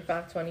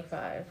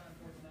 75-25.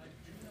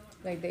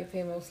 Like they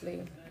pay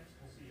mostly,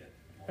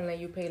 and like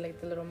you pay like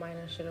the little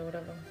minor shit or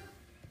whatever.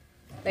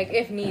 Like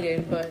if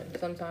needed, but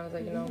sometimes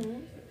like you know.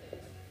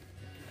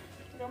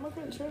 I'm gonna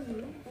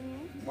contribute.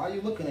 Why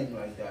you looking at me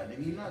like that?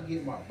 Nigga, you not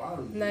getting my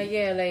bottle. Nah,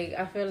 yeah, like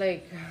I feel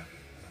like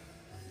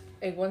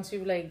once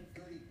you like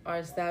are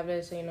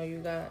established, and, you know, you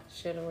got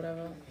shit or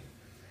whatever.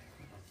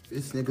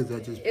 It's niggas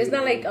that just. It's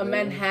not like a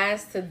man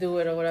has to do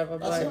it or whatever,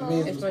 That's but a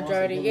man's it's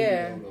majority, yeah.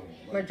 responsibility, though.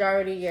 Like,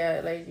 Majority,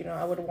 yeah. Like, you know,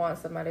 I would want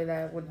somebody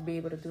that would be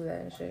able to do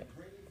that and shit.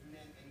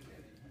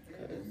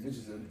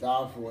 Bitches will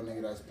die for a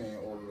nigga that's paying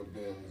all of the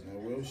bills.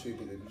 And real shit,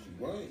 cause if she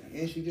what?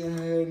 And she getting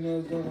her hair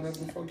nails done whenever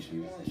the fuck she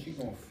wants. She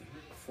gonna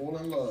fall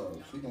in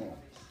love. She gonna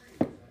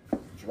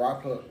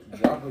drop her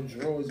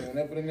drawers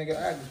whenever the nigga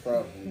acts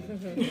properly.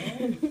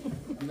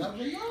 You never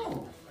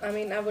know. I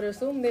mean, I would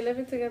assume they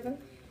living together.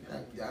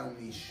 That don't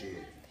need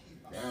shit.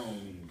 That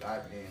don't need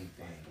goddamn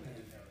thing.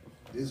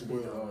 This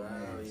world, oh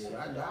man. See,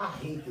 I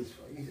hate this.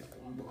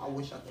 I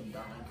wish I could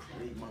die and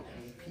create my own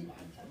people.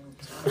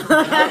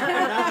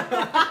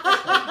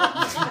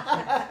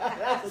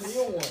 That's a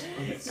new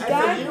one.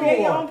 God, create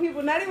your own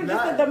people, not even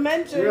just the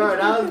dimension.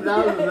 Yeah,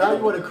 now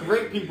you want to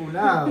correct people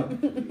now.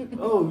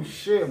 Oh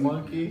shit,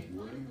 monkey.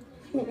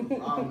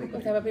 I'll make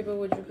What type of people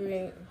would you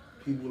create?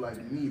 people like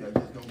me that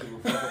just don't give a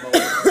fuck about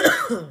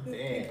life.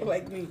 Damn.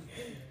 Like me.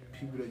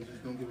 People that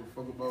just don't give a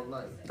fuck about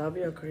life. That'd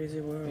be a crazy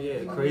world.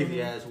 Yeah,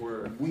 crazy ass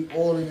word. We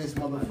all in this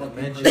motherfucking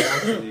Mention crazy.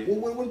 actually.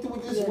 What with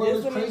this Yeah, world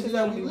this is crazy dimension's that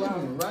gonna we be live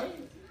wild. in, right?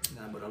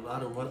 Nah, but a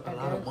lot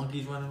of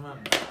monkeys running around.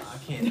 I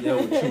can't deal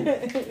with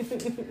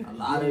you. A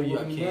lot of you,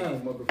 I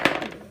can't.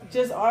 Motherfucker.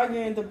 Just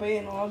arguing,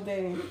 debating all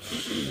day.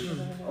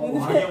 Oh,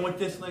 arguing with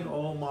this nigga.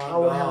 Oh my I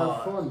would have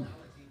god. fun.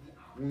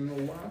 You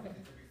know why?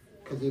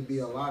 Because it'd be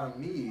a lot of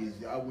me's.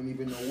 I wouldn't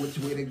even know which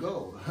way to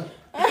go.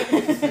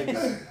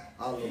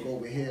 I'll look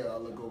over here,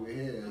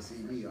 I see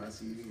me, I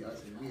see me.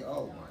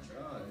 Oh my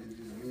God, it's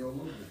just me all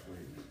over the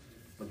place.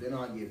 But then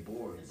I get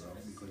bored, bro,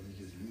 because it's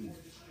just me.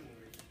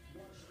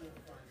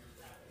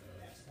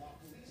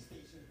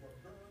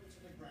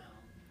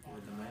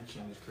 With the man.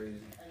 dimension is crazy.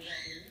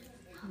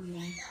 No.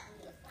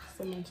 This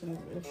dimension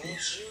is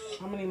iffy.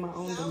 I'm gonna need my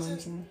own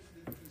dimension.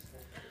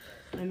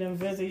 And then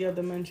visit your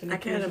dimension. I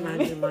can't occasionally.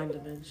 imagine my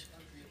dimension.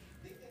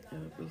 It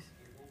would be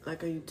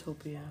like a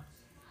utopia.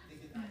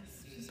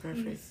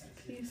 Perfect.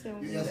 Peace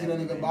and You guys see that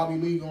nigga Bobby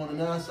Lee going to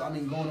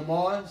NASA? Going to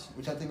Mars?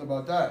 What y'all think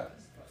about that?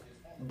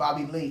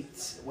 Bobby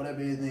Lates, whatever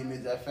his name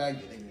is, that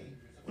faggot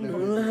nigga.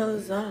 Who the hell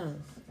is that?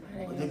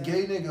 The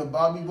gay nigga,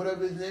 Bobby,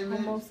 whatever his name is.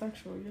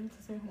 Homosexual. You have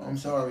to say homosexual. I'm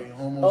sorry,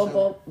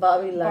 homosexual. Oh,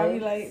 Bobby Bobby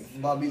Light. Lights.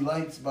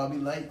 Bobby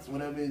Lights,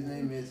 whatever his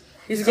name is.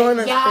 He's going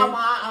to Y'all, space.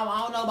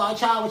 I don't know about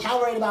y'all, but y'all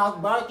worried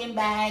about Birkin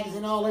bags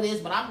and all of this,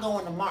 but I'm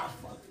going to Mars.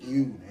 Fuck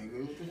You,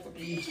 nigga. What the fuck are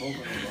you talking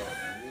about,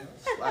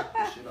 nigga? Slap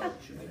the shit out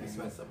you, They nigga.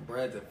 spent some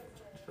bread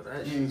for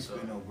that You shit. ain't So.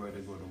 spend no bread to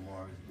go to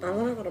Mars, I bro.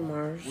 want to go to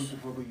Mars. What the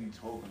fuck are you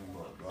talking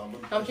about, bro?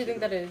 How much you think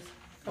that is?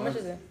 How much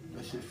is it?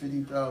 That shit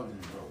 50,000,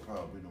 bro.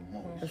 Probably the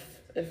most.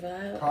 If I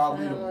had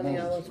Probably money,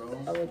 the I most, would,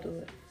 bro. I would do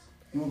it.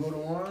 You wanna go to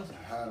Mars?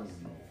 Hell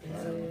no.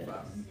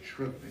 Yeah. You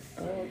tripping.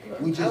 I would go.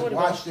 We I just would've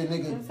watched the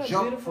nigga That's a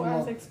jump beautiful from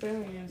ass a...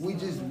 experience. We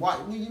just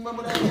watched... You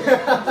remember that?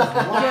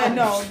 Yeah,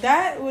 no,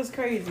 that was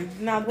crazy.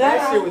 Now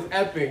That shit was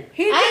epic.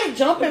 he I ain't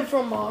jumping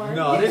from Mars.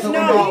 No, this is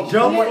No, about he-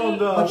 jumping he- on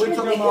the. But What you're you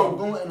talking call about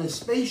going in a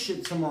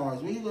spaceship to Mars.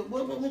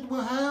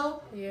 What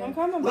hell? Yeah. I'm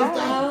coming What's back.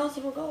 that? How else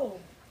would we go?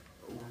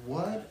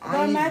 What?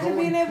 But imagine going,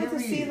 being able to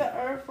period. see the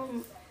Earth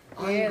from.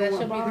 I ain't Yeah, that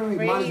going, should be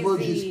period. Might as well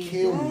just crazy.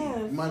 kill me.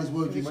 Yes. Might as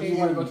well just But kill you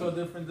want to go me. to a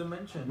different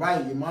dimension.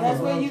 Right, you might That's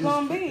as where well you just...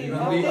 gonna be. You're Up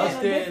gonna be there us in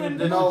a there in different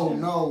the dimension.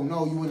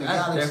 No, you in the That's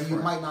galaxy, different.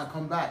 you might not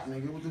come back,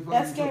 nigga. What the fuck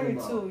That's you talking scary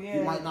about? too, yeah.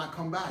 You might not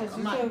come back. 'Cause I'm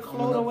you not could coming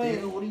float up away.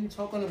 there. What are you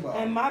talking about?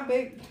 And my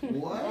big.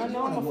 What? I You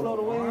know I'm wanna gonna go float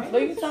to away. Mars?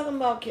 But you talking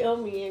about kill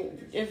me, and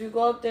if you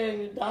go up there and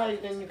you die,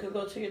 then you could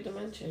go to your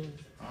dimension.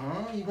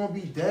 Huh? You gonna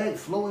be dead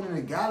floating in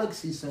a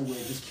galaxy somewhere.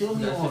 Just kill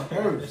me on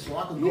Earth so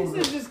I can go You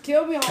to said just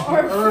kill me on on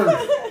Earth.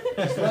 Earth.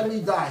 Just let me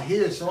die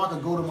here so I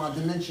can go to my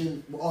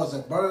dimension or as a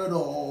bird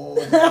or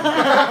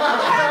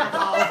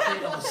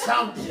dolphin or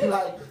something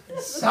like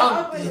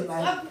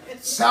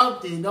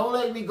something. Don't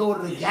let me go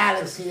to the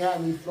galaxy and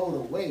have me float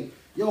away.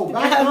 Yo,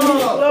 back up.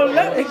 Don't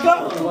let me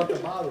go. What the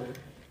bottle?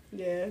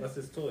 Yeah. That's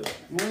his toy.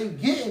 You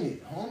ain't getting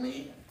it,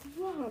 homie.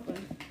 What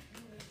happened?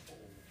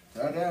 I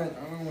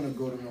don't want to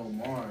go to no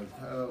Mars.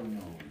 Hell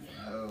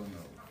no.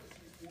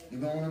 You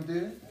going up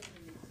there?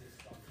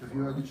 If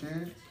you had the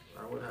chance?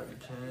 I would have the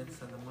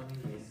chance and the money.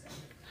 Yeah.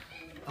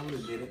 I would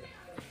have did it.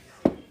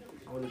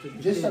 I would have took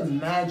the Just kids.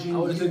 imagine I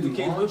would've took the you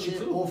kids with launch me, it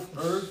too. off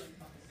Earth.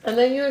 And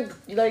then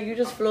you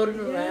just floated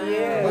around.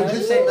 Yeah. But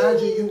just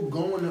imagine you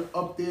going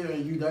up there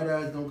and you that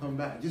ass don't come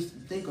back. Just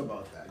think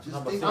about that. Just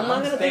No, but think see, I'm not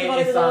about gonna staying think about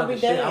it 'cause inside I'll be the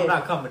shit. dead. I'm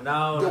not coming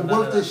down. the I'm none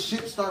work of the that.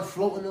 ship start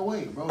floating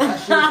away, bro. That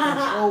shit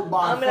is controlled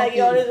by I'm be like,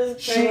 yo, this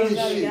is shooting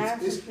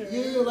crazy. shit.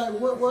 Yeah, like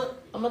what?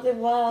 I'm gonna think,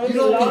 wow. You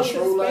don't lost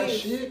control in that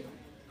space. shit.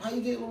 How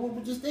you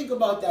get? Just think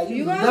about that. You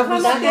You gotta never come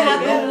see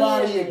back again.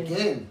 nobody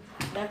again.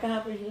 That can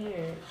happen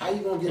here. How you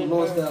gonna get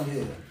lost down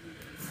here?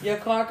 Your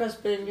car could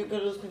spin. You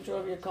could lose control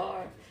of your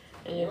car,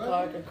 and your What?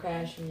 car could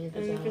crash, and you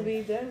could And you die. can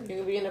be dead. You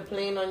could be in a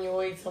plane on your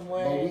way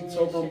somewhere. But and we your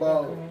talking shit could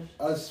about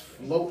crash. us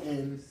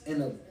floating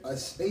in a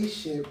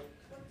spaceship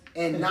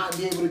and not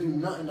be able to do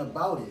nothing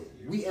about it.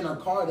 We in a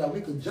car that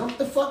we could jump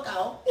the fuck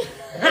out.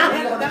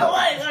 Nobody's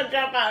gonna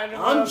jump out. in the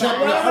I'm road.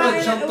 jumping out. I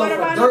done jumped What off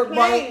a about dirt the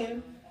bike.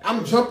 plane?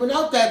 I'm jumping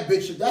out that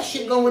bitch. If that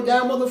shit going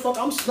down, motherfucker,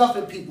 I'm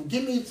snuffing people.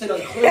 Get me to the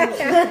clearest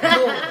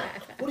door.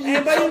 What are you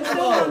And but you talking still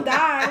gonna about?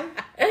 die.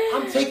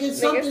 I'm taking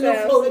something to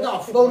sounds float. They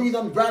got floaties.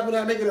 I'm grabbing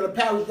that, making it a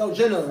Paris. Yo,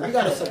 Jenna, we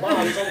gotta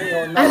survive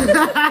somewhere on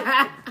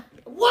night.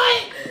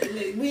 What?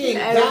 We ain't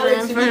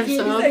galaxy. We can't He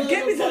said,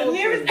 "Get me to the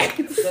nearest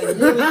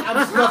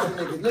I'm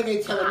snuffing niggas. Nigga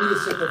ain't telling me to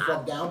sit the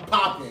fuck down. I'm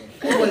popping.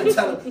 You ain't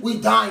telling we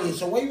dying.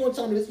 So why you gonna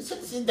tell me this?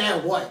 Sit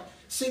down. What?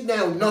 Sit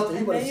down. Nothing.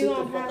 You better Then sit you the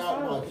gonna fuck pass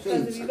out my out.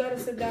 Because if face. you gotta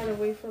sit down and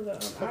wait for the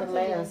For the oxygen.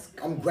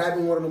 mask. I'm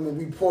grabbing one of them and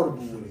we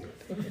portable with it.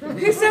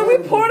 He said we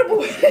portable.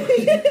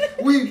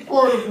 We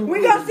portable. We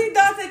with gonna it. see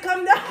Dante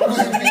come down.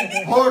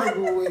 We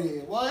portable with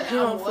it. What? You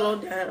I'm don't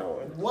float what? down.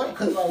 What?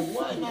 Cause like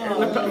what?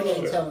 No, you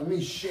ain't telling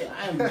me shit.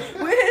 I'm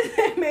Where's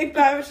his make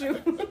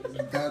parachute?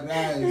 that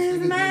guy.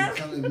 Niggas ain't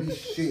telling me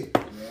shit,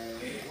 man.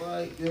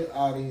 What? Get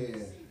out of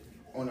here.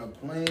 On a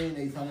plane,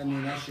 they telling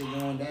me that shit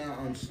going down.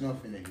 I'm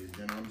snuffing niggas.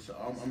 Then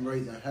I'm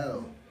raising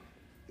hell.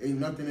 Ain't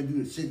nothing to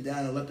do to sit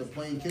down and let the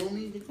plane kill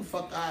me. Get the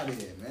fuck out of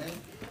here, man.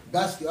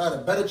 That's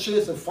the better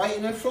chance of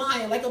fighting than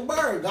flying like a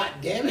bird. God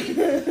damn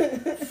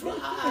it.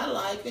 Fly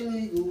like an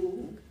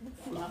eagle.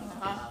 Fly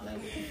like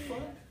what the fuck?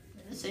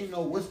 This ain't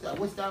no what's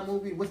that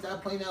movie? What's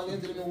that plane that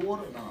landed in the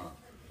water? Nah.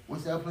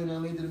 What's that plane that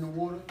landed in the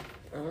water?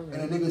 And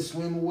a nigga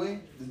swim away.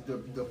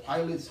 The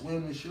pilot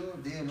swam ashore.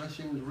 Damn, that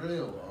shit was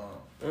real.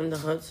 In the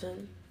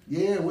Hudson.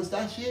 Yeah, what's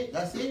that shit?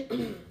 That's it?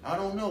 I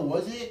don't know.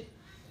 Was it?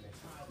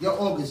 Yo,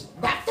 August,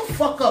 back the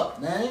fuck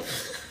up, man.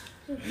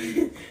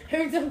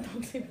 Every time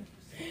don't say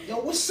that. Yo,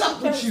 what's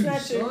up with you,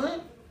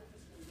 son?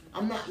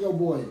 I'm not your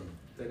boy.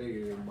 That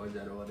nigga didn't budge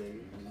out all day.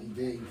 You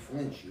dare you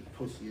flinch, you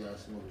pussy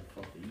ass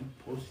motherfucker. You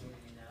pussy.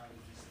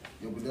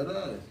 Yo, but that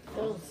ass.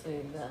 Don't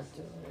say that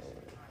to her.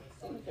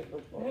 Why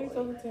are you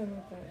talking to him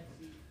like that?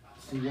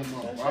 See what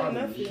my That's bottle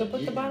your is. nephew. So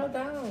put the bottle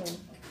down.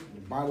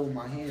 The bottle in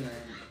my hand, and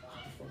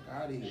fuck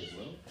out of here,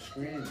 bro.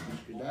 Scream,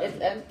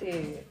 It's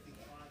empty.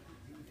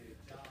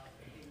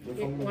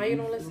 Why you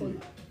don't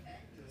listen?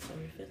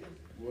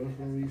 What if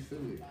I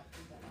refill it?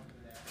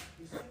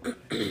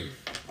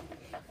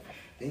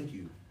 Thank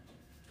you.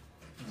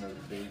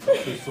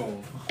 Too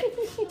soon.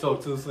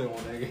 Talk too soon,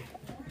 nigga.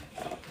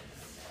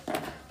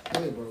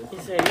 Hey, bro. You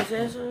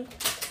said something?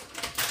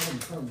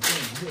 Come.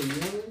 Hey, you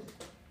know it?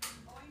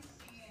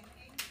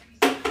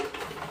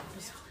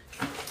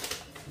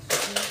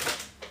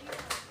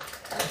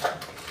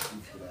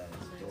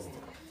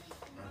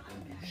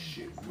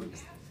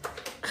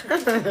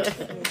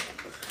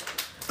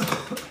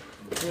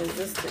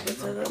 Just stick it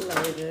to the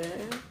lighter.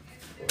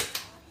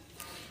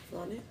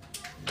 Want it?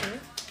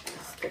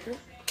 Sticker?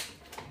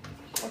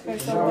 Okay,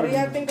 so what do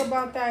y'all think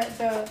about that?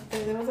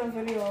 There was a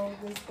video.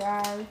 This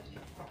guy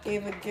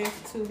gave a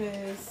gift to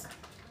his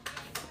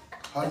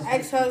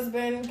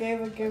ex-husband,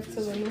 gave a gift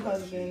to the new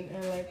husband,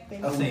 and like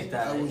they. I seen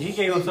that. He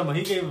gave him some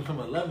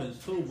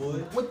 11s too, boy.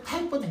 What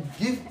type of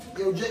gift?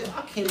 Yo, Jay,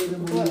 I can't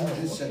even believe you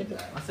just said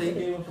that. I said he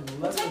gave him some 11s.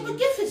 What type of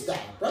gift is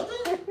that, brother?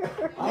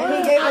 And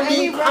he gave I it, and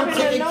he mean, rubbed I'm it in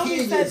taking her nose. care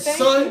He of your said thank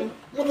son. you.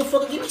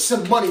 Motherfucker, give me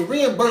some money.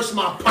 Reimburse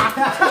my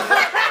pockets.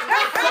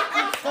 What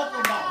you talking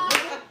about,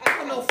 nigga? I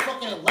don't know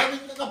fucking 11.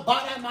 Nigga, buy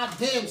that my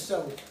damn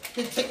self.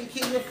 Been taking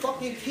care of your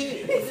fucking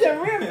kid. He said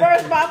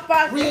reimburse my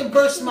pocket.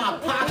 Reimburse my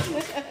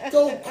pockets.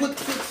 Throw a quick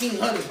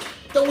 1,500.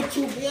 Throw it to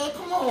me.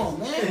 Come on,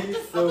 man. What the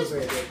fuck is,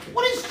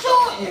 what is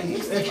Jordan?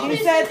 He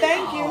said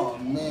thank you. Oh,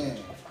 man.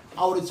 I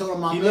would have told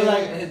him my He man.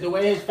 looked like the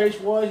way his face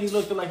was. He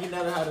looked like he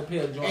never had a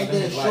pair of Jordans. And in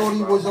then his life, Shorty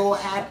bro. was all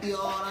happy,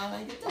 all that.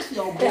 Like, get this,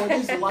 yo, boy,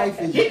 this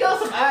life is. He got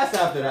some ass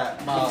after that.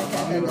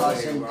 Nigga got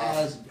some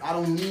ass. I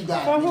don't need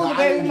that. From who, Nigga, I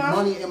baby need mama?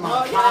 money in my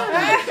Oh,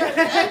 pocket.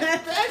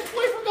 The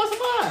ex-boyfriend got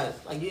some ass.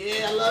 Like,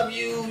 yeah, I love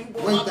you. You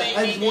bought Wait, my the baby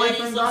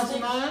ex-boyfriend got daddy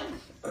some ass?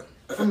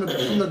 From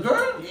the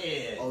girl?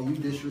 Yeah. Oh, you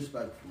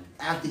disrespectful.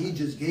 After he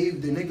just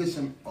gave the nigga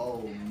some.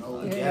 Oh, no.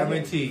 I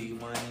guarantee you,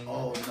 man.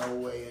 Oh, no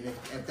way. And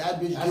if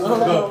that bitch That's did some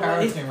that. good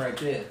parenting right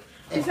there.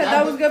 He said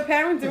that was good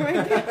parenting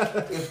right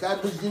there. If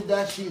that bitch did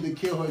that, she'd either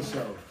kill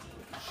herself.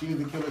 She'd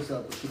either kill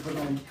herself. But she put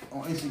on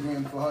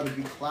Instagram for her to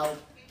be clout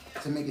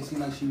to make it seem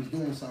like she was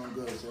doing something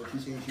good. So if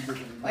she's saying she did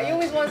something Why you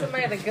always want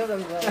somebody to kill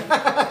themselves? she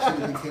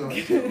either kill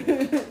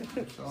herself.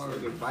 I'm sorry.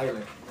 Get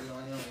violent. Yeah, I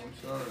am. I'm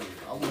sorry.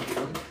 I wouldn't do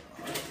it.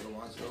 I'd kill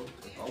myself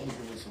if I was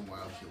doing some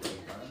wild shit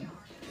like that.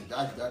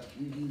 If that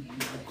you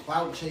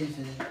clout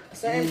chasing.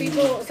 Certain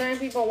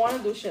people want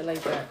to do shit like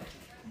that.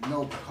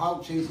 No,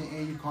 clout chasing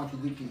and you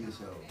contradicting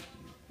yourself.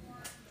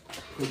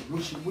 Cause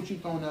what you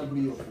throwing that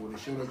video for? To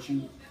show that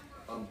you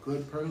a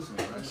good person,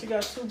 right? She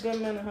got 2 good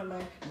men in her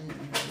life.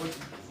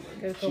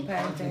 Good She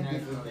co-parenting.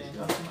 contradicting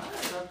herself.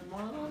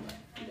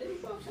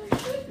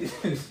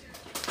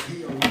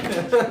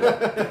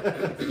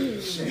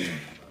 Shit.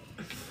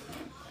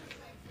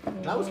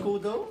 That was cool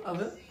though. I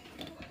mean,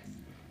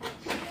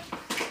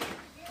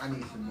 I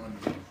need some money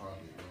in my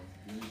pocket, bro.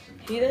 Give me some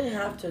He didn't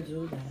have to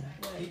do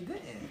that. he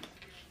didn't.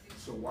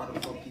 So why the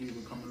fuck you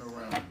even coming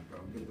around, bro?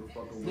 Get the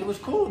fuck away. It was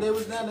cool. They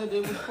was down there.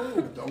 They was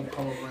cool. Don't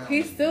come around.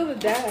 He's still the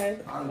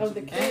dad of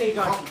the And kid.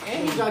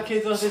 he got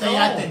kids of his Stay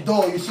at the own.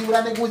 door. You see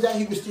what that nigga was at?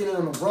 He was stealing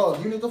on the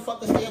rug. You nigga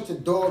fucking stay at the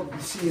door. You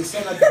see your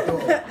son at the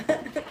door.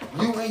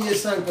 You and your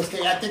son can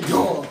stay at the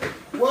door.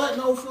 What?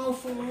 No, for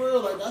real.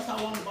 Like, that's how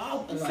I'm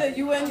about. He Like, said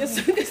you and your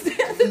son can stay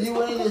at the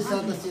you and your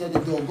son can stay at the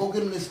door. Go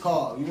get him this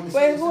car. You want to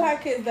Wait, who had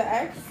kids? The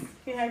ex?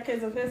 He had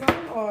kids of his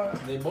own, or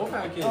They both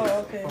had kids Oh,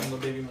 okay. from the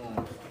baby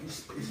mom.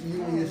 It's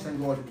you and your son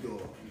go at the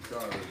door. I'm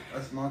sorry.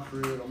 That's my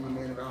career. I'm the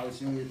man of the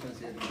house. You and your son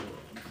stay at the door.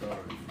 I'm sorry.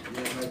 You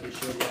ain't like this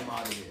shit. I'm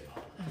out of here.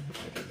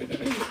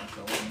 That's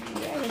all I need.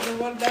 yeah, that's the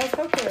one that's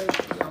her kid.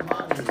 Yeah, I'm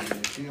out of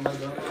here. She ain't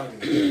like I'm out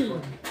of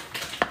here.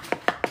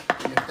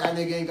 And if that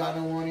nigga ain't got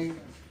no money,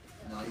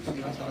 no, you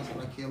see, that's how I said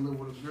I can't live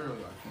with a girl. I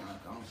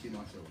don't see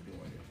myself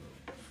doing it,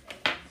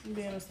 bro.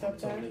 Being a Two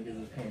stepdad.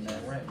 niggas is paying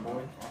that rent,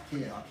 boy. I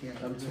can't.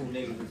 Them 2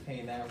 niggas is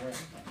paying that rent.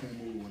 I can't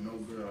move with no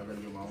girl. I gotta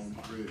get my own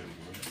crib, bro.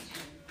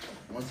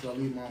 Once I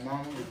leave my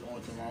mama, it's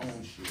on to my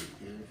own shit,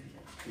 kid.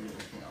 I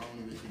don't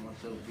even see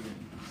myself getting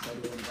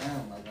settling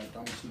down. Like, I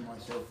don't see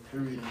myself,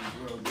 period, in this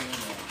world doing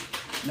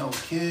that. No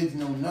kids,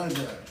 no none of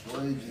that.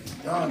 Boy, it's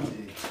just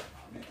Dante.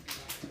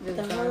 Just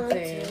Dante.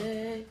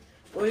 Dante.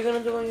 What are you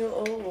gonna do on your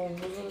own?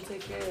 Who's gonna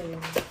take care of you?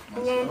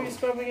 Who's gonna be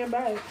scrubbing your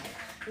back?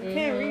 You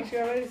can't reach. You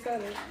already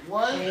said it.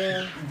 What?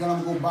 Yeah. Then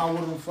I'm gonna buy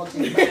one of them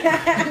fucking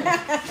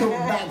back. Two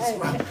back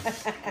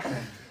scrubbers.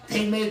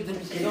 They made them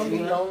shit. You're gonna be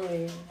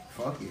lonely.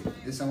 Fuck it.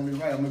 It's only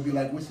right. I'm gonna be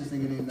like, what's this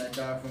nigga name? That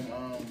guy from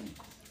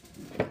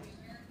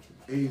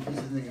hey, what's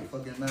his nigga?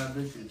 Fucking Mad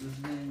Bitches. What's his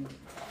name?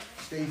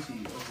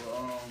 Stacy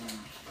over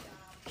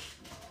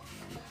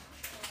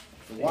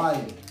The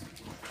Wire.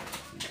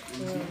 You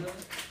see that?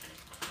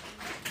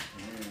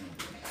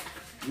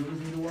 Yeah. You ever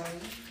seen The Wire?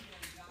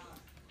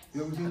 You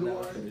ever seen The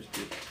Wire?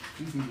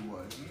 You seen The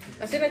Wire?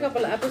 I've seen a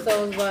couple of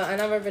episodes, but I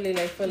never really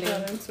like fully.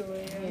 Got into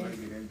it. I Yeah. gotta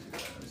get into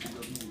that. It's a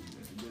good movie.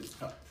 It's a good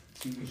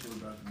TV show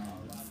documentary.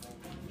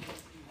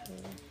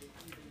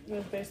 It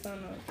was based on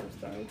a true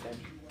story. Type.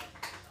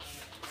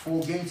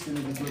 4 gangster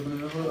niggas living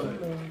in the hood.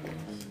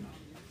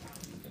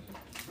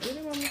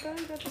 Really, mama,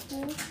 got the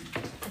school. You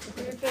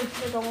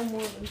think I got one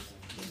more of this?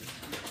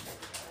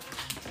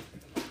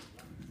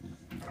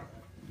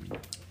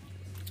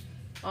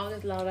 All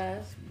this loud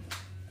ass.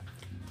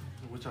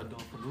 What y'all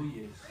doing for New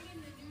Year's?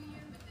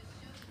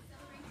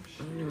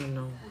 I don't even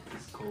know. With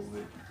this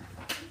COVID.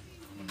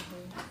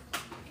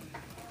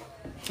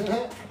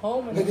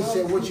 Home and Nigga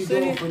said, what you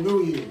doing for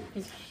New Year?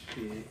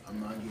 Shit. I'm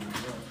not getting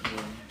drunk,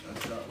 bro.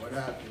 That's not what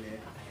happened there.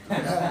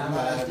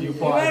 You You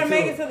better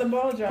make it to the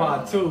ball drop.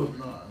 Part 2.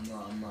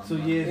 I'm not. 2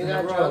 years You in a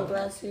got row. drunk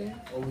last year?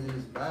 Over in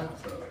this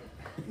bathtub.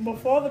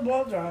 Before the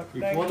ball drop.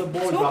 Before the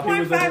ball drop, he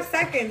was in 2.5 the-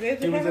 seconds. It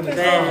He was in happened the so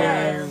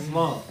Damn. fast.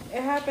 slump.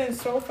 It happened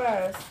so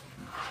fast.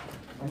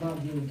 I'm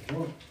not getting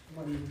drunk. I'm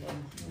not even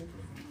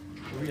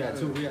We got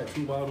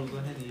two bottles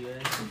of Henny,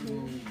 right? no,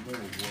 boy, but I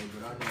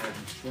know I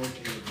was drunk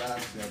in the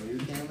bathtub. You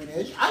came in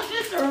there. I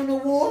should turn the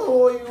water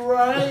on you,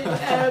 right?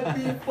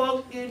 Happy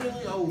fucking New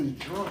Year. I was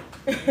drunk.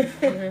 I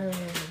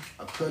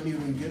couldn't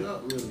even get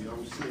up, really. I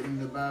was sitting in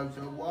the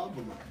bathtub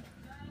wobbling.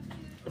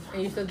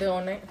 And you stood there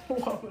all night?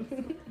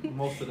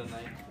 Most of the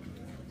night.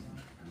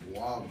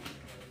 Wobbling.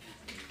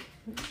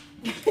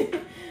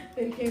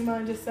 They came out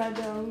and just sat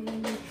down.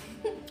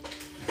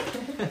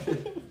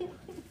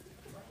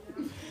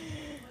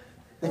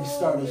 They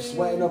started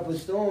sweating up a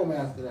storm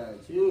after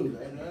that, too.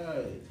 Like,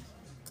 hey.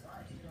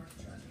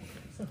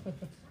 Good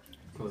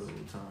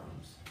old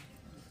times.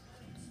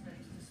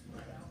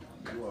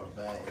 You are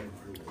bad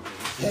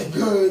influence.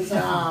 Good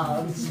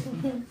times.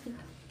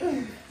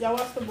 Y'all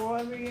watch the ball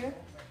every year?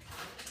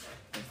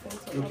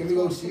 Yo, can we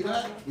go see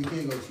that? We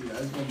can't go see that.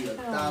 There's gonna be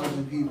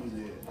 1,000 people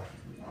there.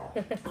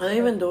 Are they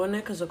even doing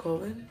it because of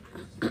COVID?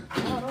 I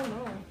don't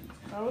know.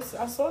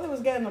 I saw they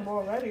was getting the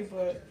ball ready,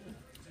 but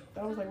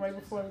that was like right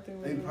before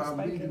everything They was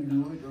probably spiking.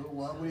 can do it, though.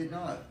 Why would it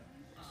not?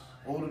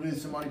 All it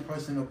is somebody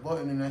pressing a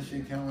button and that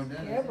shit counting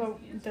down. Yeah, but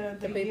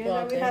the big year ball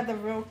that we thing. had the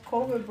real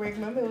COVID break,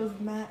 remember it was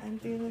mad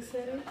empty in the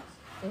city?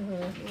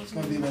 It's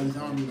gonna be like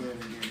zombie land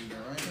again,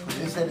 right? 'Cause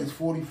they said it's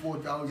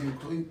 44,000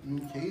 new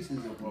cases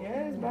of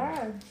Yeah, it's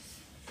bad.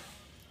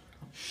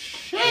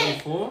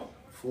 44?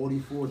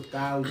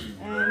 44,000,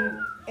 bro. And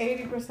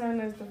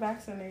 80% is the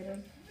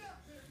vaccinated.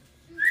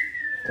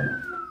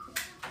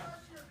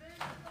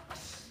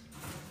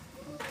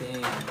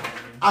 Damn.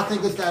 I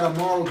think it's that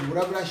Amaro,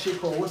 whatever that shit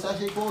called. What's that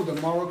shit called? The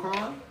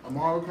Amarocron?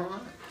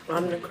 Amarocron?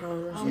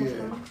 Omicron or something.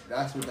 Yeah,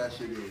 that's what that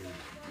shit is.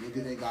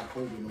 Niggas ain't got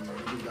COVID no more.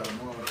 Niggas got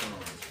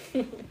Amarocron.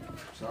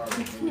 Sorry,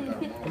 niggas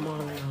got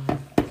Amarocron.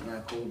 It's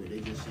not COVID. They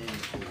just saying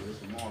it's COVID. It's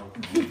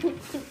Amarocron.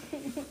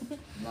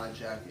 I'm not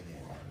jacking it.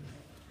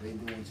 They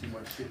doing too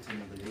much shit to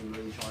niggas. They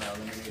really trying to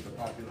eliminate the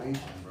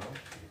population, bro.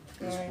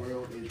 This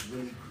world is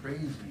really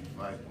crazy.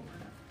 Like,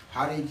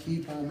 how they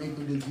keep on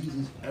making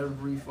diseases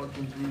every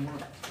fucking 3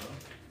 months, bro.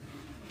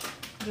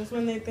 Just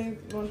when we think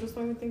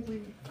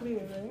we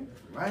clear,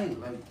 right? Right,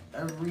 like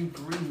every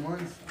 3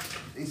 months,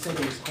 they said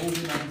it was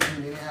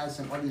COVID-19, they had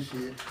some other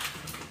shit,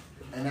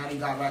 and now they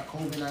got back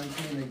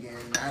COVID-19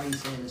 again, now they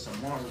saying it's a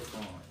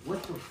marathon.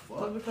 What the But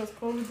fuck? because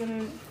COVID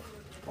didn't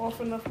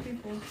offer enough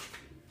people.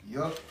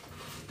 Yup,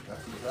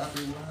 that's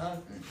exactly what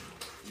happened.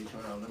 They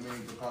trying to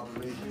eliminate the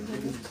population.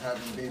 Niggas is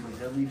having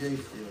babies every day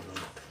still,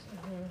 though.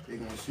 They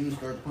gonna soon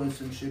start putting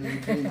some shit in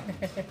the babies.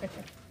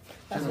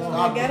 That's why I'm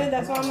not getting.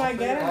 That's why I'm not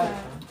getting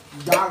that.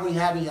 Y'all really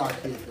having y'all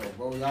kids though,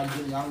 bro. Y'all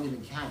don't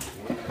even count,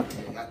 bro.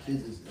 Y'all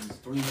kids is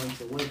 3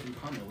 months away from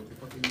coming. What the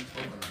fuck are you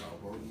talking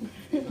about, bro?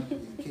 Your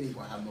kid ain't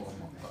gonna have no more.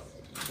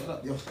 Shut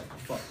up, yo, shut the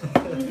fuck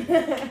up.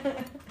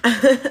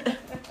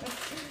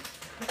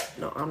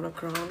 No,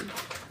 Omicron.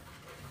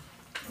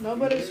 No,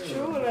 but it's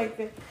true.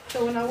 Like,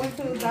 so when I went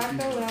to the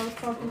doctor, when I was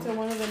talking to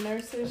one of the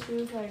nurses, she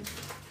was like,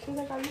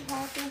 "Are you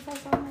happy?" And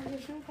stuff. I'm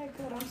like, she was like,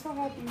 "Good. I'm so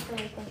happy for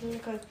her."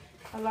 Because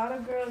a lot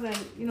of girls, and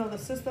you know, the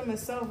system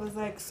itself is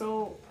like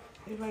so.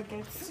 It like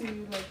gets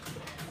to like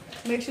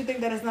makes you think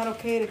that it's not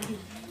okay to keep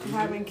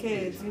having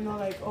kids. You know,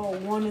 like, oh,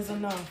 one is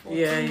enough. Or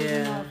Yeah, two is yeah.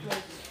 enough.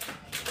 Like,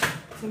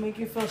 to make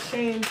you feel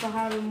shame for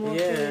having more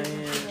kids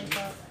and shit like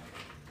that.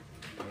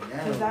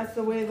 Because that's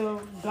the way the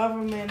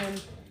government and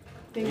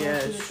things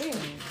Yes. want you to think.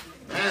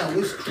 Now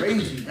it's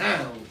crazy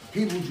now.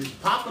 People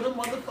just popping them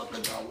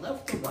motherfuckers out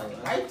left to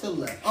right to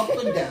left, up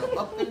and down,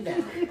 up and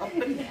down, up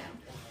and down.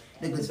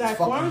 Niggas is That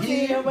fucking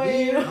quarantine, here, nobody-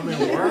 here. I mean,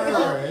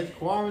 word. It's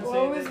What are we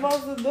quarantine.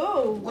 supposed to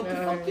do? What the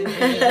fuck you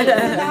In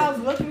the house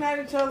looking at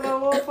each other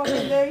all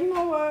fucking day. You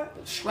know what?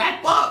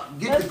 Strap up,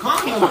 get the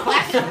condom,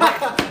 plastic.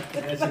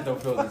 That shit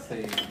don't feel the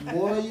same.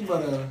 Boy,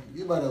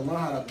 you better learn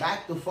how to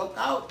back the fuck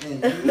out then.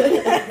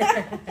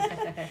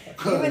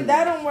 Even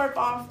that don't work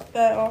off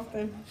that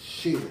often.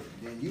 Shit,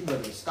 then you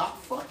better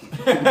stop fucking.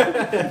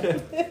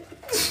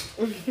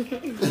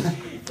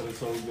 It feels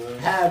so good.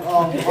 Have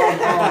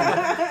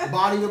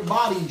body to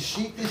body,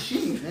 sheet to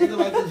sheet, nigga,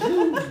 like the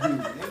Jews do.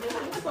 Nigga,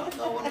 what the fuck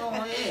going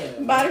on here?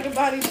 Body to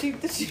body,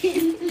 sheep to sheep.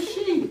 Sheet to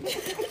sheet.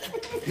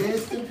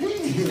 Pants to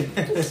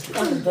pants.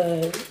 I'm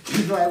dead.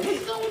 He's like,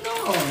 what's going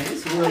on?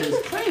 This world is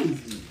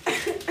crazy.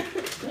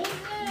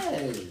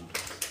 Hey.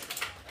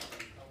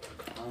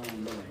 I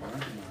don't know, man.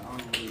 I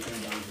don't really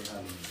think I would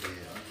have him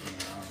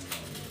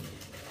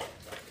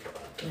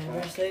there.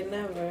 Never say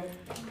never.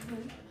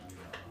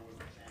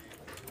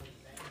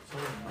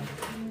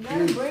 You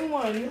gotta bring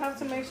one. You have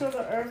to make sure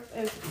the earth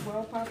is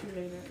well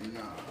populated.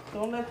 Nah.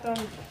 Don't let them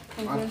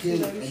My convince you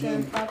kid, that you and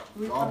shouldn't then,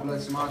 God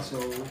bless repopulate. my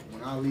soul.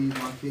 When I leave,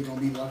 my kid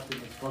gonna be left in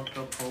this fucked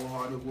up,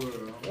 cold-hearted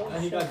world.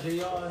 And he got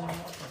JR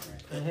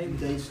and Haley.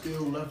 They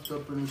still left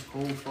up in this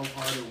cold,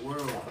 fuck-hearted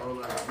world, bro.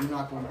 Like, we're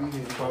not gonna be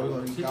here. Probably Bro.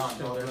 gonna We teach got,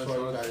 them. God That's bless why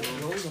you all gotta that,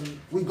 bro. show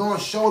them. We gonna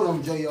show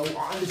them, J.O.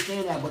 I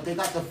understand that, but they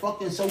got the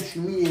fucking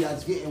social media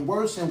that's getting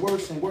worse and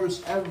worse and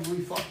worse every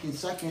fucking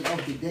second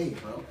of the day,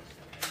 bro.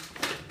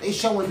 They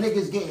showing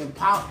niggas getting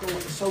popped on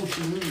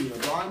social media,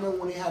 bro. I remember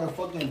when they had a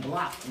fucking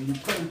block and you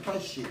couldn't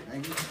press shit,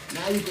 nigga.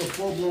 Now you can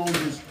full-blown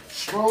just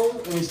scroll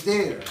and it's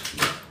there.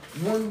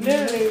 One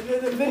Literally,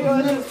 the video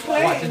is just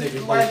Watching playing.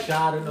 niggas get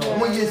shot and all.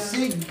 When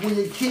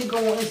your kid go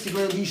on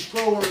Instagram, be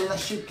scrolling and that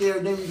shit there,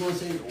 then you gonna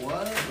say,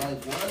 what?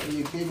 Like, what? And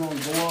your kid gonna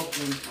go up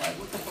and, like,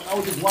 what the fuck? I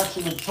was just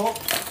watching the talk,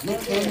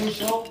 Nick Cannon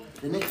show.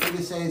 The next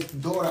nigga says his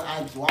daughter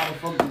asks, why the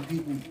fuck do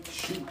people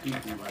shoot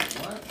people? Like,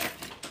 what?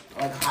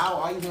 Like,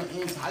 how you gonna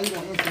answer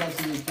that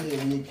to your kid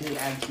when your kid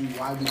asks you,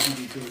 why do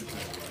people kill each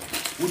other?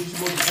 Like, what you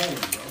supposed to tell them,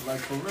 bro?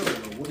 Like, for real,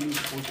 bro, what are you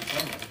supposed to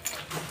tell them?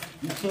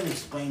 You can't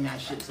explain that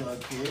shit to a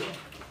kid.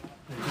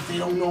 Because they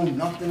don't know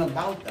nothing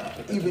about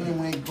that. Even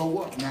when they grow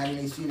up, now that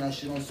they see that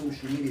shit on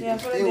social media, Yeah, I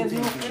they feel like still there's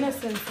no thinking,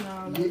 innocence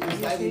now. yeah,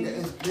 it's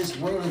like, this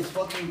world is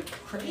fucking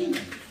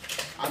crazy.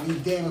 I'd be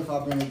damned if I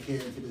bring a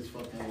kid into this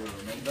fucking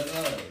world, man. But,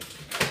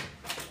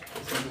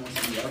 you're gonna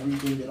see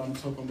everything that I'm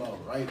talking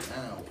about right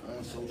now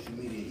on social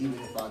media. Even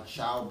if our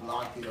child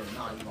block it or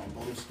not, you're gonna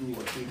go to school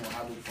or they gonna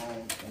have a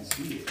phone and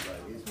see it.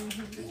 Like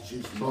it's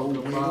just no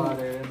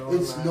way.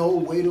 It's no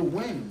way to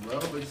win, bro.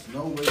 It's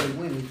no way to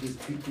win. It's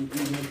just people.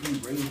 Even if you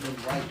raise them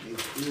right, they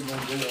still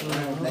gonna go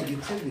around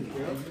negativity.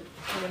 Right?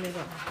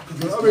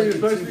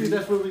 Especially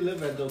that's where we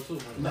live at though too.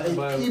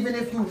 Like, even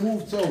if you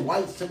move to a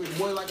white city,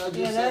 boy, like I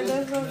just said,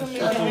 that doesn't make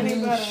that it don't any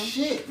mean better.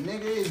 shit,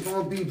 nigga. It's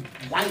gonna be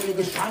white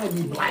niggas trying to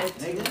be black,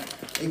 nigga.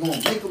 They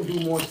gonna make them do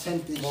more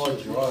tempted More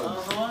shit.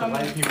 drugs. The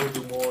white people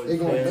do more. They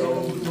gonna make them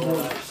do jails, all more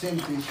that.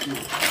 tempted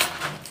shit.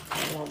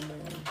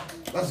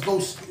 Let's go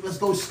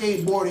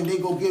skateboarding. They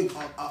go get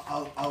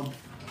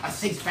a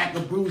 6-pack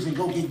of brews and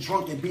go get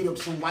drunk and beat up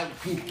some white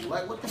people.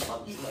 Like, what the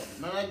fuck you like?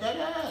 Man,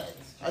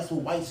 that's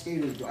what white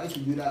skaters do. I used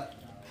to do that.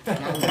 When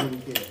I was really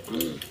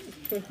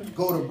kid.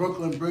 Go to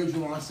Brooklyn Bridge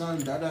with my son,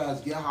 that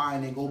ass, get high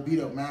and then go beat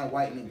up mad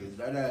white niggas,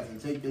 that ass, and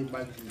take their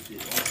bikes and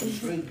shit. On some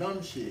straight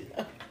dumb shit.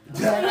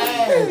 That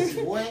ass,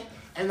 boy.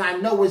 And I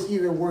know it's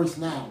even worse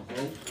now,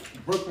 bro.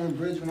 Brooklyn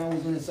Bridge, when I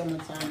was in the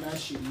summertime, that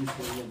shit used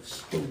to look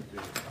stupid.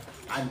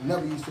 I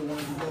never used to want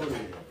to go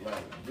there.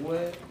 Like,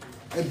 boy,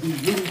 it'd be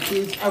little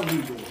kids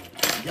everywhere.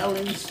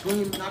 Yelling,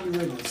 screaming, I'd be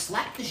ready to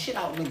slap the shit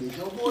out niggas.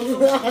 Yo, boy, you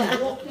don't see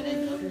me walking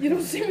in there? You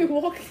don't see me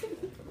walking.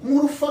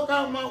 Move the fuck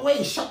out of my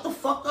way. Shut the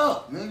fuck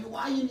up, nigga.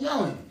 Why you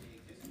yelling?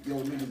 Yo,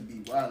 niggas be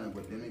wildin',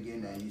 but then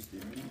again, that used to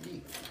be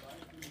me.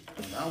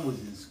 When I was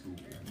in school,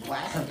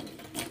 wildin'.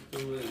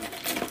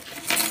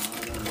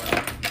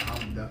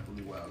 I'm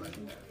definitely wild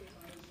like that.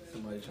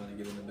 Somebody trying to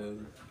get in the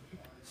building.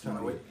 Trying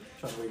to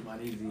wait my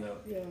easy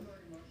out. Yeah.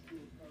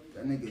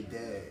 That nigga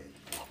dead.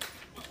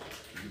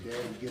 Your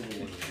dad's giveaway,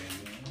 man.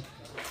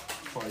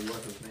 Probably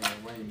what's his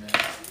name? Rain Man.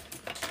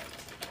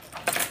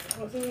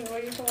 What's it? What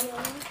you calling it?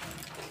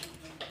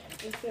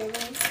 What's that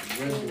one?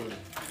 Red boy.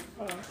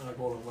 I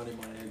call him Money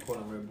Money and call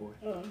him Red Boy.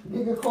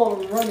 Nigga call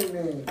him running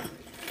man.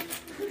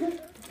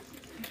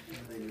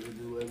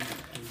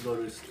 Niggas go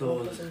to the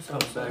stores, come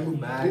back with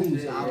bags.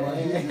 Boost. Yeah.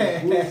 He's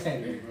a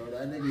booster, bro.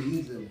 That nigga,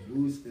 he's a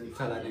booster.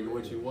 Tell that nigga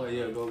what you want.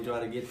 Yeah, go try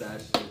to get that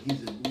shit.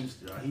 He's a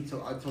booster.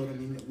 I told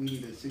him we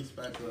need a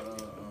 6-pack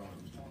of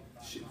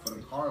shit for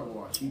the car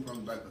wash. He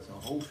brung back us a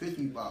whole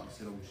 50 box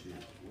of those shit.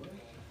 What?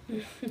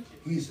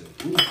 He's a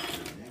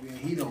booster, nigga.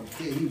 He don't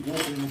care. He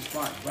walking in the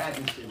spot,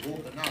 grabbing shit,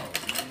 walking out.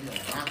 Man,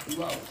 he'll knock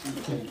you out. See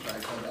the whole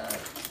crack on that.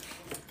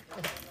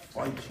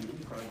 Fight you. Them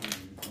crazy.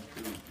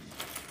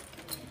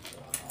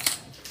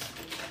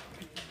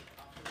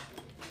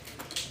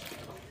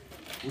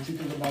 What you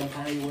think about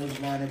Kanye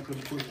West line and push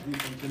through from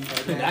Kim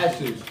Kardashian? That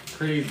shit's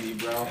crazy,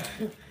 bro.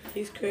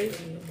 He's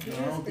crazy. No, I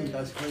don't think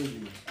that's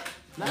crazy.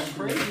 That's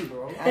crazy,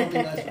 bro. I don't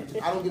think that's.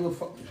 I don't give a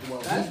fuck. Well,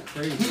 That's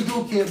crazy. He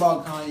do care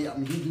about Kanye. I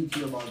mean, he do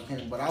care about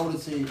Kim, but I would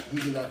say he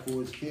did that for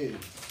his kids.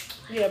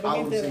 Yeah, I but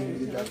he would say he didn't.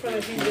 did I that feel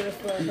like he did it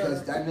for because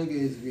her. that nigga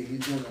he's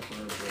doing that for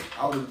her. But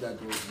I would have done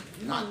that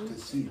for not to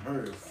see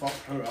her, fuck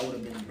her. I would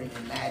have been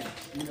bringing mad,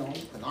 because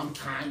I'm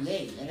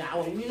Kanye. Nigga, I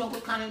would,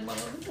 what kind of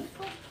mother? What the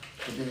fuck?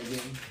 But then again,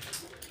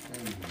 I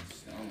don't know.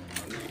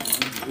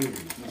 He's weird.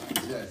 He's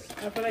possessed.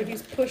 I feel like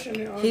he's pushing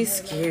it on He's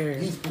her. scared.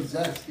 He's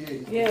possessed. Yeah.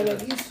 Yeah,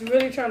 like he's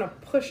really trying to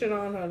push it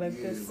on her like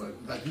Yeah, this.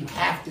 like you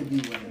have to be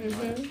with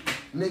him.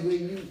 Like,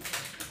 nigga,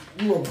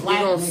 You a You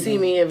black gonna nigga. see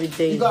me every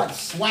day. You got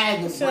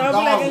swagger. So I'll be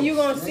like, and you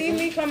gonna regardless, see nigga.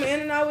 me coming in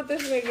and out with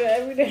this nigga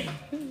every day.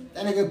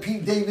 That nigga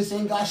Pete Davis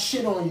ain't got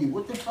shit on you.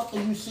 What the fuck are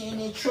you sitting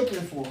there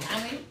tripping for,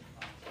 homie?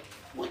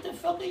 What the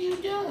fuck are you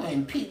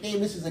doing? Pete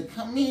Davis is a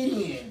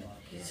comedian.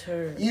 He's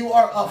hurt. You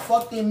are a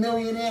fucking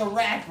millionaire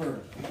rapper.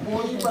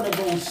 Boy, you better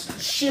go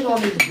shit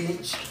on this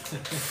bitch.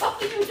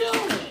 Fuck are you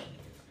doing?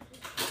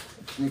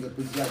 Nigga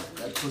possessed.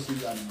 That pussy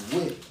got in the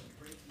whip.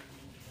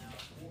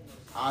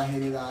 I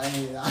hit it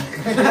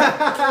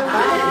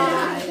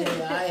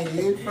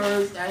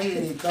first, I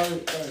hit it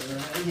third.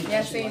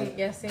 Yeah,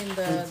 seen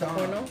the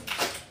porno?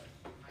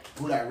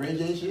 Who that Ray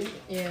J shit?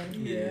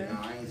 Yeah.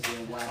 Nah, I ain't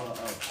seen Wild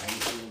Her Up.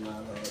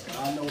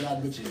 I know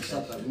that bitch can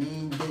suck a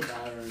mean dick. I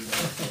heard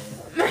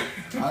that.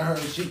 I heard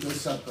she can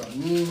suck a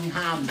mean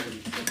hammer.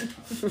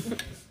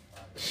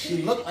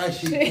 She look like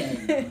she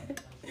can.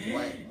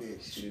 White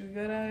bitch. She's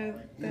good at it.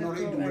 You know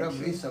they do whatever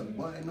they suck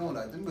butt and all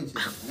that. Them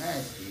bitches is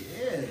nasty.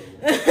 Yeah.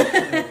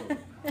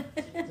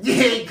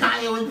 Yeah,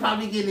 Kanye was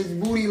probably getting his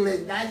booty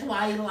licked. That's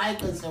why he like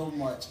her so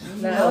much.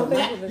 You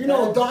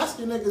know,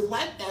 Dawson niggas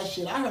like that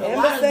shit. I heard a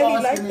lot of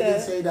Dawson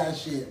niggas say that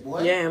shit,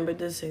 boy. Yeah, Amber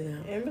did say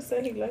that. Amber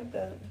said he liked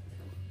that.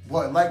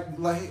 What, like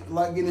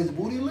getting his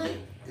booty licked?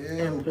 Yeah,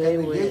 And play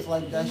Kevin with Gates it.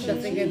 like that shit.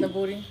 Something in the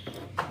booty.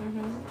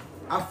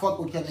 I fuck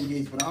with Kevin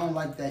Gates, but I don't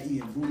like that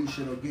eating booty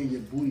shit or getting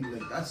your booty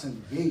licked. That's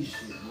some gay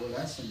shit, boy.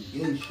 That's some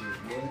gay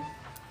shit, boy.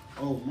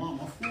 Oh, mom,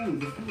 my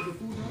food. The food,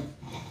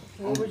 huh?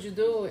 What would you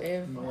do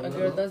if a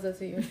girl does that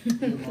to you?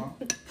 Yeah, mom.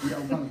 Yeah,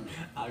 I'm coming.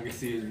 I can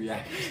see his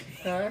reaction.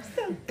 Huh?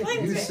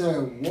 You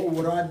said, what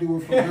would I do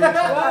if a girl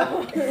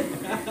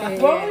tried?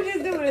 What would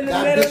you do in the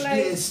That middle, bitch like?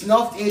 getting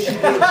snuffed and she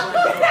getting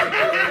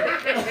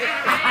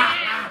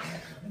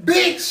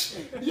bitch,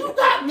 you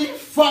got me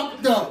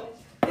fucked up.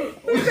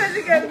 Who said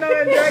you got no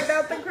and dragged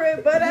out the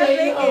crib, but I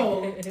think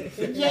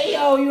it.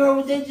 J.O., you heard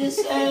what they just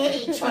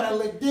said? Trying to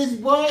lick this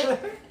boy.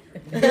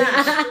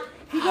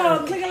 You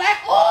gonna click it like,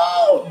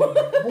 oh!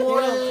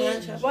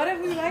 Boy, What if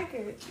we like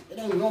it? it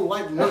ain't no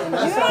like nothing.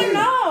 That's You don't it.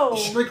 know.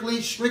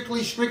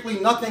 Strictly,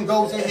 nothing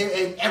goes in here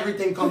and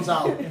everything comes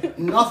out.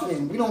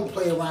 Nothing. We don't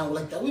play around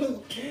like that. We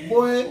don't,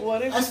 boy.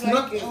 What if That's you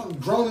like nothing.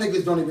 Grown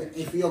niggas don't even.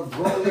 If you're a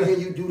grown nigga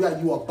and you do that,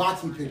 you a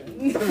body pickle.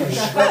 You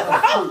straight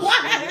up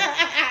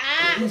fish.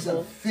 He's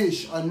a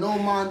fish. A no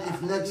man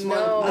if next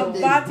No. month.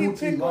 A body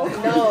pickle.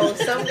 No,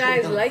 some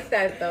guys like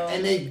that though.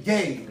 And they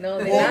gay. No,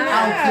 they're Boy, not.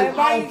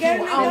 I don't care.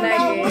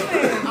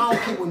 They're I don't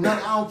care with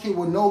nothing. I don't care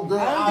with no girl.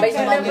 I'll But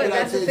tell my you never- nigga that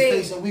that's to the his thing.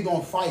 face and we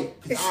gonna fight.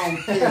 'Cause I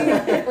don't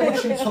care.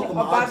 What you talking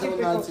about? I'll tell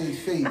him that to his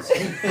face.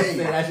 He Say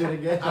gay. that shit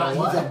again.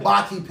 He's a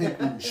baki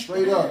pickle.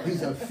 Straight up.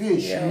 He's a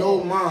fish. Yeah.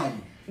 No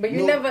mind. But you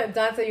No- never,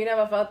 Dante, you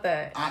never felt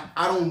that.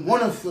 I don't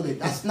want to feel it.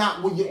 That's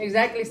not what you.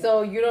 Exactly,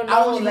 so you don't I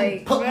know, don't even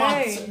like, put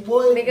right. my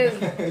boy. niggas,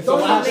 Don't even some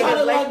try to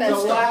niggas like like that that.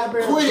 stuff.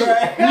 Quit it.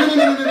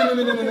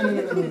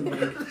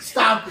 No.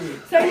 Stop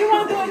it. So you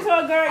won't do it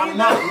to a girl I'm either?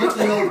 not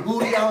licking no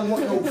booty. I don't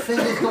want no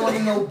fingers going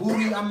in no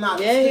booty. I'm not.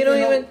 Yeah, you don't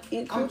sticking even no,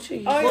 eat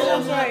coochie. Oh, yeah,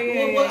 that's right.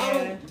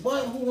 Yeah.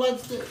 But who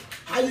likes to?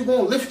 How you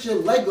gonna lift your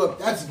leg up?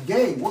 That's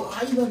gay. What,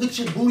 how you gonna get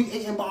your booty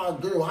eaten by a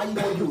girl? How you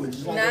gonna do it?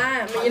 Just like Nah,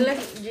 I mean,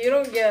 you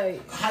don't get,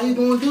 how you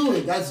gonna do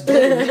it? That's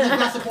gay. Niggas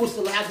not supposed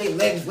to have their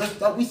legs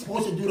lift up. We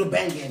supposed to do the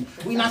banging.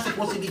 We not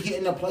supposed to be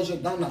getting the pleasure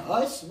done to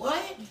us.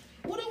 What?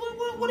 What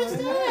is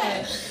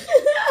that?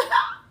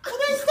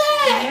 What is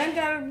that?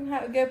 Man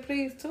gotta get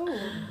pleased too.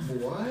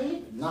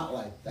 What? Not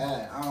like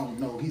that. I don't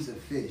know. He's a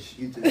fish.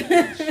 He's a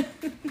fish.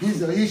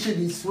 He should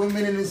be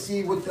swimming in the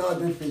sea with the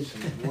other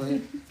fishes,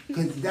 boy.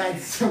 Cause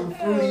that's some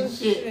fruity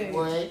shit,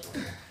 boy.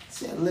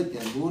 Said, look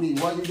at booty.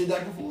 What, you did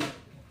that before?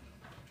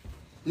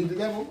 You did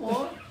that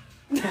before?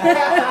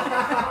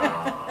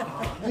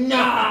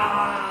 No.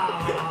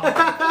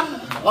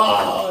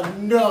 Oh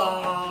no.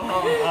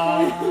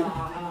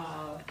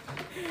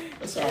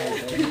 That's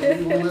alright, though.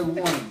 You gonna live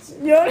once.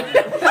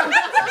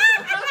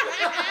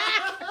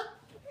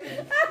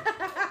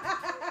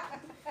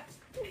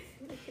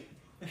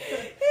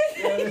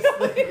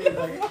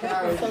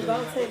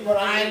 But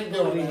I ain't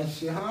doing that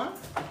shit, huh?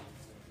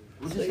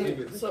 What you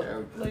say?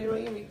 So, no, you don't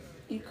even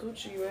eat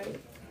coochie, right?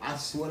 I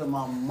swear to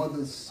my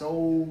mother's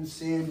soul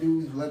sand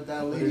dudes, let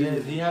that lady.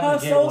 He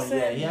haven't get one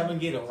yet. He haven't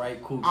get a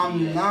right coochie I'm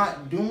yet.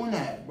 not doing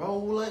that, bro.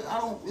 Like I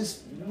don't.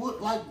 It's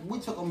what like we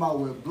talking about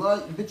with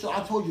blood, bitch.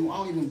 I told you I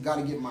don't even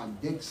gotta get my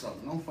dick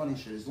sucked. No funny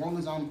shit. As long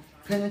as I'm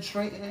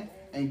penetrating it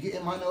and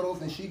getting my nut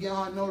off and she get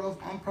her nut off,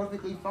 I'm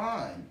perfectly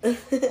fine.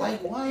 Like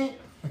what?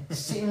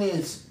 Sitting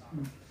there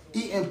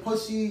eating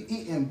pussy,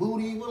 eating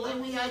booty. Well, like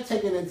we ain't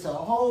taking it to a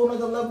whole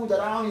other level that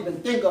I don't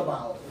even think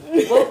about.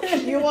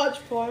 You watch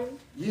porn?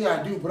 Yeah,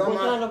 I do, but I'm What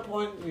not. kind of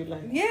porn do you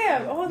like?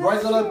 Yeah, oh,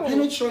 that's Regular true.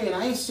 penetrating,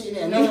 I ain't sitting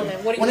there. No,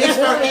 man, what do When you they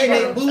start want? eating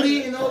their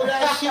booty and all of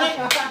that shit,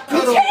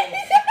 cut off.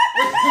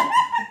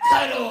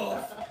 Cut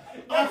off.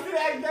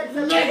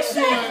 Next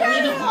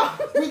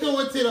one, we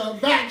going to the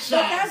back But that's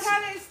shots.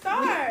 how they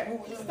start.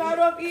 Start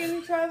off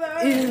eating each other.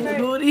 Eating like-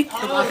 booty?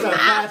 I said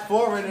fast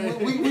forward it.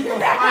 We going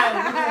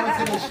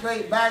to the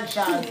straight back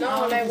shots.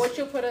 no, like what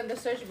you put in the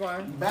search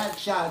bar. Back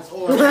shots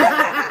or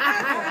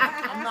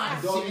I'm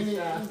not doggy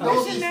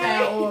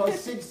style or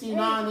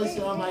 69 or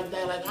something like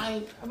that. Like I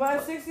ain't.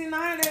 About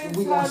 69 is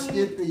We gonna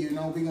skip it, you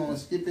know. We gonna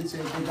skip it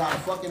till if they got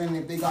fucking and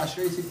if they got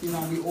straight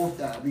 69, we off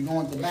that. We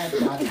going to back.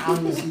 I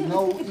don't need to see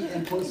no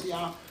eating pussy.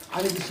 I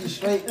need to see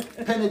straight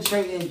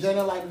penetrating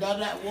gender like that.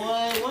 That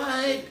what?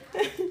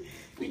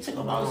 We talk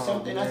about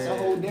something that's a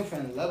whole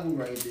different level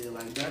right there.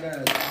 Like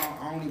that.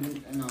 I don't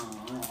even. No, I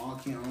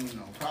can't. I don't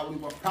know.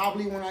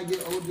 Probably when I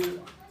get older.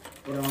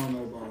 But I don't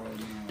know about right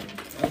now.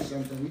 That's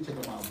something we talk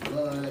about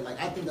blood. Like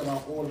I think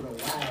about all of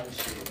the wild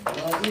shit.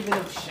 Blood, even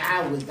if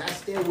showers, that's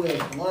still where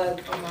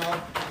blood come out,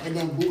 and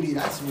then booty,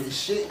 that's where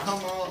shit come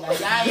out. Like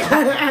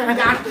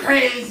y'all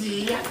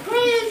crazy. Y'all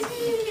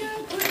crazy.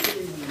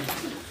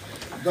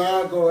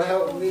 God gonna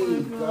help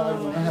me. God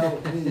gonna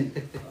help me.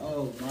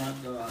 Oh my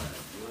God.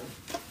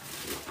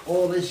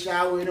 All this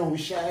showering don't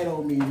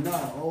shadow me. No,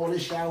 all the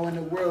shower in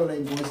the world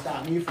ain't gonna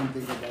stop me from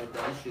thinking about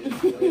that shit.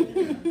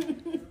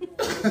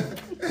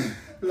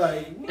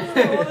 Like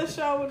all the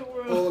shower in the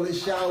world. All the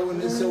shower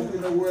and the soap in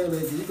the world.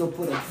 Like, you can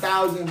put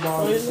 1,000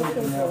 bars of soap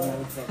in that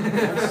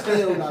motherfucker. I'm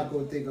still not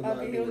gonna think about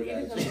that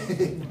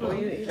shit.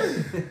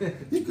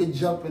 You can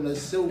jump in a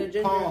soap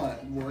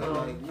pond, boy.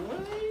 Like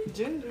what?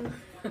 Ginger.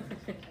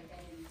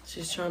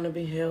 She's trying to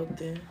be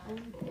healthy.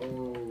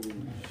 Oh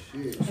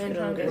shit.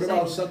 What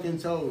about sucking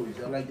toes?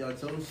 Y'all like y'all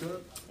toes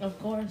sucked? Of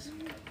course.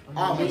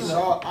 I'll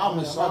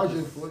massage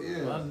your foot,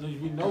 yeah.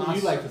 We know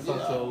you like to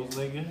suck toes,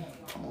 nigga.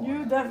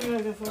 You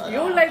definitely like to suck.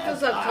 You like to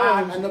suck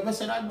toes. I never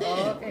said I did.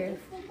 Oh, okay.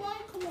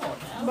 Come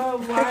on. But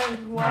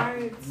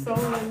why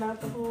sole and not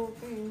the whole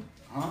thing?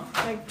 Huh?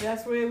 Like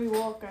that's where we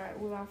walk at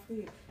with our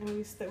feet,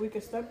 and we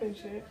can step in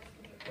shit.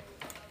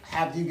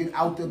 After you get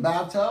out the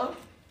bathtub?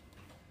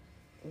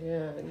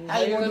 Yeah. How How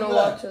you you gonna gonna do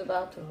walk that? to the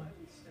bathroom?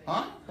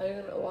 Huh? How you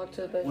gonna walk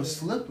to the bedroom? With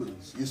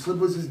slippers. Your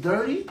slippers is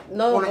dirty?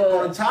 No, on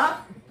but- the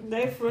top?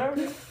 They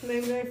fluffy.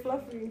 They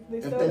fluffy. They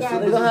If still they got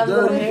slippers They gonna have is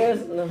little dirty.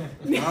 hairs in them.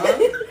 Huh?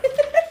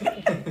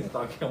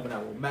 Start coming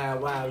out with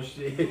mad wild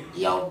shit.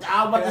 Yo, I was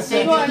about to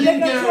say, You gonna you lick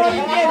dirty. a You toilet,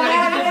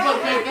 gotta get the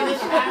fuck back in the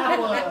shower.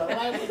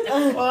 Like, what the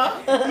fuck?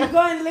 You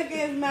go and lick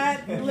his mat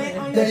lit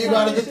on your Then you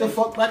gotta tongue get the and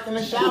fuck back in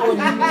the shower. You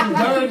been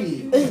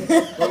dirty.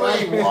 But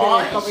like,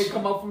 wash.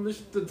 Come out from the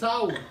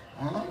towel.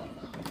 Huh?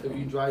 If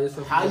you dry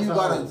yourself. How with you the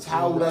got a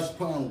towel that's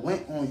putting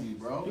lint on you,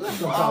 bro?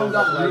 Some No, towels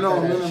like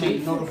no, that.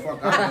 no, the fuck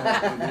I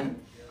don't.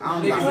 I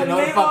don't Niggas got know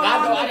the fuck I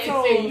know. I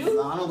didn't say you.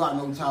 I don't got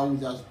no towels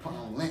that's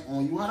putting lint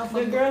on you. How the fuck?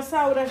 The girl's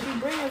towel that she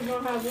brings is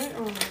gonna have lint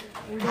on it.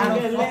 It's How gonna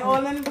the get fuck? lint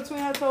all in between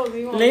her toes.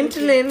 You gonna Lint.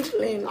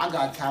 I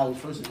got towels.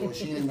 First of all,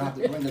 she didn't even have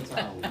to bring a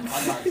towel. I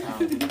got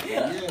towels.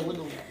 Yeah, what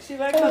the? She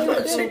like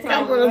her She little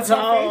come with a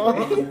towel.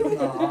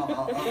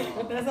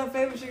 That's her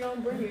favorite. She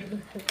gonna bring it.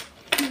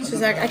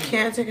 She's like, I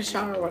can't take a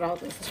shower without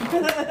this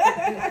towel.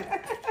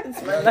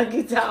 It's my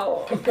lucky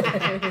towel.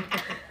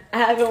 I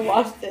haven't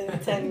washed it in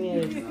 10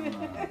 years.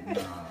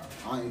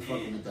 Nah, I ain't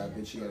fucking with that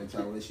bitch. She got a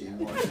towel. That shit ain't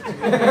washing.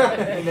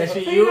 And that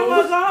shit You you.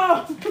 must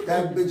go.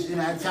 That bitch in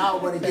that towel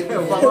better get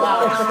the fuck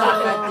out.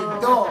 Stop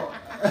at the door.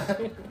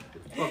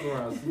 Fuck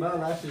around, smell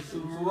that shit.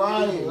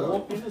 Right.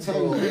 Walk in the 10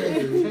 door. years.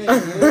 10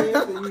 years,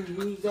 and you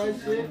use that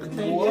shit for 10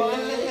 years.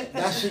 What?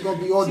 That shit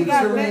gonna be all She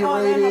got lint all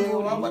in her deteriorated.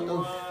 booty. What the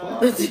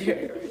fuck?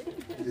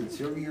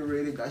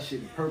 Deteriorated. That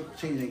shit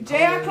changing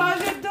Jay, colors.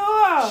 close your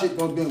door. Shit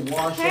gonna been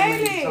washed so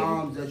many Haley.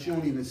 times that you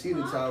don't even see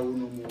the towel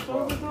no more.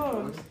 Close the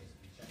door.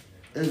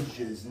 It's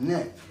just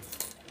neck.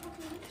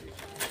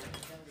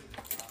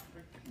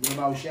 What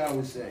about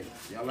shower sex?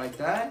 Y'all like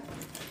that?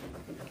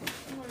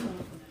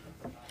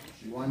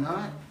 Why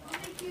not?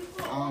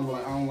 I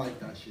don't like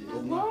that shit. It's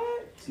not-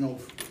 What? It's no.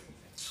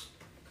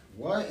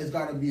 What? It's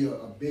gotta be a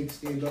big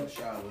stand up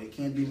shower. It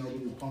can't be no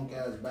little punk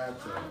ass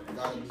bathtub. It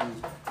gotta be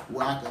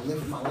where I can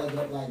lift my leg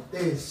up like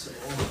this.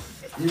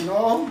 Or, you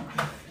know?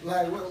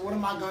 Like what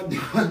am I gonna do?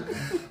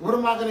 What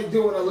am I gonna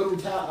do in a little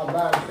bathtub?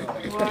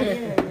 Well,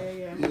 yeah.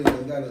 Yeah,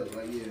 it gotta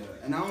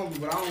and I don't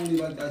really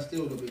like that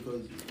still though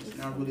because it's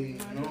not really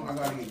I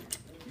gotta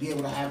be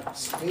able to have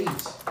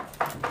space.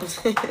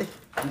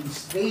 I need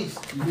space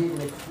to be able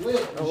to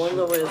flip. I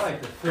wonder where I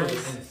like to feel it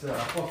inside. I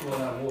fuck with all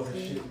that water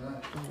shit, man.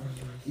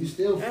 You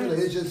still feel it.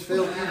 It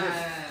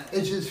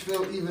just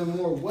feel even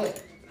more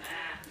wet.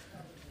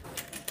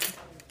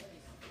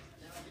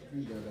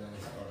 You got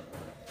ass.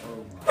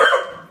 Oh my.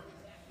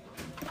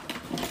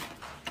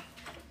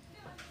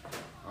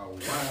 A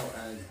wild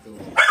ass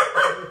dog.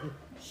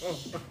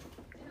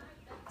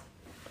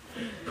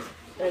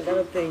 I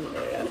gotta think.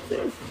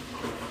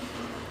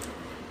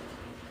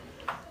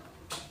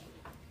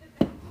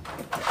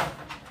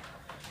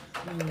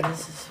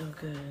 This is so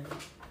good.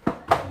 Why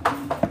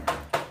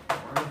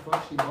the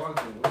fuck she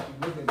barking? What she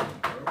looking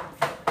at, bro?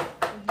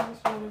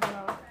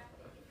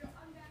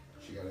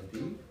 She got a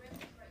pee?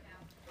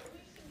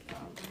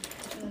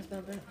 That's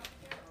not bad.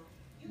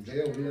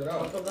 Jay, beat it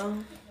out. Hold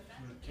on.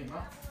 Came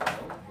out. Oh,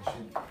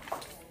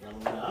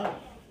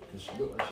 but she looked like